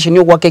motivation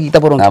yo gwake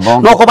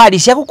gitaborongo no ko bali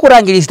sia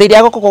kukurangira stage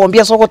yako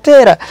kokombia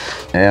sokotera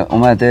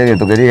umate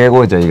getogeri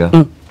gocha iga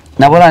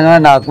nabona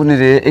na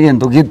kunire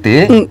egento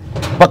gite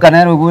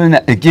bakanero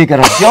guna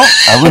ekikero cyo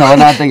abuna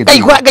bana tegite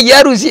ai kwa ka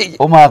yarusi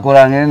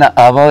umakorangire na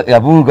abo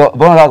yabugo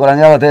bona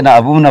korangire batena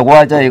abuna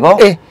gwacha igo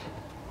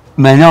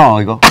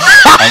menyo igo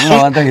abuna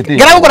bana tegite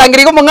gara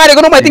kurangira igo Mongare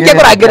igo no matinke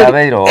kurangira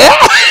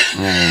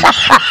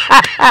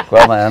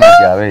kwa maana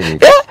kiabe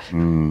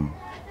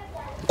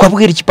kwa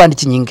bugiri chipandi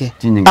chinyinge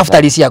after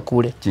Ariisi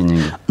yakure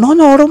chinyinge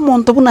none oro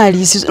muntu buna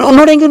Ariisi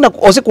no rengi na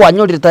ose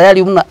kwanyolira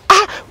tayari una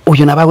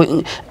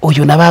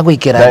uyu nabagwe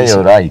ikera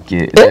tayo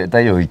raike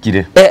tayo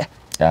ikire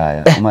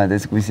ya kuma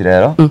desikuisi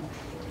rero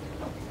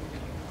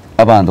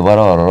abantu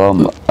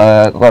barororo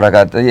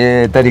koraka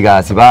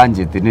tarigasi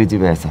banje tiniji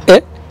besa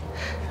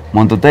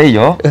muntu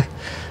tayo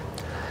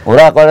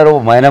ora korero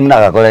maina mna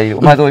gakorei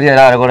umatori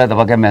era korera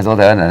tabake meso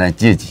na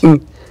chichi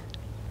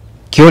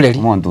kioleri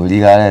muntu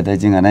ligara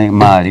tajinga na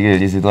mari ge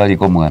lisi twali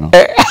komwana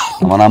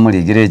mona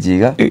muri gire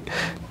jiga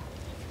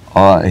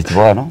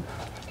etibano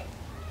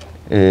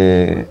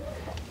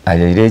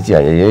ayerechi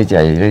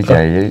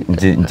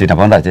njina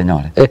banda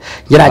chenyore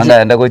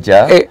banda enda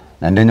gocha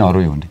nande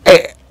nyoru yundi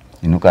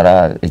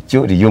inukara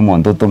echo riyo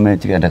mondo tome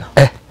chigenda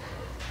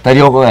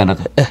tari oko enda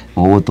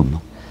ogutuma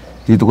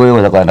tituko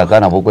yo kwanda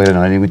kana boko ere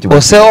nani guchi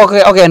ose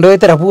okay ndo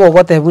etera bugo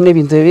gote bune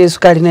bintu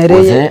ebisukari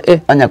nere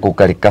anya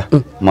kukarika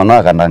mono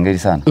akandangeri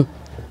sana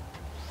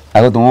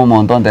agotuma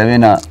mondo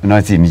ndebina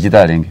no simi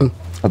chitarengi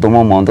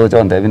atoma mondo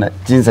chonde bina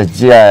jinsa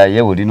chia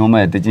ye uri no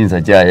mete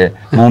jinsa chia ye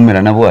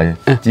mumira na boye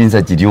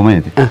jinsa chirio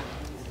mete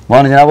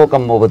wana nyabo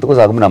kamo botuko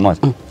sagumuna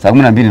moja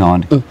sagumuna mbili na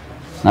onde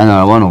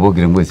nanya wana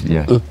bokire ngwesi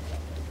bia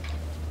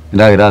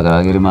ndagira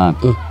karagiri ma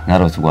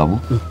nyaro swabu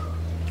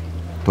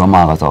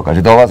toma gasoka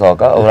ritoka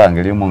soka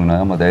orangiri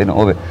mungna modaino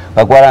obe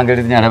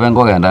akwarangiri nyara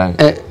bengo genda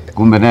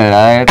kumbe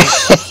nera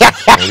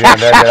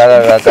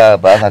nera ka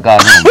pasa ka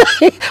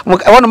no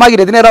wana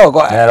magire tinera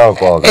oko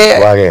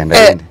wagenda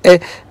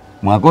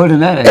mwakoli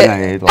nere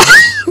ngaitwa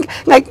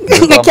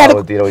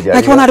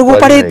ngakiona rugo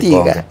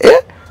paretiga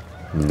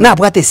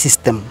nabwate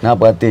system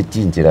nabwate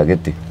chinjira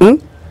gete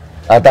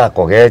ata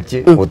kogechi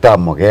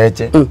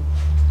utamogeche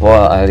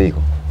wa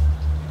ariko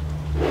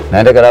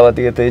nande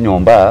karabati gete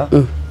nyomba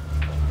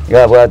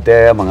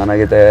yabwate mangana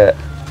gete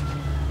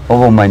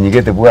obo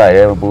manyigete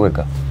bwaye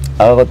bweka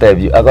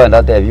agotebi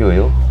aganda tebi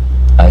oyo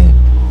ayi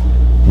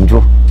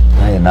njo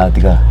ayi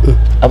natiga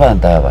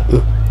abantaba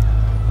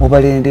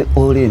ubalinde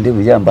olinde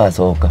bujamba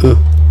soka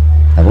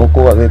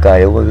aboko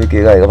babekaye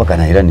babekega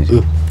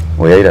bakanahiranire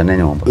oyaira ne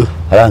nyomba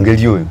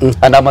arangeli oyo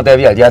anda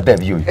matebi ali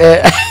atebi oyo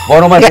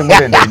bono mate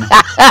murende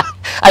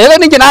Ayo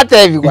ninge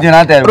natebi kwa.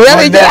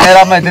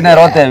 Era maitine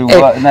rotebi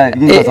na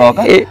ingo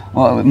soka.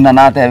 Na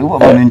natebi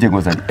kwa ninge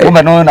ngosa.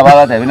 Kumbe no na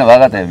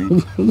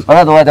bagatebi.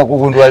 Baka tuwacha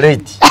kugundua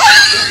late.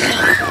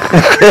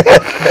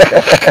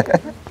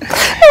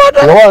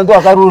 Yo ndo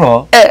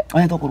akaruno.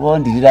 Ai to kurwa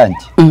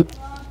ndiranji.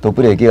 To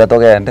pure ki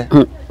gatogende.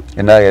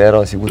 Enda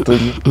gerero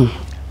sibuturi.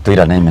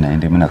 Toira na imena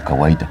ende mena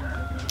kawaida.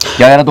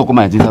 Yaera to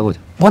kuma jinsa gocha.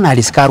 Bona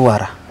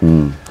aliskarwara.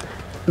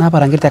 Na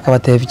barangirite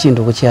akabatebi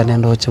chindo gochiane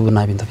ndo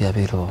chubuna bintu bya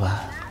biroba.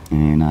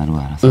 Na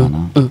ruara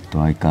sana.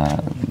 Toika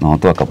no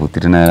to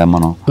akaputire na era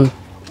mono.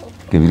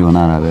 Kebiri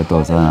na arabe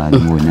to sana ari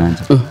mu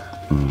nyanja.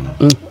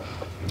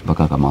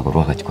 Baka kama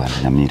korwa kachikwana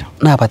nyamira.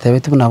 Na batebi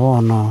tubuna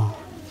bono.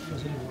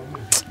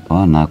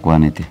 Ona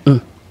kwanete.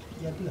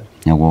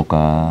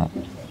 Nyagoka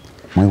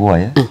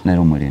mwigwaye na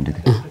ro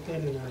murendete.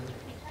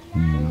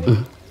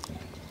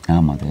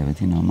 Ama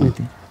tebeti na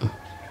mate.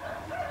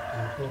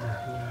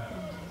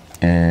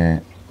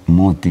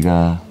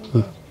 Motiga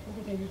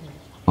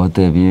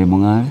otebi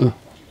mungare.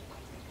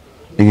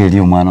 Egeri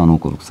umwana no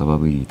ko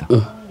sababu yita.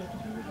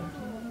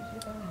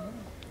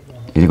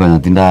 Iri kwa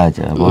natinda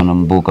acha bona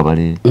mbuka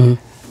bali.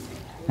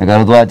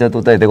 Egaro twacha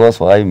tutaite kwa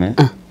swaime.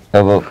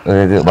 Abo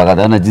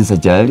bagadana jinsa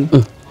jali.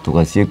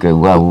 Tukasieka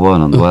wa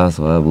bona ndo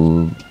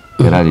sababu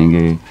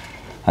keraringe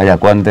haya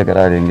kwante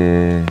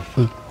keraringe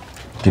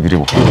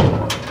kibirigo.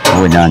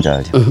 Wo nyanja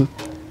ali.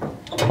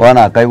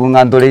 Wana kaibu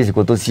ngandole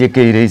isiko to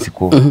siekeire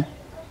isiko.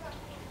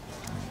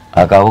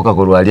 Akahoka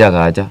kurwalia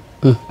gacha.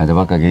 Aja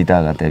baka geita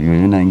agatebi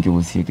yuna ingi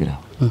usikira.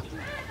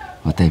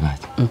 Matai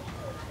bacha.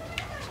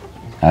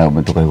 Ayo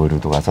metoka igoro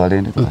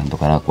tukasale ndi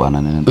tukara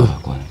kwana nene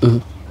tukakwana.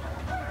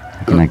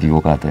 Kina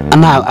kigoka tebe.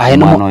 Ana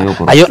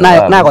ayo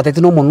na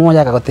gotete no munwa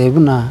ya gatebi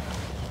na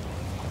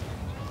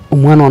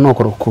umwana ono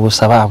ku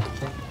sababu.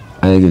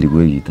 Ayegeri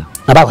gwegita.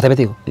 Na bako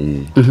tebetiko.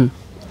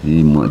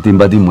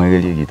 Timba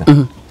dimwegeri gita.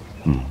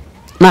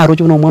 Na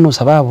rojo no mwana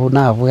sababu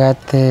na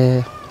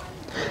bwate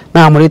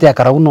na amurite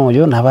akarauno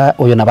oyo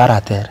na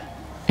baratere.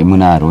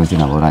 Imuna roji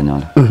na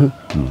boranyora.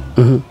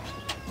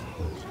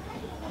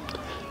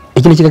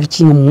 Ikini chika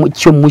kichingo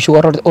cyo musho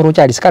oro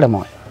cyari skale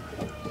mo.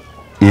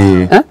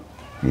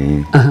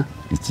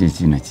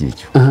 Ichi na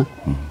chicho.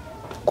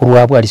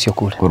 Kurwabo ari syo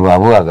kure.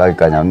 Kurwabo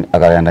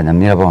agayanda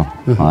nyamira bon.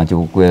 Acho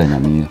kukwera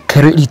nyamira.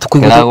 Kero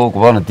itukugo. Kerago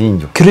kubona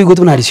tinjo. Kero igo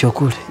tunari syo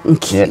kure.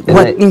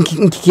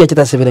 Inki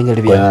kiacha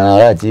seberengere bya.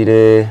 Na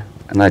chire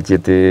na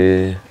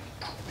chete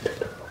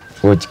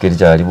ochikeri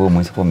chari bo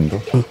mwisi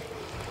pomindo.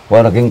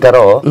 Wana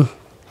kinkaro.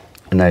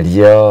 Na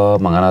lia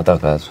mangana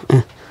takaso.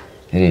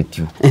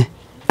 Eretio.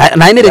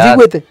 Na ine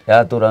rekigwete.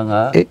 Ya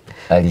turanga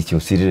ali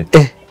chosirire.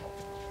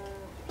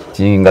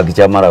 Chinga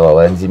kichamara wa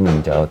wanzi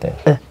minja hote.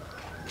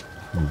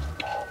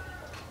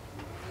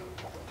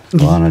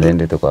 Wana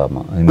lende to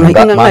kama.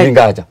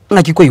 Maningacha.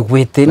 Ngakiko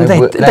igwete.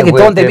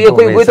 Ndakitonde biye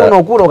ko igwete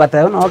no kuro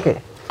gata no okay.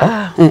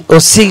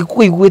 Osi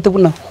ko igwete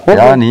buna.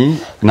 Yani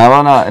na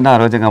wana na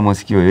roje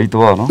ngamosikio yo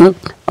ito no.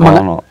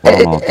 Ano.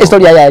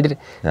 Historia ya dire.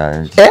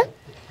 Ya.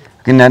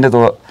 Kinende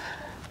to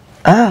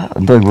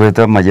ndo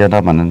igwete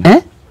majenda manan.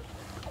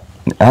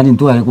 Yani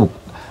ndo ari ko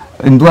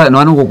ndo no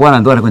ano kokwana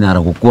ndo ari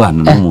konyara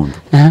kokwana no mundu.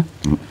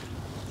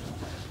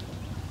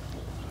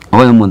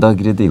 Oya mundu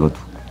akirete igotu.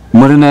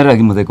 Muri nera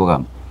kimuteko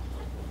kama.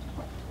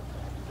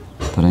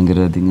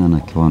 Tarengera dingana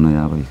kibono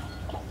yabaye.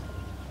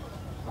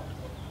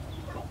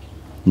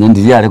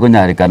 Nandi yare ko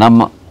nyare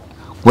kana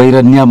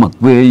kwaira nyama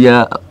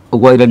kweya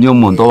kwaira nyo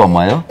mondo wa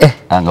mayo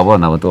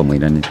angabona bato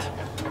mwiraniti.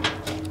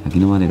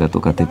 Lakini wane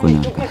gatoka teko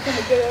nyare.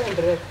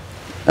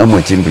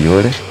 Amo chimbu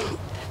yore.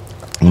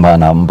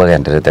 Mbana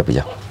mbagenderete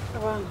pia.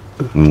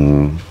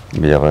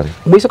 Bia bari.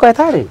 Mwiso kwa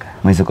tarenga.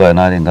 Mwiso kwa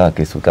narenga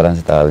kesu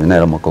karansi ta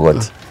nera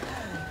makogoti.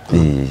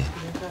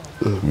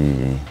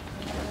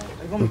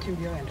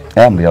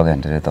 Ambi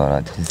yogendere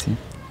tora tisi.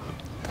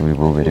 Turi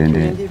bo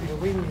berende.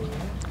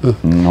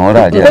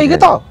 Nora dia. Koi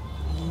gito.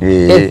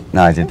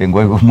 Na je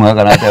tengo ko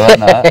mwaga na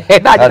tewana.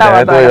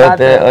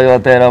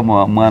 Oyote ra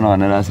mwana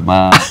wana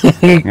rasima.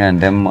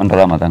 Ngende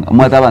ndora matanga.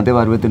 Mwata bante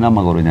barwete na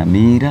magoro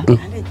nyamira.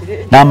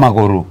 Na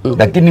magoro.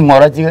 Lakini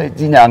ngora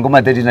chinyango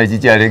materi na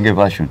chichi arenge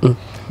fashion.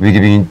 Bigi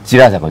bigi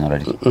chiraza konyora.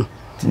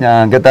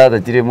 Chinyanga tata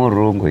chire mu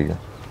rungo iga.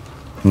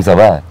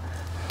 Musaba.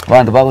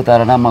 Bantu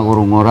bakutara na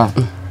magoro ngora.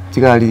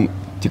 Chikali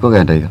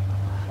chikogenda iga.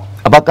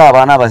 Abaka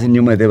abana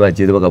basinyume te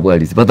bachete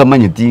bakabwalisi.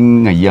 Batamanyiti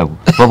ngayabo.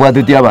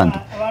 Babwatiti abantu.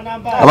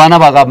 Abana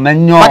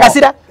bakamenyo.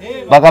 Bakasira.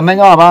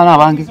 Bakamenyo abana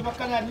abangi.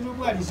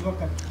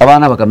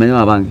 Abana bakamenyo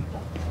abangi.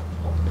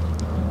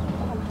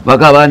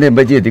 Baka bande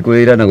mbacheti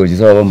kuira na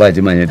kuchiso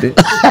bombaji manyete.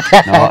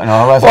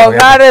 No basa.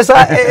 Ongare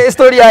sa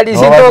historia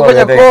Ariisi ndo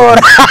kwenye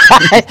kora.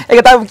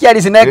 Ekitabu kia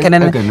Ariisi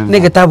nekenene.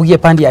 Ne kitabu kia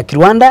pandi ya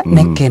Kirwanda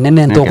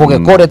nekenene ndo koge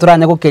kore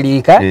turanya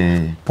kukelika.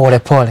 Pole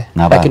pole.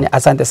 Lakini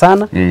asante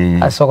sana.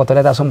 Asoko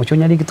toleta somo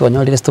chunyariki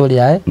tuonyolile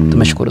historia yae.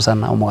 Tumeshukuru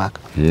sana umugaka.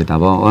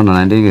 Tabo ona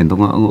nandege ndo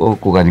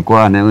kugani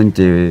kwa ne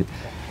nche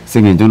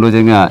singe njondo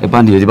jenga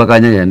epandi ye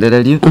bakanya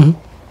yenderelio.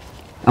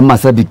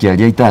 Amasabiki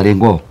ali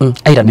itarengo.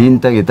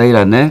 Ninta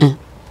gitairane.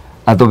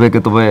 Atobeke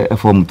tobe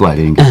form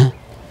twarenga.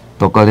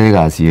 tokore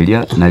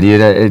gasiria na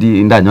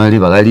eri ndanyori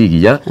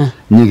bagarigia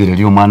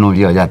nyigirerio mwana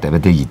uri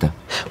yatebete gita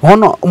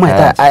wono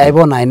umaita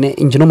aibona ine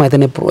injino maita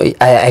ne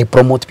I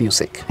promote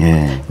music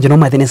injino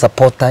maita ne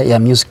supporter ya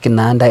music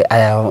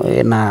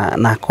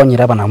na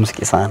konyera bana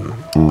music sana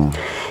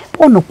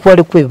wono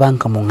kwali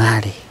kwebanka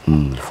mungari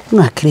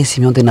nga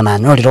kresi myonde na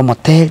nyoriro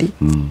moteli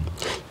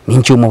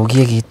ninchu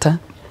mubugie gita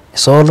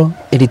solo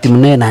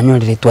elitimune na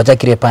nyorire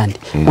twajakire pandi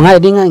mungari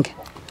dingange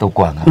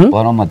tokwanga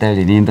wono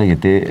moteli ninda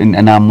gite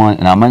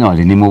na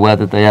manyori ni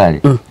mubwate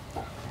tayari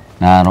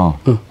naro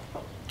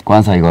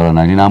kwanza igoro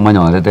na nina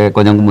manyore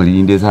konya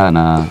ngumurinde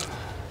sana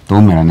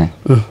tumerane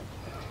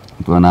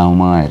tuana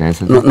uma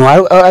erese no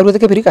arwete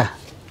kebirika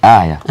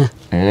aya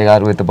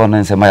arwete pona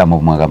nsema ya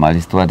mumaga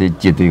mali twate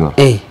chitigo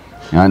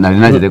na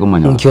nina jete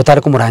kumanya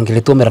nkiotare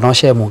kumurangire tumera no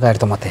shemu ngari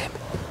tomateme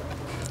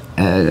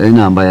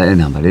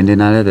namba lende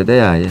na lete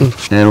yaye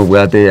nero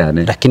bwate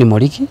yane lakini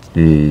moriki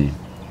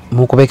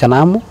mukubeka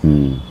namo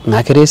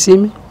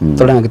ngakeresimi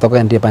tolenga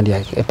kitoka ndiye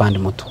pandi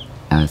mutu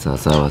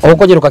sawa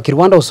okojeruka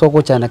kirwanda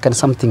usoko cyane kan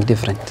something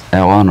different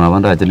wana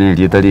abanda atene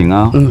lieta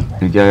linga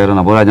ikyagera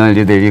na bora nyane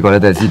lieta liko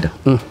leta sida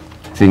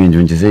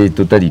singinjunje se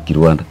tutali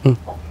kirwanda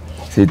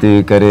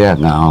site kare ya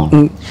ngao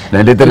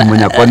na ndete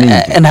munya kwa nini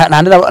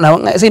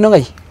na sino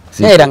ngai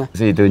nyairanga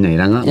site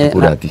nyairanga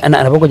kurati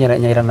na boko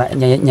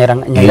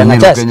nyairanga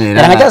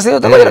chasi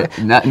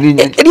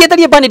lieta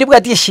liya bani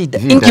dibwati shida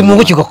inki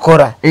mungu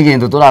chikokora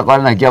ikintu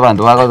turakora na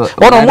kiabantu bako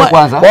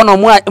ono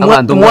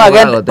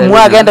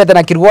mwagenda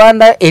tena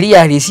kirwanda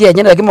eliya Ariisi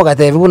nyene lakini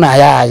mkatevu na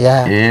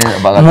ya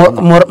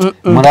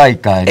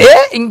muraikari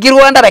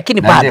ngirwanda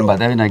lakini bado ndemba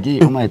tavi naki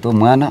umaito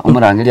mwana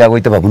umurangiria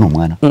goite babuno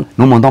mwana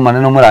n'umuntu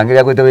manene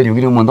umurangiria goite beri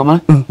ngiri umuntu mana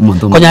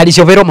umuntu konya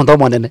Ariisi overo umuntu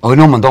monene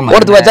ono umuntu manene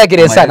watu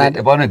tuwachakire sana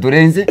bwana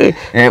turenze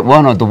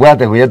bwana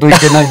tubwate buya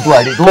tuikena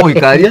twali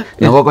tuikaria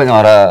nabo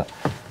konyara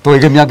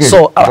toige myake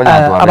so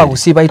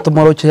abagusiba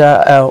itomoro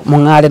cha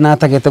mungare na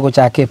tagete go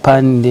chake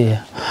pande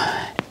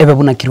ebe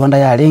buna kirwanda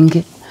ya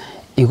renge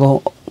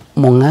igo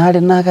mungare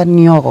naga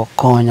nyogo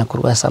konya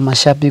kurwasa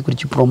mashabi kuri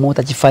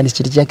promoter chifani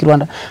chiri cha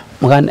kirwanda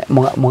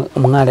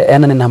mungare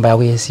ena ne namba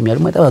yawe yesimi ari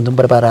mweta bantu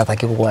mbare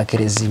baratake ko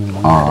kwakerezimi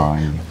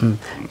mungare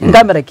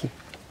ngamera ki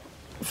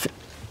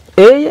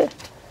eye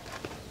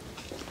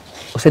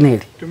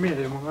useneli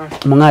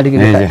mungari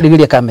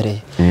ligiria kamera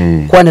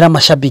kwanira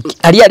mashabiki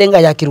ari arenga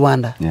ya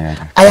kirwanda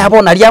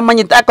ayabona ari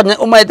amanyita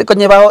umaite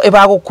konye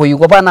bago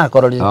kuyugo bana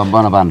korori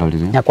bana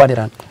bandorire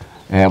nyakwanira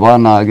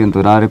bana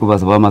gintu rari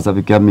kubasaba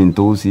mashabiki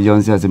amintu si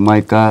yonse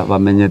asimaika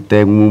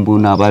bamenyete ngumbu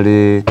na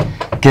bale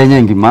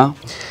Kenya ngima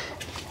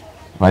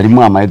bali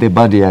mu amaite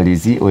badi ya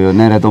Ariisi oyo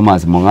nere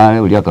Thomas Mongare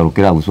uri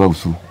akarukira guswa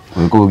gusu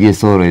ko bugie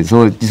soro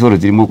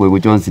kirimo ko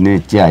guchonsi ne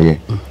chiaye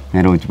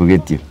nere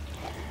uchibugetie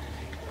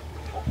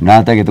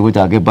na ta gitu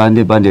chake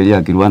bande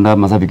ya kirwanda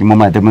masabiki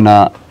mama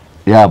temena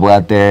ya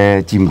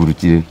bwate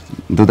chinguruchire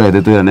ndoto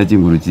edeto ya na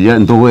chinguruchire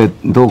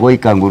ndogo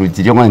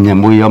ikanguruchire mwa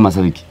nyambo ya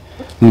masabiki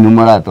ni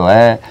numarato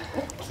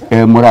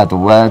murato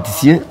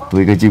bwatisie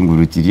tuike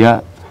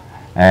chinguruchiria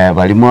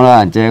bali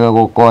mora nchega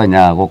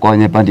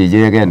gokonya pande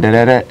je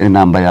genderere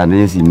namba ya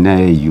nesi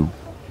ne yu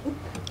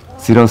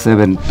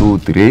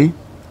 0723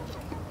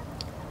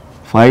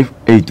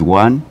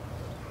 581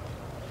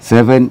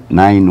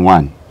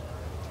 791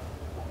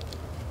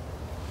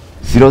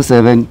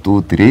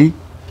 0723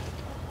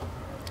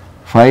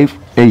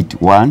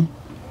 581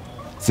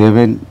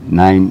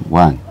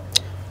 791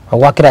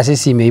 awakira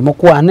sisi meimo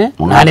kwane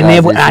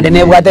ande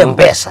nebwate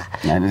mpesa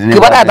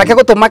kibara atake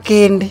gutuma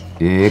kindi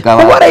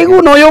kubara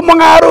iguno yo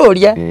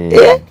mungaruria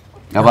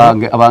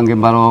abange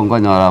mbarongo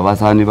nyora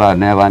basani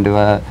bane abandi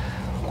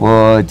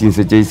ko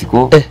chinse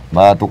cheisiko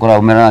batukora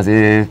umera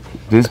nase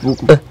Facebook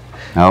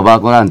na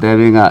bakora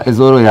ntebinga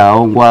ezoro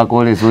yawo ngwa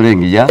kole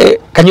sorengiya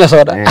kanywa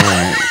soda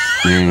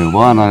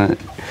bwana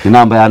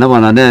inamba ya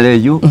nabona nere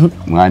yu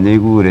mwanye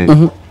igure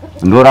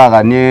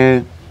ndoraga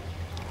ni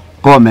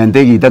comment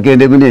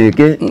gitakende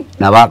kuneke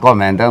na ba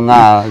comment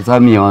nga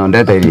samio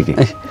ndete irike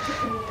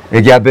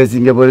ekya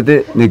besinge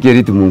borete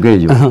nekiriti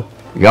mungeyo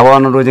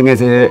gabona roje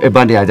ngese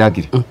ebandi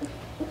ajakiri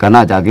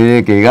kana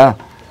jakire kega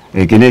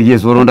ekine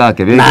giesoro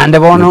ndake nande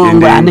bono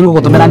ande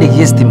ngukutumira ndi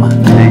giestima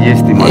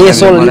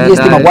eso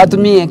giestima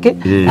kwatumie ke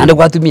ande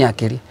kwatumia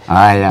akiri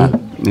aya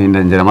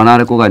ninda njera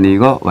manare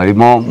kuganigo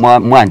barimo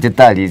mwanje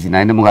Ariisi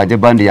naende mugaje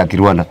bandi ya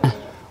kirwanda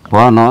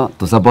bono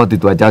to support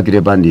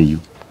twajakire bandi yu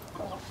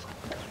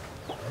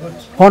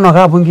ono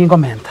gabungi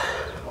comment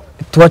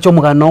tuacho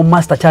mugano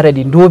master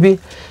Charity Ndubi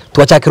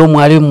tuachakira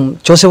mwalimu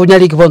Joseph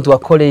Nyariki bontu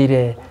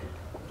akoleire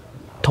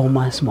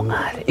Thomas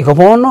Mongare iko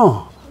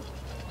bono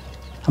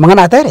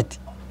amangana atereti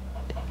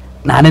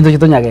na nendo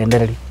chito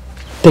nyagendereri.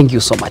 Thank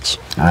you so much.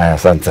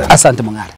 Asante Mongare.